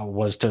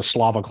was to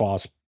Slava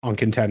Klaus on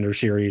Contender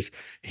Series.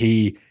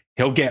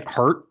 He'll get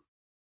hurt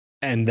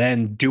and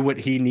then do what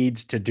he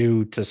needs to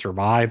do to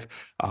survive.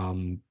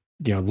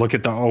 Look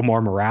at the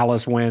Omar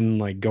Morales win,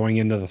 like going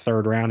into the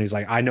 3rd round. He's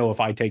like, I know if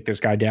I take this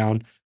guy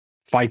down,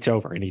 fight's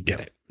over, and he did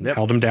it.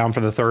 Held him down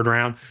for the 3rd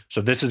round. So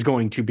this is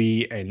going to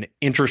be an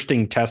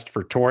interesting test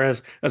for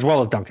Torres as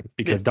well as Duncan,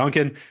 because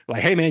Duncan,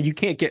 like, hey man, you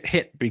can't get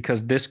hit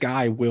because this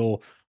guy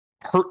will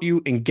hurt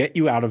you and get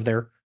you out of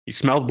there. He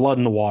smells blood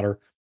in the water.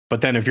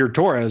 But then if you're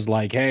Torres,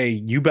 like, hey,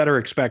 you better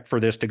expect for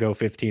this to go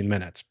 15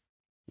 minutes.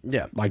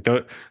 Yeah. Like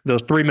those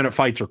 3-minute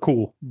fights are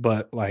cool,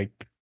 but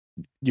like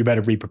you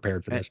better be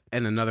prepared for this.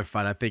 And another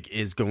fight I think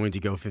is going to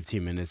go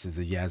 15 minutes is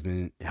the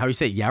Yasmin, how you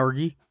say,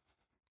 Yaourgi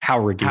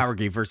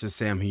versus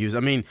Sam Hughes. I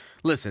mean,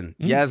 listen,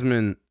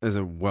 Yasmin is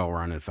a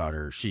well-rounded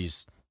fighter.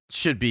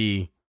 Should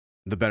be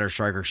the better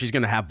striker. She's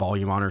going to have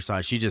volume on her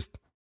side. She just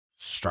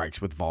strikes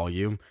with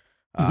volume.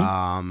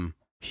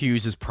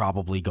 Hughes is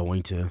probably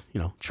going to,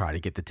 try to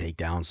get the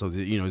takedown. So,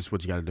 it's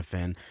what you got to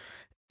defend.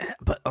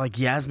 But like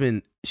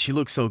Yasmin, she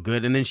looks so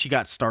good. And then she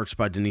got starched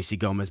by Denise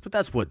Gomez, but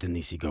that's what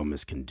Denise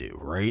Gomez can do,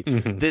 right?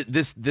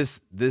 This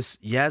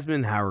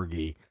Yasmin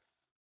Jaourgi,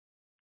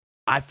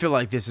 I feel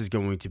like this is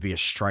going to be a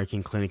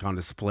striking clinic on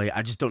display.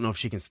 I just don't know if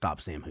she can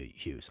stop Sam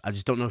Hughes. I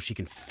just don't know if she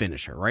can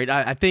finish her, right?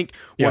 I think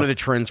one of the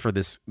trends for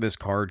this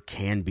card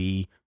can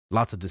be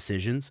lots of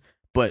decisions,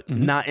 but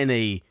not in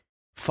a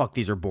fuck,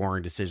 these are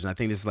boring decisions. I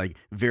think this is like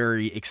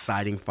very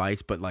exciting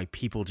fights, but like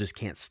people just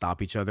can't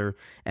stop each other.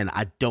 And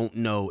I don't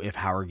know if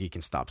Howard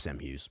can stop Sam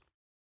Hughes.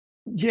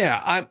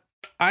 Yeah,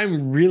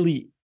 I'm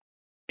really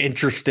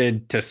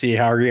interested to see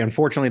how.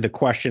 Unfortunately, the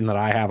question that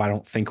I have, I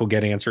don't think will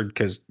get answered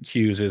because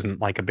Hughes isn't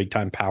like a big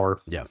time power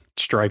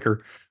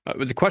striker.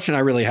 But the question I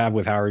really have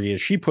with Howard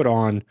is she put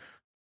on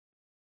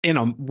in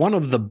one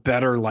of the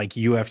better like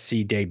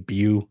UFC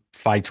debut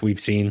fights we've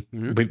seen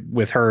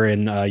with her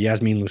and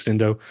Yasmin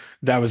Lucindo.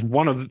 That was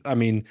one of, I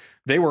mean,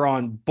 they were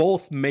on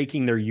both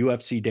making their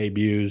UFC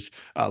debuts.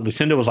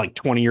 Lucindo was like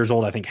 20 years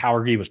old. I think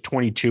Howard was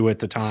 22 at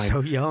the time.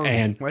 So young.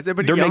 And why is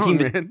everybody young,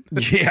 man?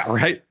 Yeah,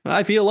 right.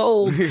 I feel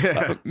old.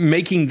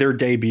 Making their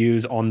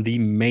debuts on the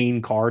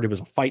main card. It was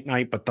a fight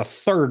night, but the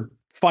third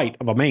fight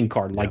of a main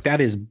card, like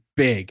that is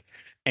big,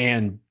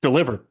 and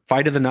delivered.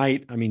 Fight of the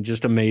night. I mean,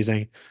 just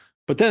amazing.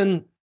 But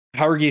then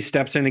Howard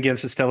steps in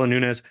against Estela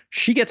Nunes.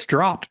 She gets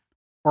dropped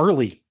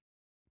early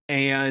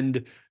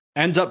and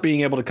ends up being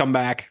able to come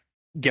back,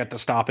 get the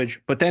stoppage.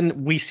 But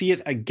then we see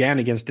it again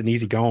against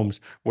Denise Gomes,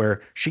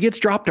 where she gets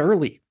dropped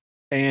early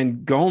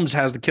and Gomes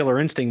has the killer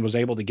instinct, was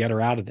able to get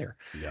her out of there.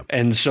 Yep.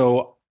 And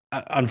so,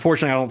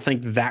 unfortunately, I don't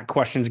think that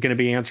question is going to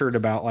be answered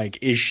about like,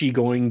 is she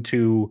going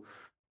to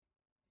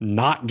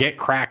not get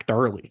cracked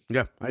early?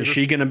 Yeah. Is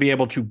she going to be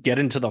able to get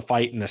into the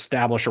fight and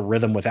establish a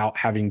rhythm without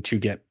having to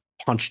get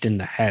punched in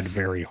the head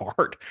very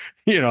hard?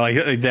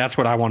 Like that's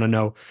what I want to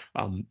know.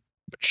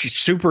 She's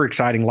super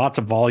exciting, lots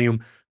of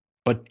volume,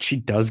 but she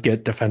does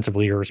get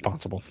defensively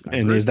irresponsible.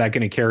 And is that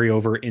going to carry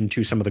over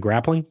into some of the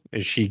grappling?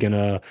 Is she going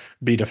to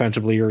be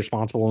defensively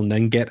irresponsible and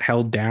then get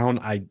held down?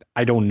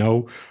 I don't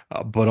know.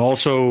 But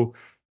also,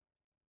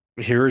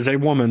 here's a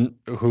woman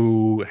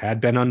who had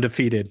been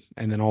undefeated,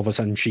 and then all of a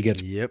sudden she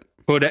gets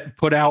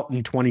put out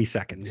in 20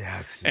 seconds.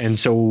 Yeah, and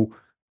so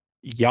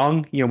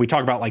young, we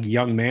talk about like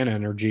young man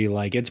energy,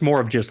 like it's more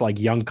of just like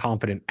young,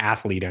 confident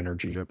athlete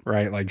energy,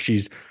 right? Like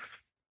she's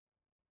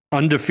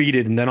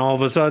undefeated, and then all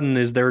of a sudden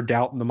is there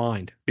doubt in the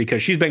mind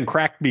because she's been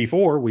cracked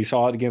before. We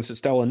saw it against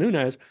Estela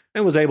Nunes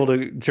and was able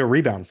to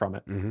rebound from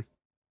it.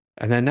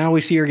 And then now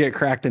we see her get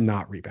cracked and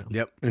not rebound.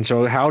 And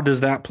so how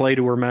does that play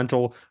to her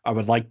mental? I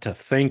would like to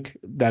think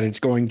that it's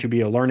going to be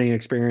a learning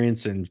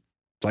experience, and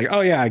it's like, oh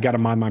yeah, I got to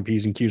mind my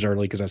P's and Q's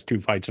early because that's 2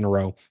 fights in a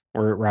row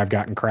where I've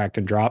gotten cracked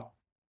and dropped.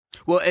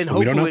 Well, and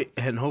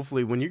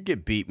hopefully when you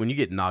get beat, when you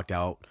get knocked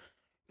out,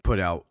 put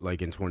out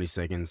like in 20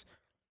 seconds,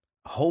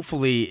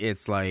 hopefully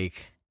it's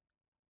like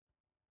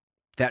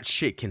that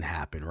shit can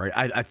happen, right?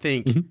 I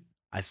think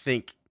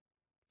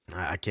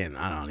I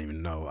don't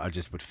even know. I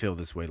just would feel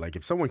this way. Like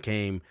if someone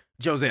came,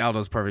 Jose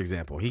Aldo's perfect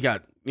example. He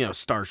got,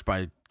 starched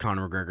by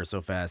Conor McGregor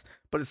so fast,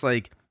 but it's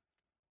like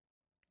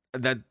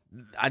that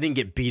I didn't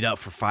get beat up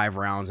for 5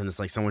 rounds, and it's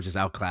like someone just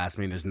outclassed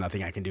me and there's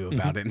nothing I can do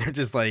about it. And they're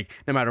just like,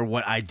 no matter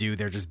what I do,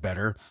 they're just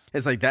better.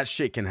 It's like that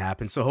shit can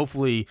happen. So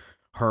hopefully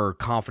her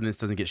confidence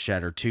doesn't get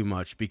shattered too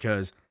much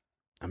because,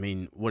 I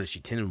mean, what is she,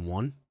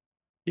 10-1?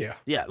 Yeah.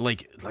 Yeah,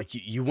 like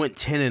you went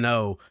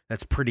 10-0.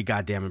 That's pretty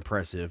goddamn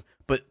impressive.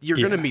 But you're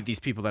going to meet these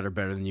people that are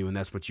better than you, and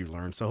that's what you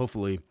learn. So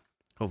hopefully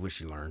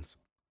she learns.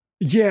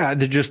 Yeah,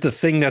 just the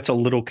thing that's a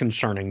little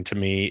concerning to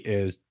me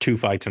is 2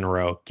 fights in a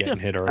row getting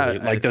hit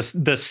early.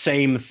 The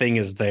same thing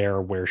is there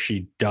where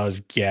she does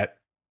get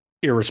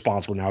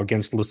irresponsible. Now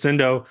against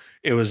Lucindo,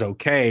 it was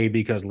okay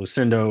because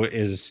Lucindo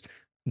is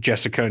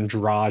Jessica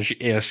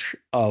Andrade-ish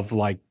of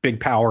like big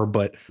power,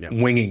 but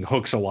winging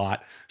hooks a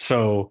lot.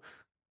 So,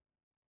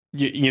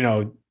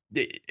 the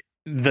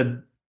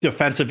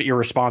defensive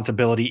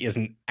irresponsibility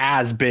isn't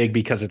as big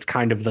because it's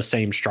kind of the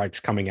same strikes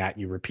coming at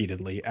you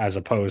repeatedly as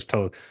opposed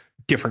to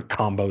different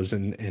combos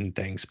and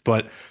things.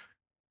 But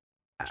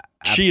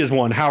she is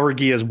one. Howard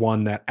Gia is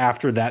one that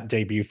after that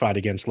debut fight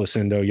against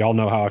Lucindo, y'all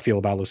know how I feel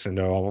about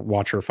Lucindo. I'll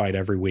watch her fight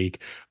every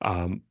week.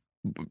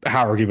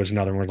 Howard Gia was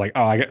another one. Like,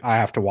 oh, I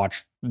have to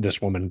watch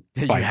this woman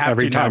fight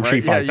every time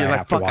she fights. I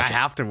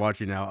have to watch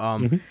you now.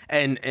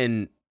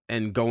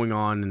 And going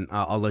on, and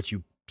I'll let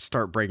you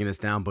start breaking this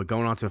down, but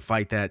going on to a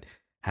fight that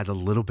has a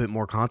little bit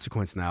more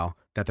consequence now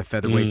that the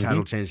featherweight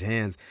title changed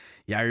hands.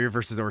 Yair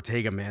versus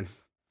Ortega, man.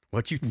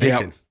 What you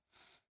thinking? Yeah.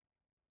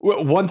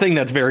 Well, one thing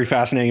that's very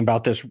fascinating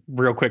about this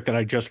real quick that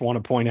I just want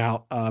to point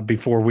out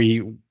before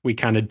we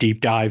kind of deep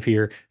dive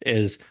here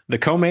is the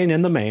co-main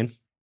and the main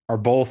are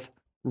both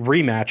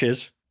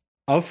rematches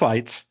of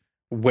fights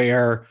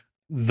where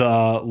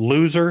the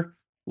loser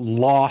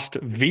lost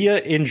via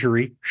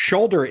injury,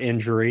 shoulder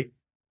injury,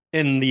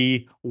 in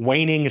the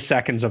waning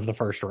seconds of the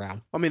first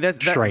round. I mean, that's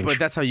strange. But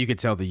that's how you could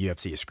tell the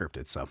UFC is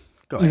scripted. So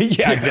go ahead.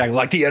 Yeah, exactly.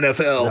 Like the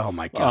NFL. Oh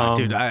my god,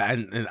 dude!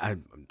 I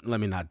let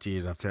me not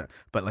tease up to,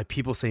 but like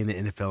people saying the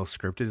NFL is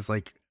scripted is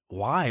like,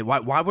 why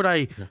would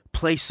I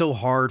play so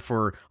hard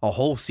for a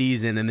whole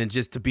season and then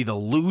just to be the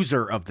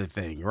loser of the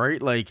thing,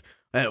 right? Like,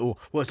 well,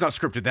 it's not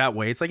scripted that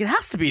way. It's like it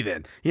has to be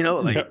then,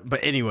 Like,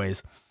 but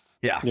anyways,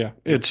 Yeah. Yeah.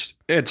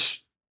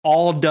 It's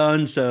all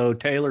done so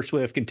Taylor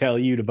Swift can tell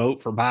you to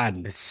vote for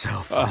Biden. It's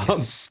so fucking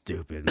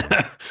stupid,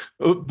 man.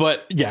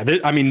 But yeah,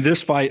 I mean,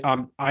 this fight,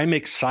 I'm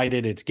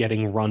excited. It's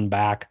getting run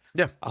back.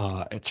 Yeah.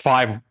 It's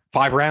five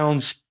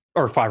rounds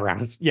or 5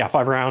 rounds. Yeah,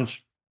 5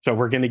 rounds. So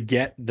we're gonna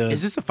get the.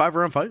 Is this a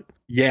 5-round fight?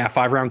 Yeah,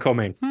 5 round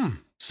co-main. Hmm.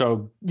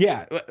 So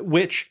yeah,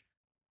 which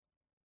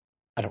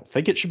I don't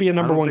think it should be a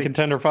number one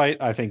contender fight.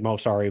 I think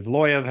Movsar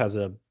Evloev has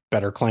a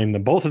better claim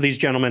than both of these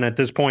gentlemen at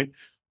this point.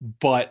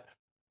 But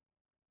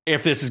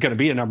if this is going to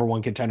be a number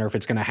one contender, if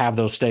it's going to have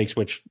those stakes,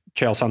 which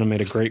Chael Sonnen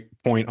made a great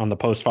point on the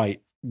post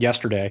fight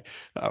yesterday,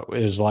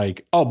 is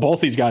like, oh,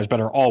 both these guys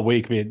better all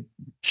week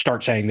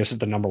start saying this is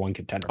the number one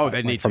contender. Oh,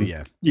 they need to,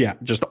 yeah. Yeah,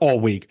 just all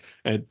week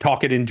and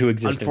talk it into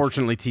existence.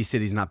 Unfortunately,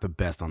 T-City's not the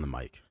best on the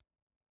mic.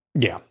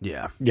 Yeah.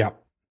 Yeah. Yeah.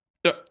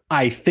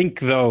 I think,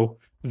 though,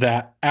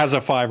 that as a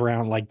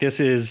 5-round, like this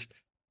is,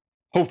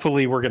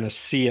 hopefully we're going to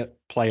see it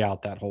play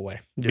out that whole way.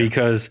 Yeah.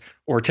 Because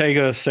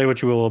Ortega, say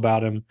what you will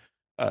about him,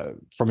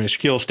 from a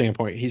skill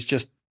standpoint, he's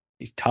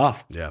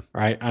tough. Yeah.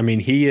 Right. I mean,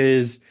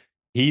 he's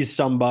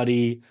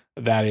somebody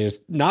that is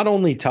not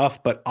only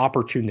tough, but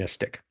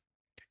opportunistic.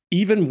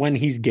 Even when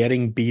he's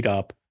getting beat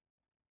up,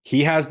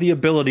 he has the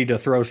ability to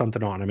throw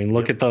something on. I mean,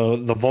 look at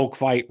the Volk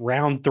fight,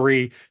 round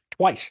 3,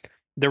 twice.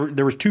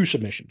 There was 2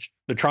 submissions.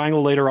 The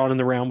triangle later on in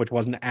the round, which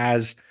wasn't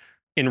as,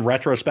 in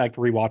retrospect,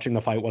 rewatching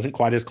the fight, wasn't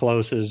quite as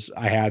close as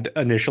I had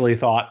initially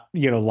thought,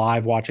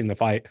 live watching the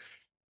fight.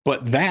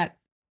 But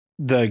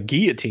the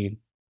guillotine,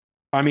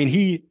 I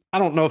mean, I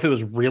don't know if it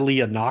was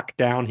really a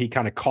knockdown. He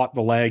kind of caught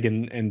the leg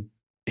and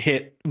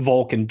hit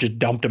Volk and just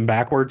dumped him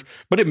backwards,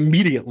 but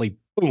immediately,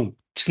 boom,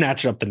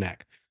 snatched up the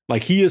neck.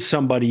 Like, he is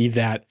somebody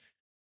that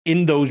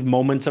in those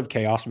moments of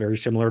chaos, very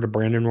similar to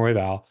Brandon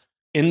Royval,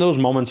 in those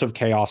moments of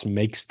chaos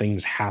makes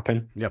things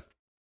happen. Yep.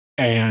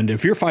 And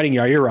if you're fighting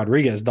Yair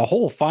Rodriguez, the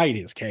whole fight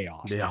is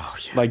chaos. Yeah. Oh,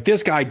 yeah. Like,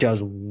 this guy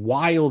does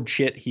wild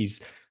shit.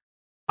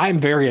 I'm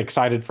very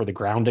excited for the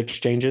ground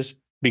exchanges,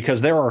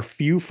 because there are a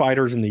few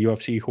fighters in the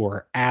UFC who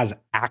are as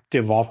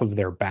active off of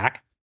their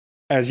back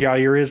as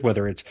Yair is,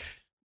 whether it's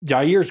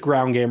Yair's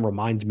ground game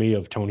reminds me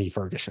of Tony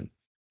Ferguson.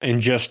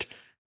 And just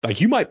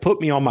like, you might put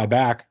me on my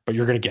back, but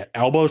you're going to get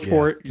elbows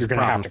for it. You're going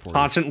to have to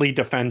constantly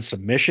defend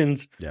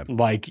submissions. Yeah.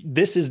 Like,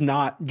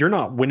 you're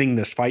not winning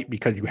this fight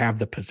because you have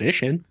the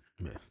position.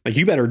 Yeah. Like,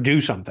 you better do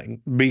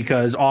something,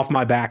 because off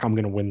my back, I'm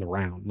going to win the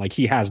round. Like,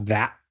 he has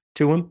that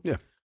to him. Yeah.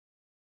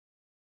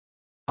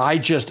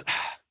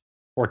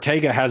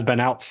 Ortega has been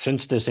out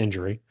since this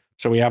injury.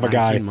 So we have a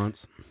guy. 19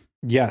 months.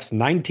 Yes,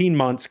 19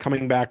 months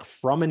coming back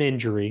from an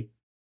injury,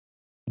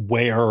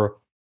 where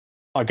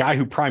a guy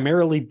who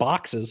primarily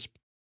boxes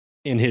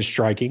in his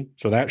striking,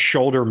 so that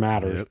shoulder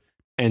matters,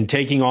 and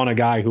taking on a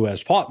guy who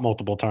has fought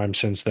multiple times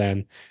since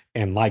then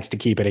and likes to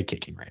keep it at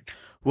kicking range.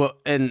 Well,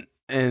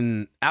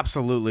 and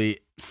absolutely,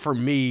 for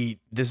me,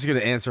 this is going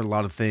to answer a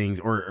lot of things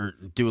or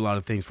do a lot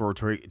of things for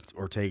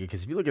Ortega,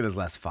 because if you look at his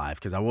last 5,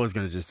 because I was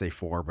going to just say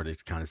 4, but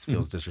it kind of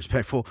feels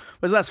disrespectful.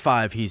 But his last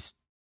 5, he's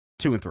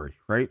 2-3,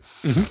 right?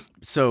 Mm-hmm.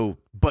 So,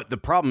 but the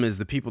problem is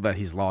the people that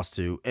he's lost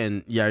to,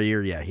 and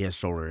Yair, he has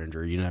shoulder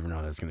injury. You never know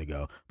how that's going to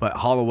go. But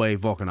Holloway,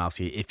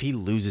 Volkanovski, if he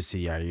loses to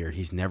Yair,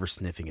 he's never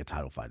sniffing a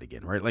title fight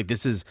again, right? Like,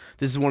 this is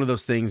one of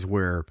those things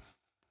where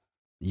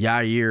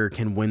Yair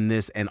can win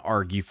this and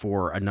argue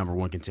for a number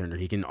one contender.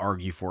 He can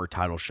argue for a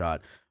title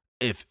shot.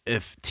 If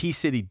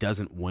T-City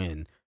doesn't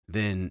win,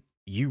 then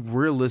you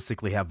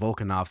realistically have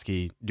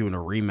Volkanovski doing a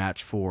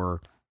rematch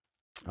for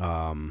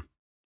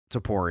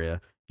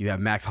Topuria. You have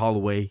Max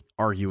Holloway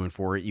arguing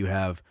for it. You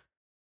have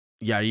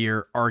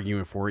Yair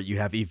arguing for it. You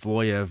have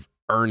Evloev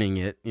earning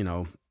it.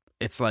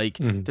 It's like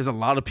there's a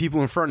lot of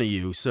people in front of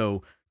you.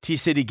 So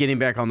T-City getting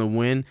back on the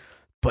win.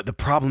 But the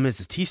problem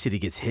is T-City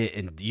gets hit,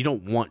 and you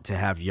don't want to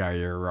have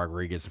Yair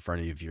Rodriguez in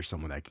front of you if you're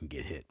someone that can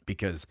get hit,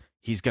 because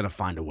he's going to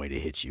find a way to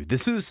hit you.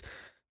 This is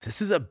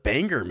a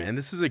banger, man.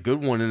 This is a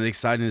good one, and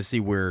exciting to see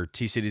where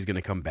T-City is going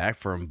to come back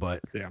from.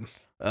 But,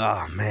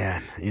 oh,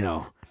 man,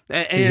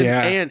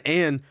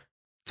 and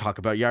talk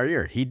about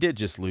Yair. He did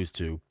just lose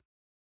to,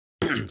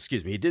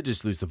 he did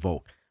just lose to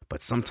Volk.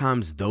 But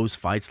sometimes those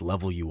fights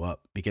level you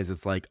up, because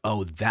it's like,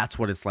 oh, that's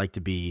what it's like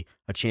to be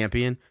a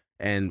champion.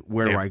 And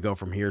where do I go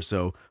from here?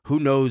 So who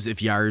knows if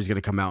Yair is going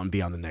to come out and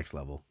be on the next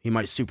level? He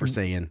might Super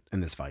Saiyan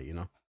in this fight,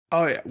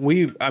 Oh, yeah.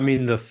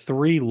 The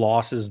 3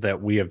 losses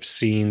that we have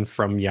seen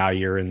from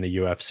Yair in the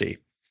UFC,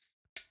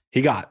 he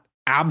got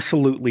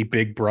absolutely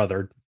big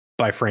brothered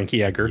by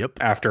Frankie Edgar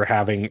after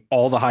having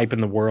all the hype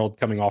in the world,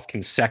 coming off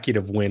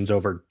consecutive wins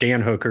over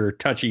Dan Hooker,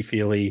 Touchy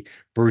Feely,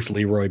 Bruce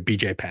Leroy,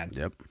 BJ Penn.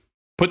 Yep.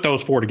 Put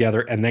those 4 together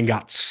and then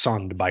got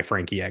sunned by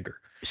Frankie Edgar.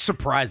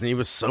 Surprising. It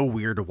was so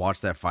weird to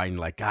watch that fight, and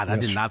like, God, I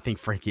did not think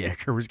Frankie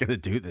Edgar was going to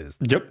do this.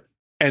 Yep.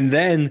 And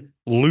then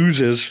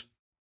loses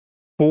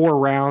 4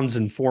 rounds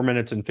in 4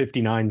 minutes and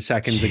 59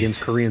 seconds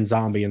against Korean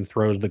Zombie, and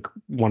throws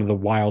one of the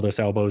wildest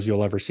elbows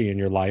you'll ever see in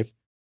your life.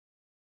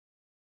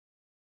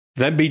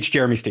 Then beats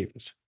Jeremy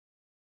Stephens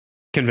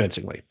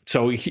convincingly.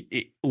 So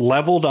he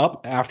leveled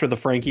up after the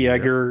Frankie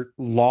Edgar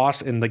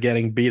loss and the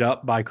getting beat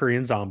up by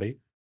Korean Zombie.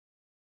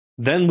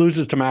 then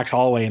loses to Max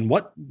Holloway in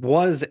what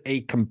was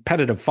a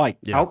competitive fight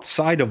Yeah.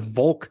 outside of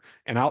Volk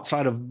and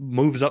outside of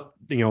move up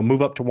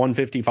to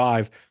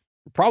 155.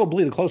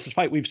 Probably the closest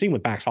fight we've seen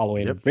with Max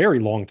Holloway in a very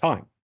long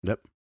time. Yep.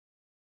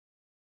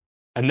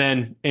 And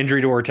then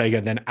injury to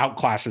Ortega, then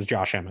outclasses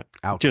Josh Emmett.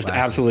 Just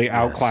absolutely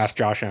outclassed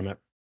Josh Emmett.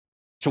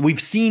 So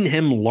we've seen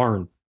him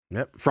learn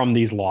from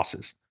these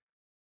losses.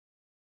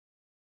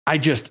 I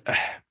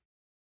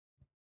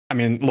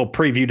mean, a little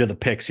preview to the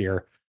picks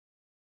here.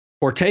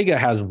 Ortega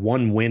has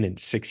 1 win in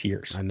 6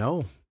 years. I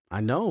know.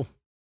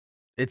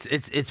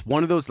 It's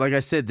one of those, like I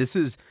said, this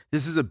is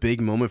a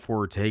big moment for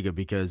Ortega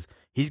because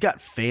he's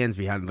got fans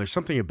behind him. There's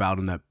something about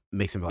him that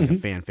makes him like a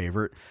fan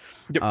favorite.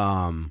 Yep.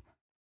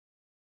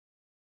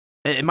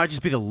 It might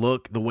just be the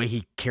look, the way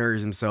he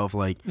carries himself,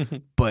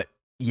 but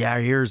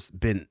Yair's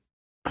been,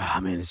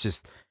 it's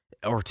just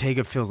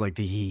Ortega feels like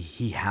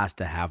he has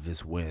to have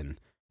this win,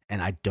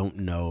 and I don't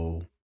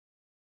know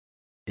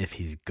if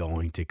he's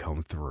going to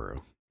come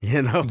through.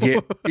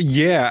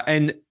 Yeah,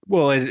 and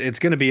well, it's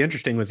going to be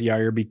interesting with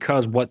Yair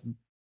because what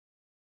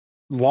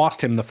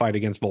lost him the fight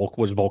against Volk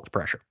was Volk's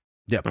pressure.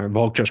 Yeah,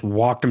 Volk just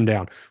walked him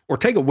down.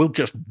 Ortega will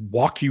just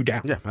walk you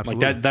down. Yeah,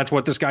 absolutely. Like that's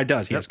what this guy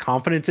does. He has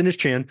confidence in his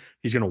chin.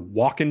 He's going to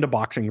walk into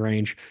boxing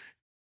range,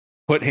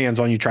 put hands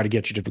on you, try to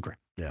get you to the ground.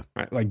 Yeah,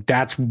 right. Like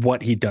that's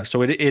what he does.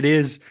 So it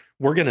is.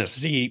 We're going to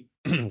see.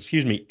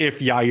 Excuse me, if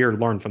Yair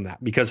learned from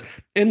that because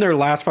in their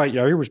last fight,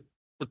 Yair was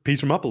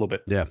piecing him up a little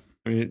bit. Yeah,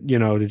 I mean,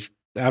 just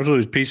absolutely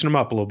was piecing him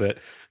up a little bit.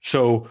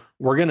 So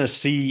we're going to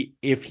see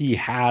if he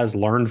has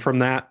learned from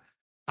that.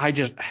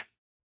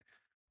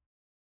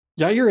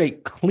 Yair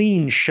ate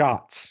clean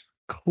shots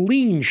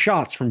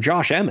from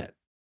Josh Emmett.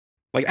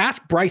 Like,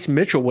 ask Bryce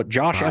Mitchell what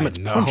Josh Emmett's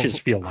punches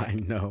feel like. I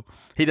know.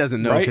 He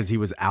doesn't know because he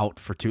was out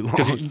for too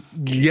long.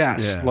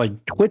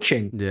 Like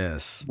twitching.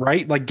 Yes.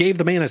 Right? Like, gave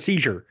the man a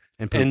seizure.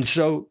 And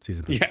so,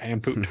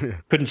 and pooped.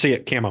 Couldn't see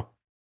it, camo.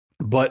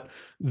 But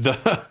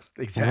the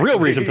real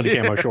reason for the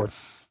camo shorts.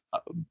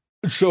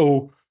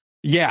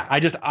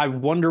 I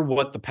wonder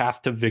what the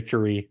path to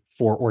victory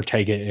for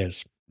Ortega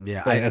is.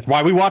 Yeah, that's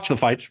why we watch the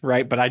fights,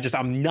 right? But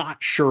I'm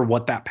not sure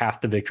what that path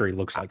to victory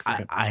looks like for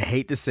him. I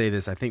hate to say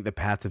this. I think the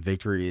path to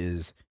victory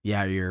is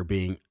Yair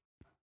being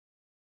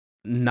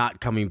not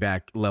coming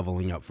back,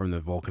 leveling up from the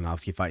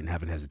Volkanovski fight and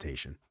having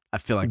hesitation. I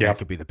feel like that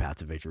could be the path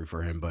to victory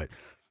for him. But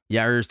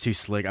Yair is too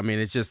slick. I mean,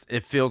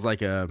 it feels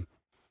like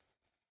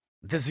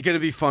this is going to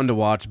be fun to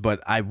watch,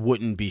 but I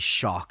wouldn't be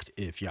shocked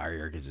if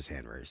Yair gets his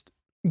hand raised.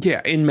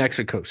 Yeah, in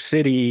Mexico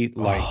City,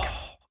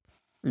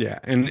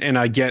 and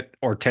I get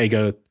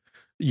Ortega,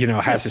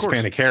 has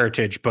Hispanic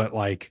heritage, but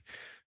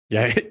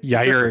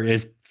Yair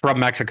is from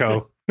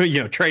Mexico,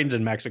 trains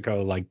in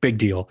Mexico, like big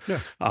deal.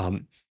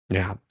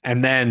 Yeah.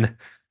 And then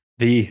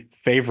the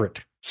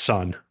favorite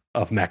son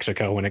of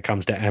Mexico when it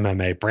comes to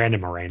MMA,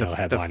 Brandon Moreno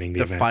headlining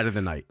the event. Fight of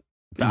the night.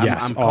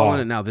 Yes. I'm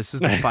calling it now. This is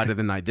the fight of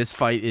the night. This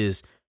fight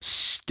is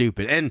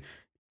stupid. And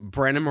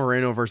Brandon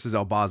Moreno versus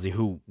Albazi,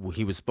 who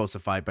he was supposed to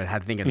fight, but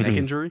had, I think, a neck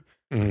injury.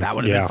 That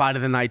would have been fight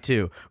of the night,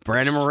 too.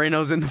 Brandon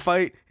Moreno's in the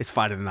fight. It's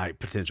fight of the night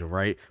potential,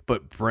 right?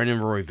 But Brandon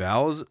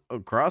Royval's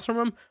across from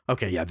him?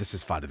 Okay, yeah, this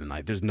is fight of the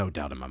night. There's no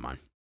doubt in my mind.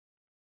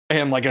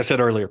 And like I said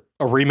earlier,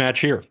 a rematch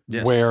here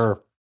where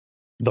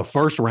the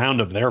first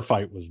round of their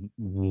fight was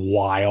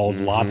wild.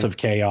 Lots of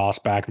chaos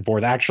back and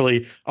forth.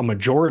 Actually, a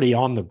majority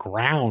on the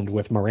ground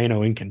with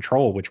Moreno in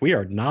control, which we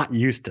are not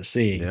used to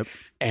seeing.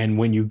 And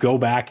when you go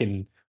back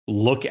and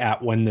look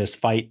at when this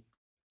fight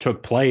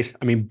took place,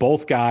 I mean,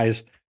 both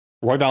guys,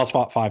 Royval's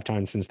fought 5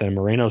 times since then.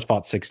 Moreno's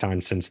fought 6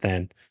 times since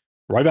then.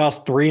 Royval's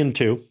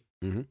 3-2.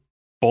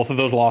 Both of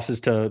those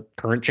losses to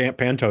current champ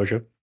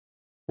Pantoja.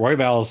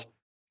 Royval's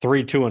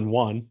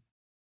 3-2-1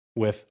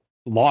 with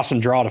loss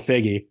and draw to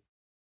Figgy,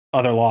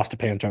 other loss to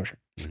Pantoja.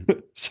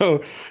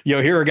 So,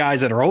 here are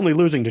guys that are only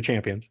losing to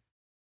champions.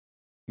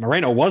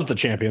 Moreno was the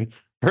champion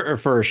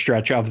for a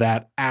stretch of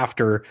that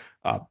after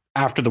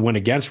the win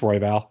against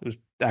Royval. It was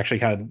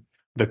actually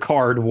the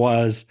card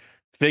was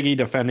Figgy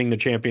defending the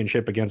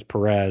championship against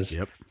Perez,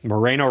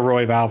 Moreno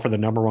Royval for the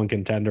number 1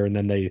 contender, and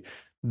then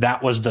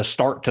that was the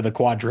start to the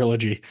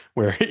quadrilogy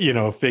where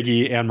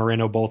Figgy and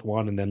Moreno both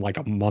won, and then like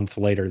a month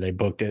later they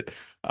booked it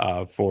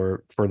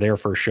for their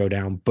first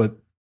showdown. But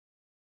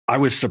I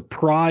was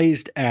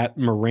surprised at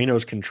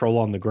Moreno's control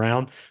on the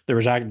ground. They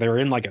were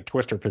in like a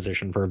twister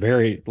position for a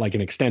very like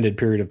an extended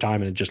period of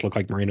time, and it just looked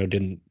like Moreno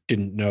didn't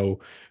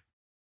know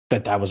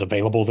that was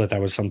available,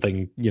 that was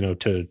something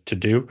to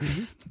do.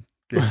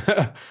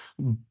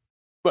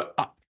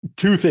 But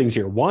 2 things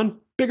here. 1,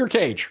 bigger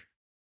cage,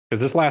 because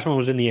this last one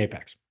was in the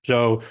Apex.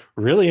 So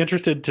really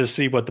interested to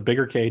see what the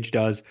bigger cage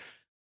does.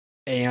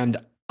 And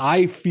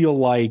I feel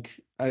like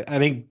I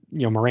think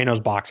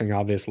Moreno's boxing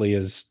obviously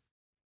is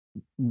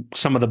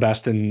some of the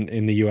best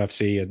in the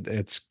UFC.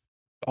 It's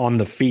on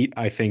the feet.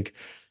 I think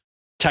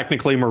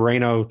technically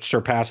Moreno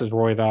surpasses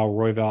Royval.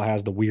 Royval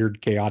has the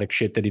weird chaotic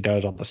shit that he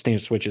does on the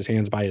stance, switches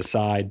hands by his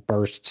side,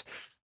 bursts.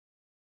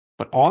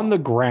 But on the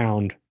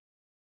ground,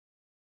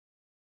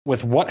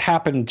 with what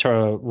happened to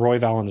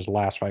Royval in his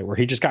last fight, where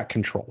he just got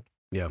controlled.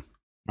 Yeah.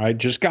 Right?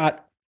 Just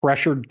got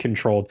pressured,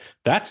 controlled.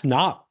 That's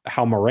not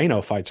how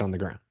Moreno fights on the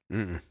ground.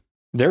 Mm-mm.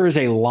 There is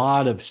a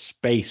lot of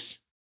space.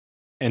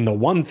 And the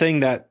one thing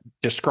that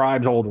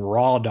describes old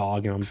Raw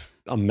Dog, and I'm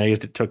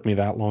amazed it took me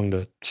that long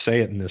to say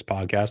it in this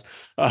podcast,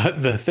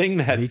 the thing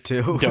that Me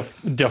too.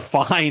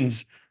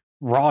 defines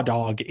Raw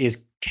Dog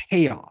is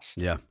chaos.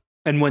 Yeah.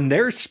 And when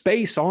there's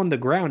space on the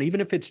ground,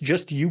 even if it's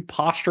just you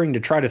posturing to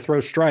try to throw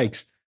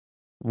strikes,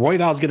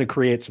 Royval's going to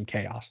create some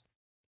chaos.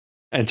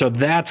 And so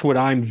that's what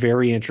I'm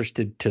very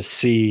interested to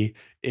see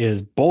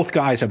is both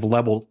guys have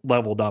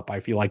leveled up, I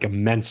feel like,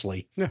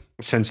 immensely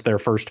since their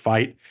first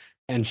fight.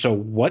 And so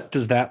what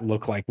does that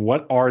look like?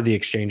 What are the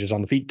exchanges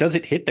on the feet? Does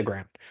it hit the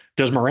ground?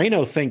 Does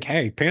Moreno think,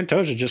 hey,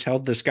 Pantoja just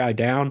held this guy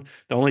down?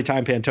 The only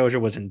time Pantoja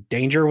was in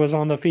danger was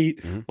on the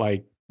feet. Mm-hmm.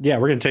 Like, yeah,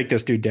 we're going to take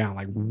this dude down.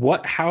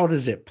 Like, how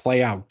does it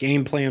play out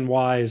game plan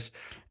wise?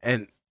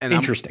 And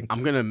interesting.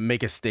 I'm going to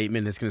make a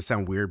statement. It's going to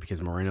sound weird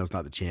because Moreno's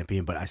not the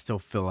champion, but I still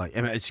feel like,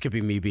 and it's going to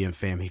be me being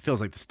fam. He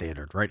feels like the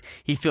standard, right?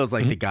 He feels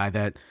like the guy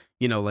that,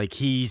 like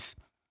he's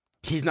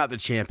not the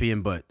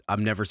champion, but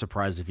I'm never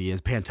surprised if he is.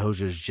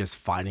 Pantoja is just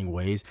finding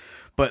ways.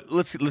 But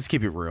let's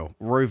keep it real.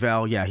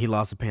 Royval, yeah, he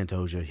lost to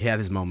Pantoja. He had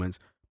his moments,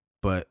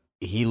 but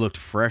he looked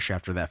fresh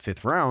after that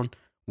 5th round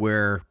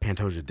where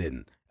Pantoja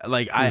didn't.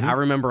 Like I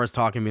remember us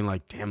talking, being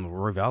like, "Damn,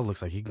 Royval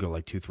looks like he can go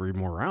like 2-3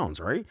 more rounds,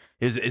 right?"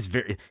 His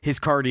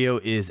cardio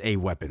is a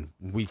weapon.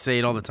 We say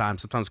it all the time.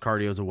 Sometimes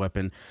cardio is a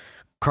weapon.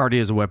 Cardio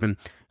is a weapon.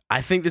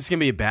 I think this is gonna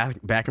be a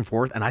back and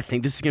forth, and I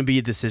think this is gonna be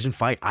a decision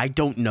fight. I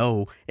don't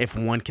know if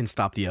one can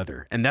stop the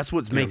other, and that's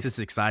what makes this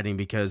exciting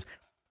because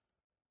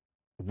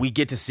we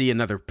get to see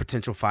another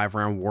potential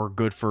 5-round war.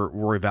 Good for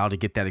Royval to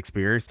get that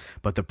experience.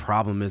 But the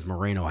problem is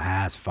Moreno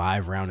has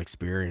 5-round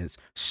experience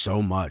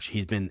so much.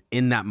 He's been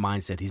in that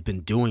mindset. He's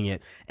been doing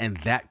it. And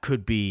that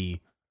could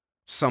be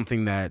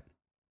something that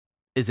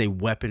is a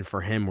weapon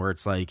for him where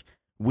it's like,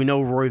 we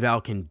know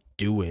Royval can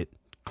do it.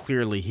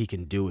 Clearly he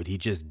can do it. He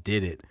just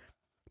did it.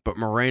 But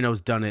Moreno's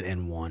done it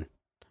and won.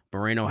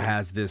 Moreno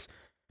has this,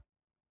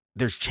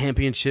 there's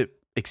championship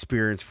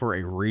experience for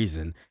a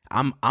reason.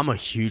 I'm a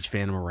huge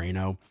fan of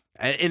Moreno.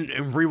 And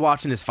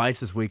rewatching his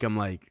fights this week, I'm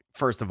like,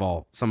 first of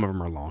all, some of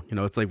them are long.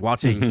 It's like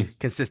watching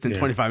consistent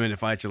 25-minute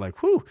fights. You're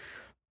like, whew.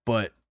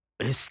 But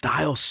his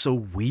style's so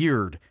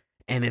weird.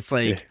 And it's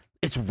like,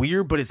 it's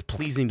weird, but it's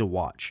pleasing to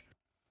watch.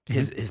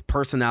 His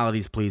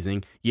personality's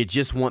pleasing. You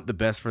just want the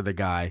best for the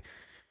guy.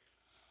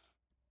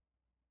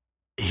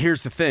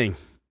 Here's the thing.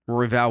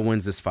 Royval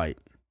wins this fight.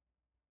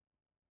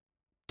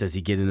 Does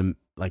he get in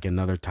like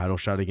another title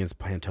shot against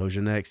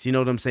Pantoja next? You know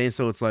what I'm saying?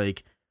 So it's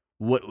like,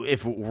 what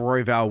if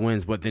Royval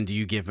wins? What then do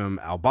you give him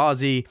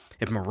Albazi?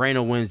 If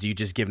Moreno wins, do you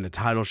just give him the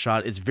title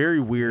shot? It's very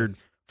weird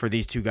for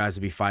these two guys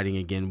to be fighting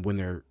again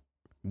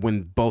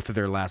when both of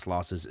their last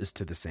losses is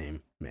to the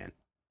same man.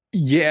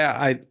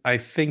 Yeah, I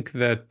think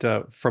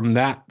that from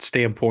that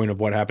standpoint of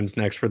what happens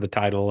next for the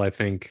title, I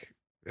think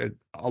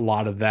a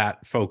lot of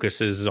that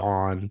focuses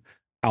on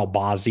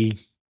Albazi.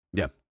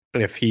 Yeah.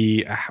 If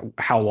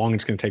how long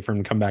it's going to take for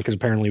him to come back, because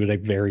apparently with a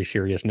very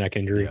serious neck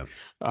injury.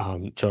 Yeah.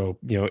 So,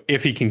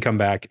 if he can come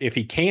back,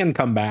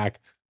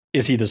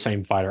 is he the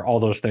same fighter? All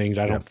those things.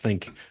 I don't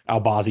think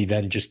Albazi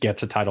then just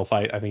gets a title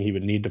fight. I think he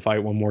would need to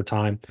fight one more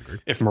time.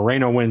 Agreed. If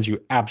Moreno wins,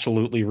 you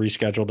absolutely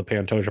reschedule the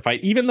Pantoja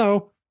fight, even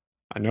though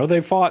I know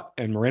they fought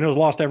and Moreno's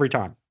lost every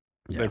time.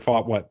 Yeah. They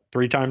fought,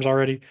 3 times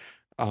already?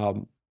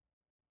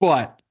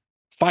 But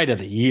fight of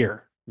the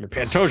year.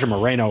 Pantoja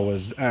Moreno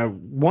was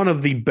one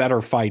of the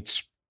better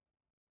fights,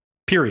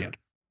 period.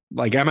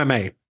 Like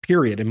MMA,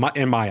 period, in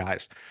my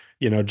eyes.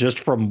 Just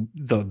from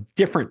the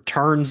different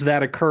turns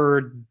that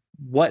occurred,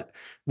 what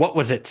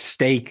was at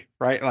stake,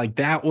 right? Like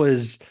that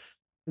was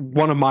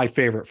one of my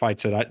favorite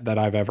fights that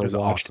I've ever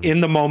watched in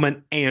the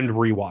moment and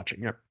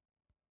rewatching it.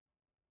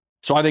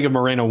 So I think if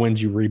Moreno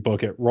wins, you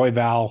rebook it.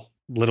 Royval,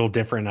 little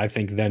different. I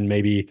think then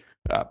maybe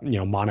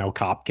Mono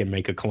Cop can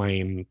make a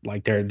claim.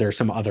 Like there's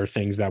some other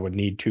things that would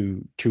need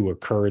to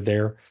occur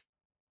there.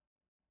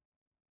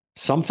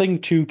 Something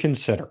to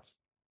consider.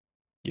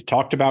 You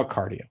talked about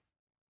cardio.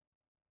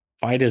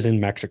 Fight is in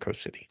Mexico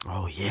City.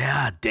 Oh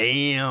yeah,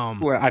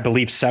 damn. Where I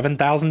believe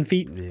 7,000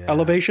 feet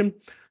elevation.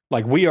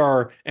 Like we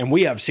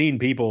have seen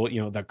people,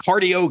 the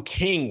cardio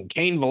king,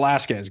 Cain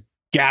Velasquez,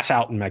 gas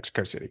out in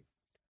Mexico City.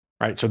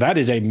 Right. So that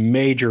is a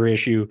major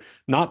issue.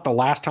 Not the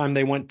last time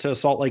they went to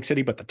Salt Lake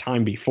City, but the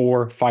time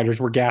before.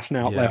 Fighters were gassing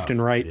out left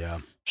and right.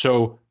 Yeah.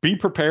 So be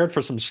prepared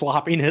for some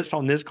sloppiness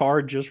on this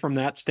card just from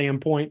that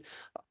standpoint.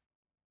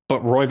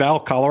 But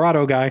Royval,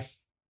 Colorado guy.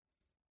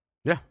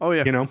 Yeah. Oh,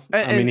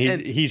 yeah.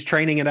 He's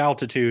training at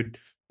altitude.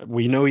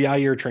 We know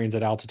Yair trains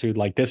at altitude.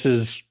 Like this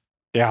is,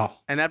 yeah.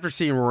 And after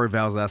seeing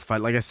Royval's last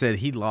fight, like I said,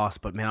 he lost,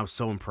 but man, I was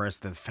so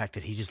impressed with the fact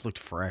that he just looked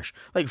fresh.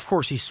 Like, of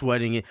course, he's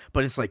sweating it,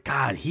 but it's like,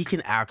 God, he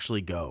can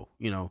actually go,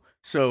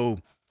 So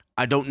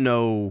I don't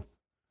know.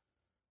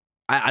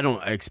 I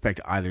don't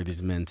expect either of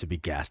these men to be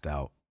gassed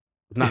out.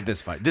 Not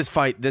this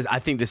fight. I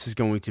think this is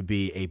going to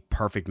be a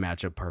perfect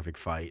matchup, perfect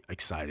fight,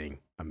 exciting,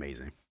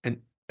 amazing.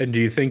 And do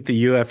you think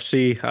the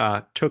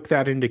UFC took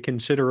that into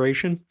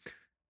consideration?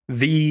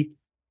 The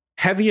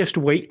Heaviest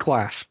weight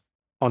class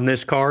on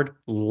this card,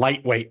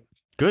 lightweight.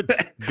 Good.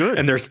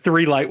 And there's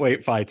 3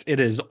 lightweight fights. It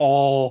is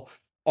all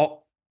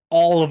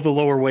of the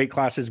lower weight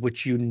classes,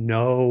 which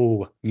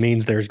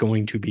means there's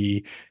going to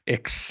be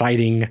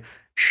exciting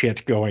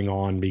shit going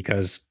on,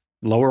 because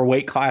lower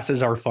weight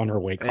classes are funner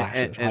weight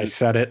classes. I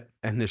said it.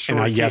 And the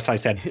short yes, I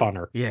said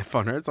funner. Yeah,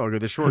 funner. It's all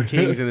good. The short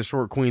kings and the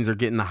short queens are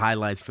getting the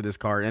highlights for this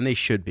card, and they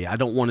should be. I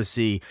don't want to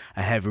see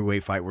a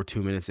heavyweight fight where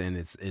 2 minutes in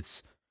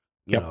it's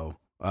you know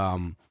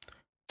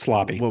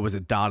sloppy. What was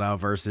it? Dada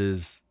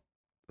versus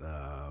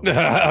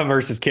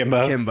versus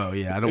Kimbo. Kimbo,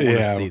 yeah. I don't want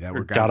to see that.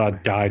 Where Dada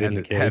died in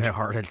the cage. Had a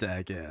heart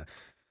attack, yeah.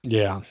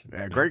 Yeah.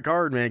 Great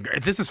card, man.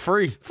 This is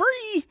free.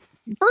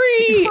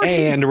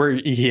 And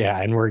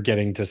we're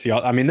getting to see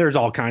there's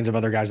all kinds of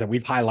other guys that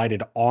we've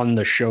highlighted on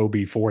the show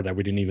before that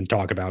we didn't even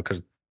talk about,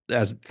 because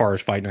as far as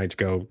fight nights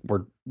go,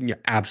 we're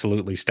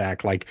absolutely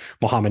stacked. Like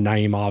Muhammad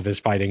Naimov is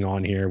fighting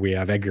on here. We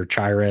have Edgar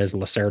Chairez,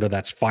 Lacerda,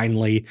 that's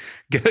finally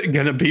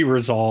gonna be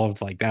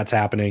resolved. Like, that's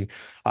happening.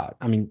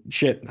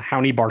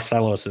 Howney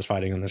Barcelos is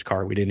fighting on this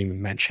card. We didn't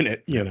even mention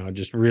it.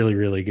 Just really,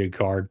 really good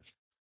card.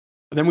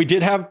 And then we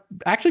did have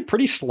actually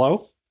pretty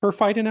slow for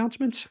fight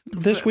announcements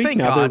this week.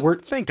 Thank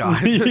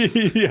God.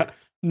 Yeah.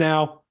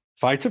 Now,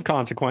 fights of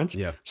consequence.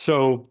 Yeah.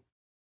 So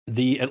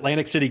the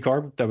Atlantic City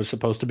card that was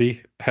supposed to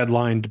be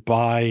headlined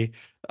by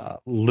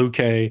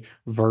Luque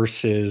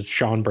versus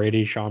Sean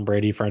Brady. Sean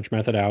Brady, French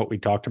method out. We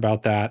talked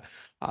about that.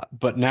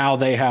 But now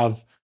they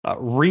have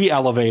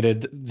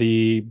re-elevated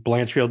the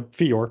Blanchfield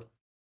Fior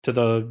to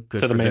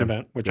the main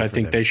event, which I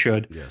think they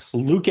should. Yes.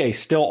 Luque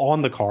still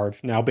on the card,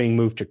 now being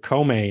moved to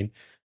co-main,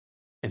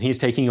 and he's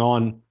taking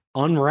on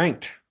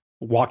unranked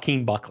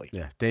Joaquin Buckley.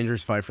 Yeah,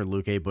 dangerous fight for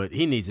Luque, but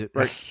he needs it.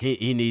 Right? Yes.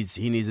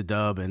 He needs a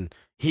dub, and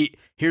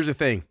here's the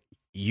thing: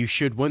 you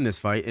should win this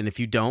fight, and if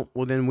you don't,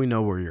 well, then we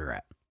know where you're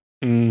at.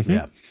 Mm-hmm.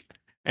 Yeah,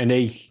 and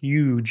a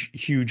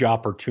huge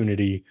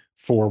opportunity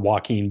for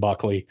Joaquin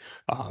Buckley.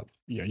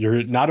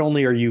 You're not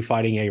only are you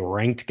fighting a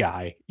ranked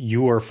guy,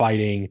 you are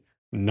fighting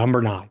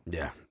number 9.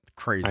 Yeah,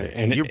 crazy.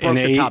 And you broke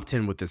the top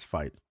 10 with this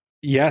fight.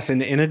 Yes,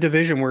 and in a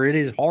division where it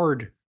is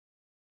hard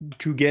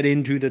to get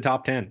into the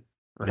top 10.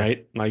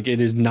 Right? Yeah. Like,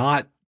 it is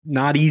not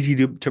easy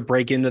to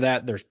break into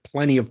that. There's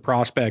plenty of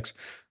prospects.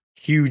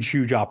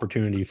 Huge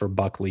opportunity for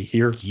Buckley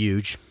here.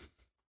 Huge.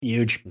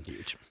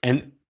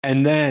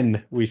 And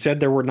then we said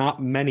there were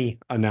not many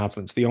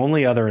announcements. The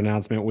only other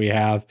announcement we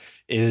have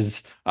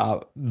is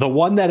the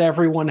one that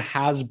everyone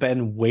has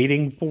been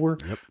waiting for,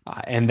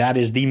 and that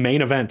is the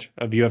main event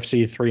of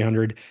UFC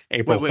 300,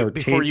 April 13th.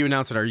 Before you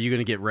announce it, are you going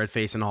to get red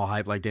face and all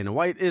hype like Dana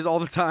White is all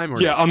the time? Or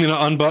yeah, I'm going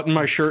to unbutton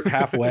my shirt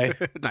halfway,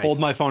 Nice.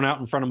 Hold my phone out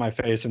in front of my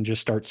face, and just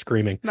start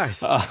screaming.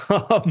 Nice.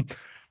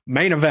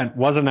 Main event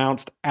was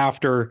announced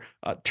after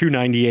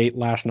 298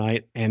 last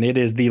night, and it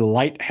is the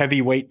light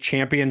heavyweight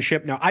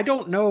championship. Now, I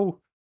don't know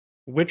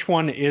which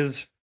one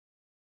is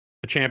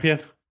the champion,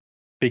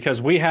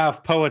 because we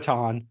have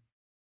Poatan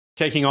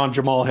taking on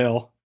Jamal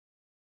Hill.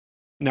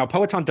 Now,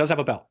 Poatan does have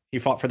a belt. He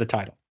fought for the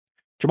title.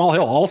 Jamal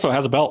Hill also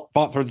has a belt,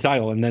 fought for the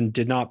title, and then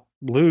did not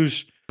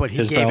lose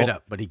his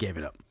belt. But he gave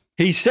it up.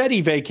 He said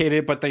he vacated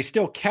it, but they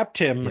still kept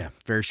him. Yeah,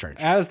 very strange.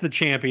 As the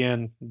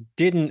champion.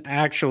 Didn't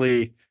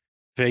actually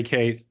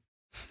vacate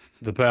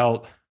the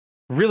belt.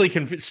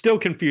 Really still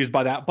confused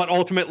by that, but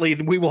ultimately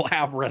we will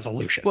have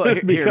resolution. Well,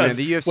 because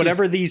the UFC's...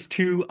 whatever these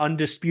 2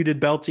 undisputed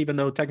belts, even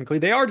though technically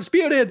they are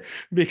disputed,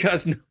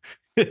 because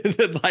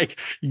like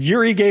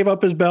Yuri gave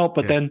up his belt,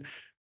 but then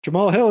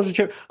Jamal Hill is a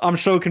champ. I'm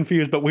so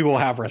confused, but we will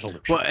have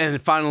resolution. Well,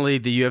 and finally,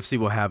 the UFC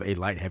will have a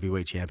light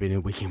heavyweight champion,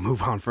 and we can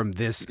move on from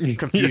this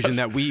confusion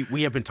that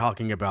we have been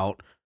talking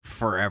about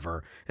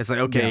forever. It's like,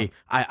 okay,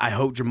 I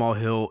hope Jamal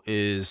Hill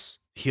is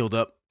healed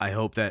up. I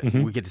hope that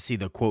we get to see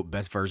the quote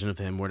best version of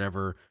him,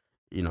 whatever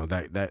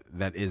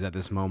that is at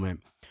this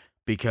moment,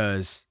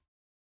 because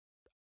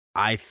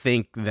I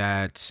think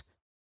that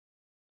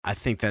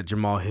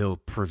Jamal Hill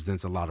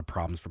presents a lot of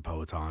problems for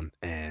Poatan,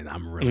 and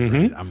I'm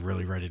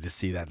really ready to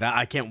see that.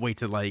 I can't wait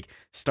to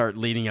start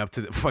leading up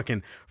to the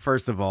fucking.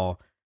 First of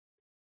all,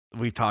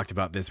 we've talked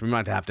about this. We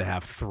might have to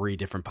have 3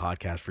 different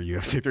podcasts for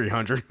UFC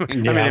 300. I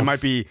mean, it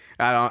might be.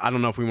 I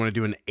don't know if we want to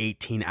do an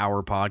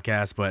 18-hour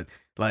podcast, but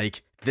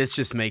this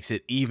just makes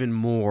it even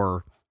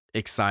more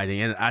exciting,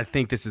 and I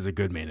think this is a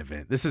good main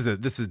event. This is a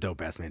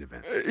dope ass main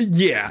event.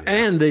 Yeah,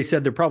 and they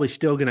said they're probably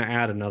still going to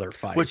add another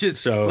fight, which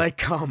is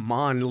come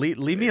on, leave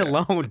me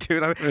alone,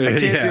 dude. I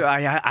can't do.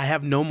 I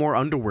have no more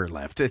underwear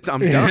left.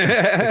 I'm done.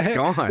 It's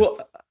gone. Well,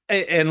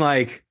 and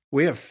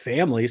we have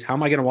families. How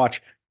am I going to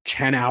watch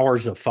 10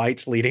 hours of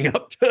fights leading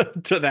up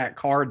to that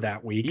card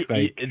that week?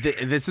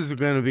 This is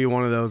going to be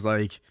one of those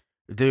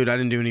dude, I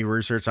didn't do any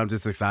research. I'm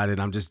just excited.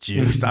 I'm just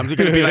juiced. I'm just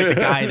going to be like the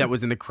guy that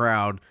was in the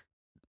crowd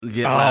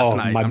last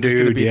night. I'm just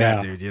going to be that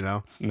dude,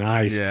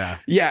 Nice.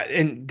 Yeah.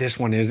 And this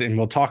one is, and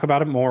we'll talk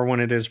about it more when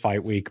it is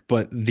fight week,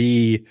 but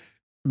you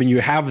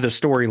have the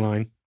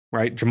storyline,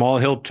 right? Jamal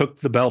Hill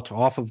took the belt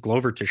off of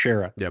Glover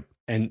Teixeira. Yep.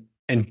 And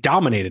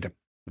dominated him.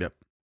 Yep.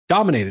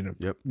 Dominated him.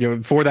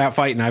 Yep. For that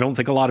fight, and I don't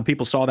think a lot of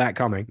people saw that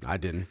coming. I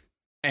didn't.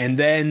 And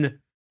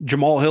then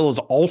Jamal Hill is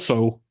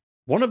also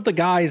one of the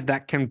guys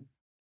that can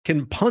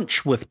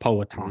punch with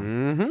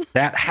Poatan,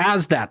 that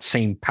has that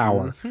same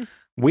power.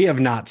 We have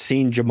not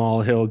seen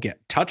Jamal Hill get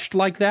touched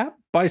like that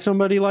by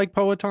somebody like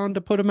Poatan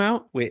to put him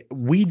out.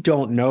 We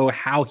don't know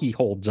how he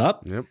holds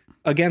up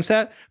against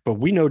that, but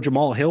we know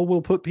Jamal Hill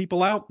will put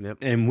people out,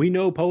 and we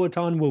know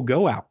Poatan will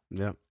go out.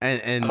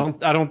 And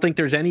I don't think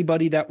there's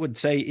anybody that would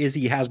say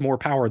Izzy has more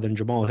power than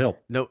Jamal Hill.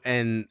 No,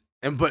 and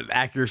but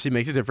accuracy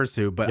makes a difference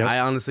too. But I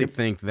honestly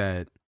think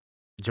that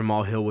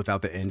Jamal Hill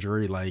without the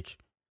injury, like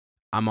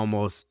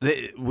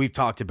we've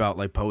talked about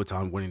like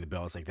Poatan winning the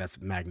belts, like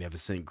that's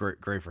magnificent,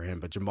 great for him.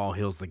 But Jamal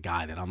Hill's the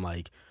guy that I'm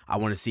like, I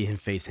want to see him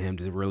face him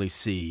to really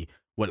see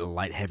what a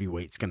light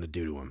heavyweight's going to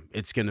do to him.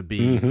 It's going to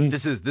be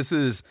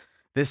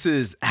this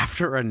is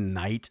after a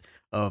night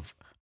of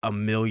a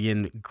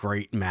million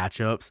great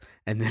matchups,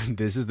 and then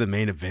this is the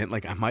main event.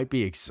 Like I might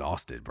be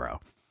exhausted, bro.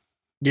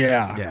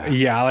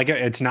 Yeah. Like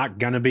it's not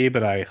gonna be,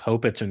 but I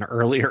hope it's an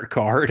earlier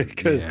card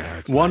because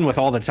one with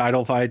all the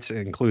title fights,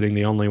 including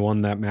the only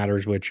one that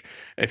matters. Which,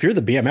 if you're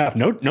the BMF,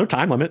 no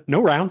time limit,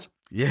 no rounds.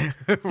 Yeah,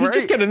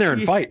 just get in there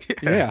and fight.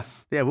 Yeah.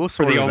 We'll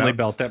sort for the only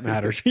belt that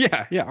matters.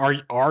 Yeah.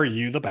 Are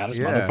you the baddest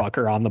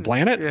motherfucker on the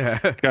planet? Yeah,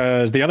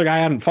 because the other guy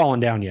hadn't fallen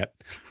down yet.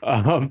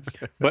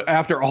 But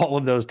after all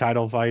of those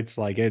title fights,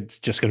 like it's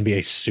just going to be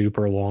a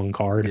super long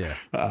card.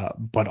 Yeah.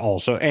 But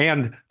also,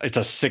 and it's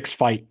a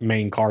 6-fight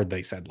main card.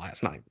 They said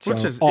last night, so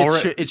which is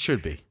it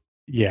should be.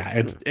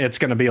 Yeah, it's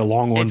going to be a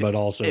long one, but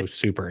also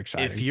super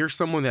exciting. If you're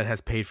someone that has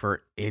paid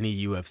for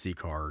any UFC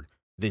card,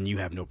 then you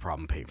have no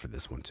problem paying for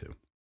this one too.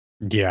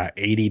 Yeah,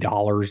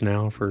 $80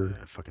 now for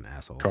fucking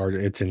assholes. Card.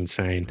 It's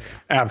insane.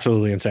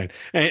 Absolutely insane.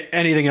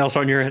 Anything else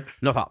on your end?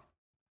 No thought.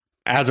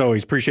 As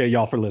always, appreciate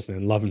y'all for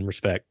listening. Love and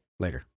respect. Later.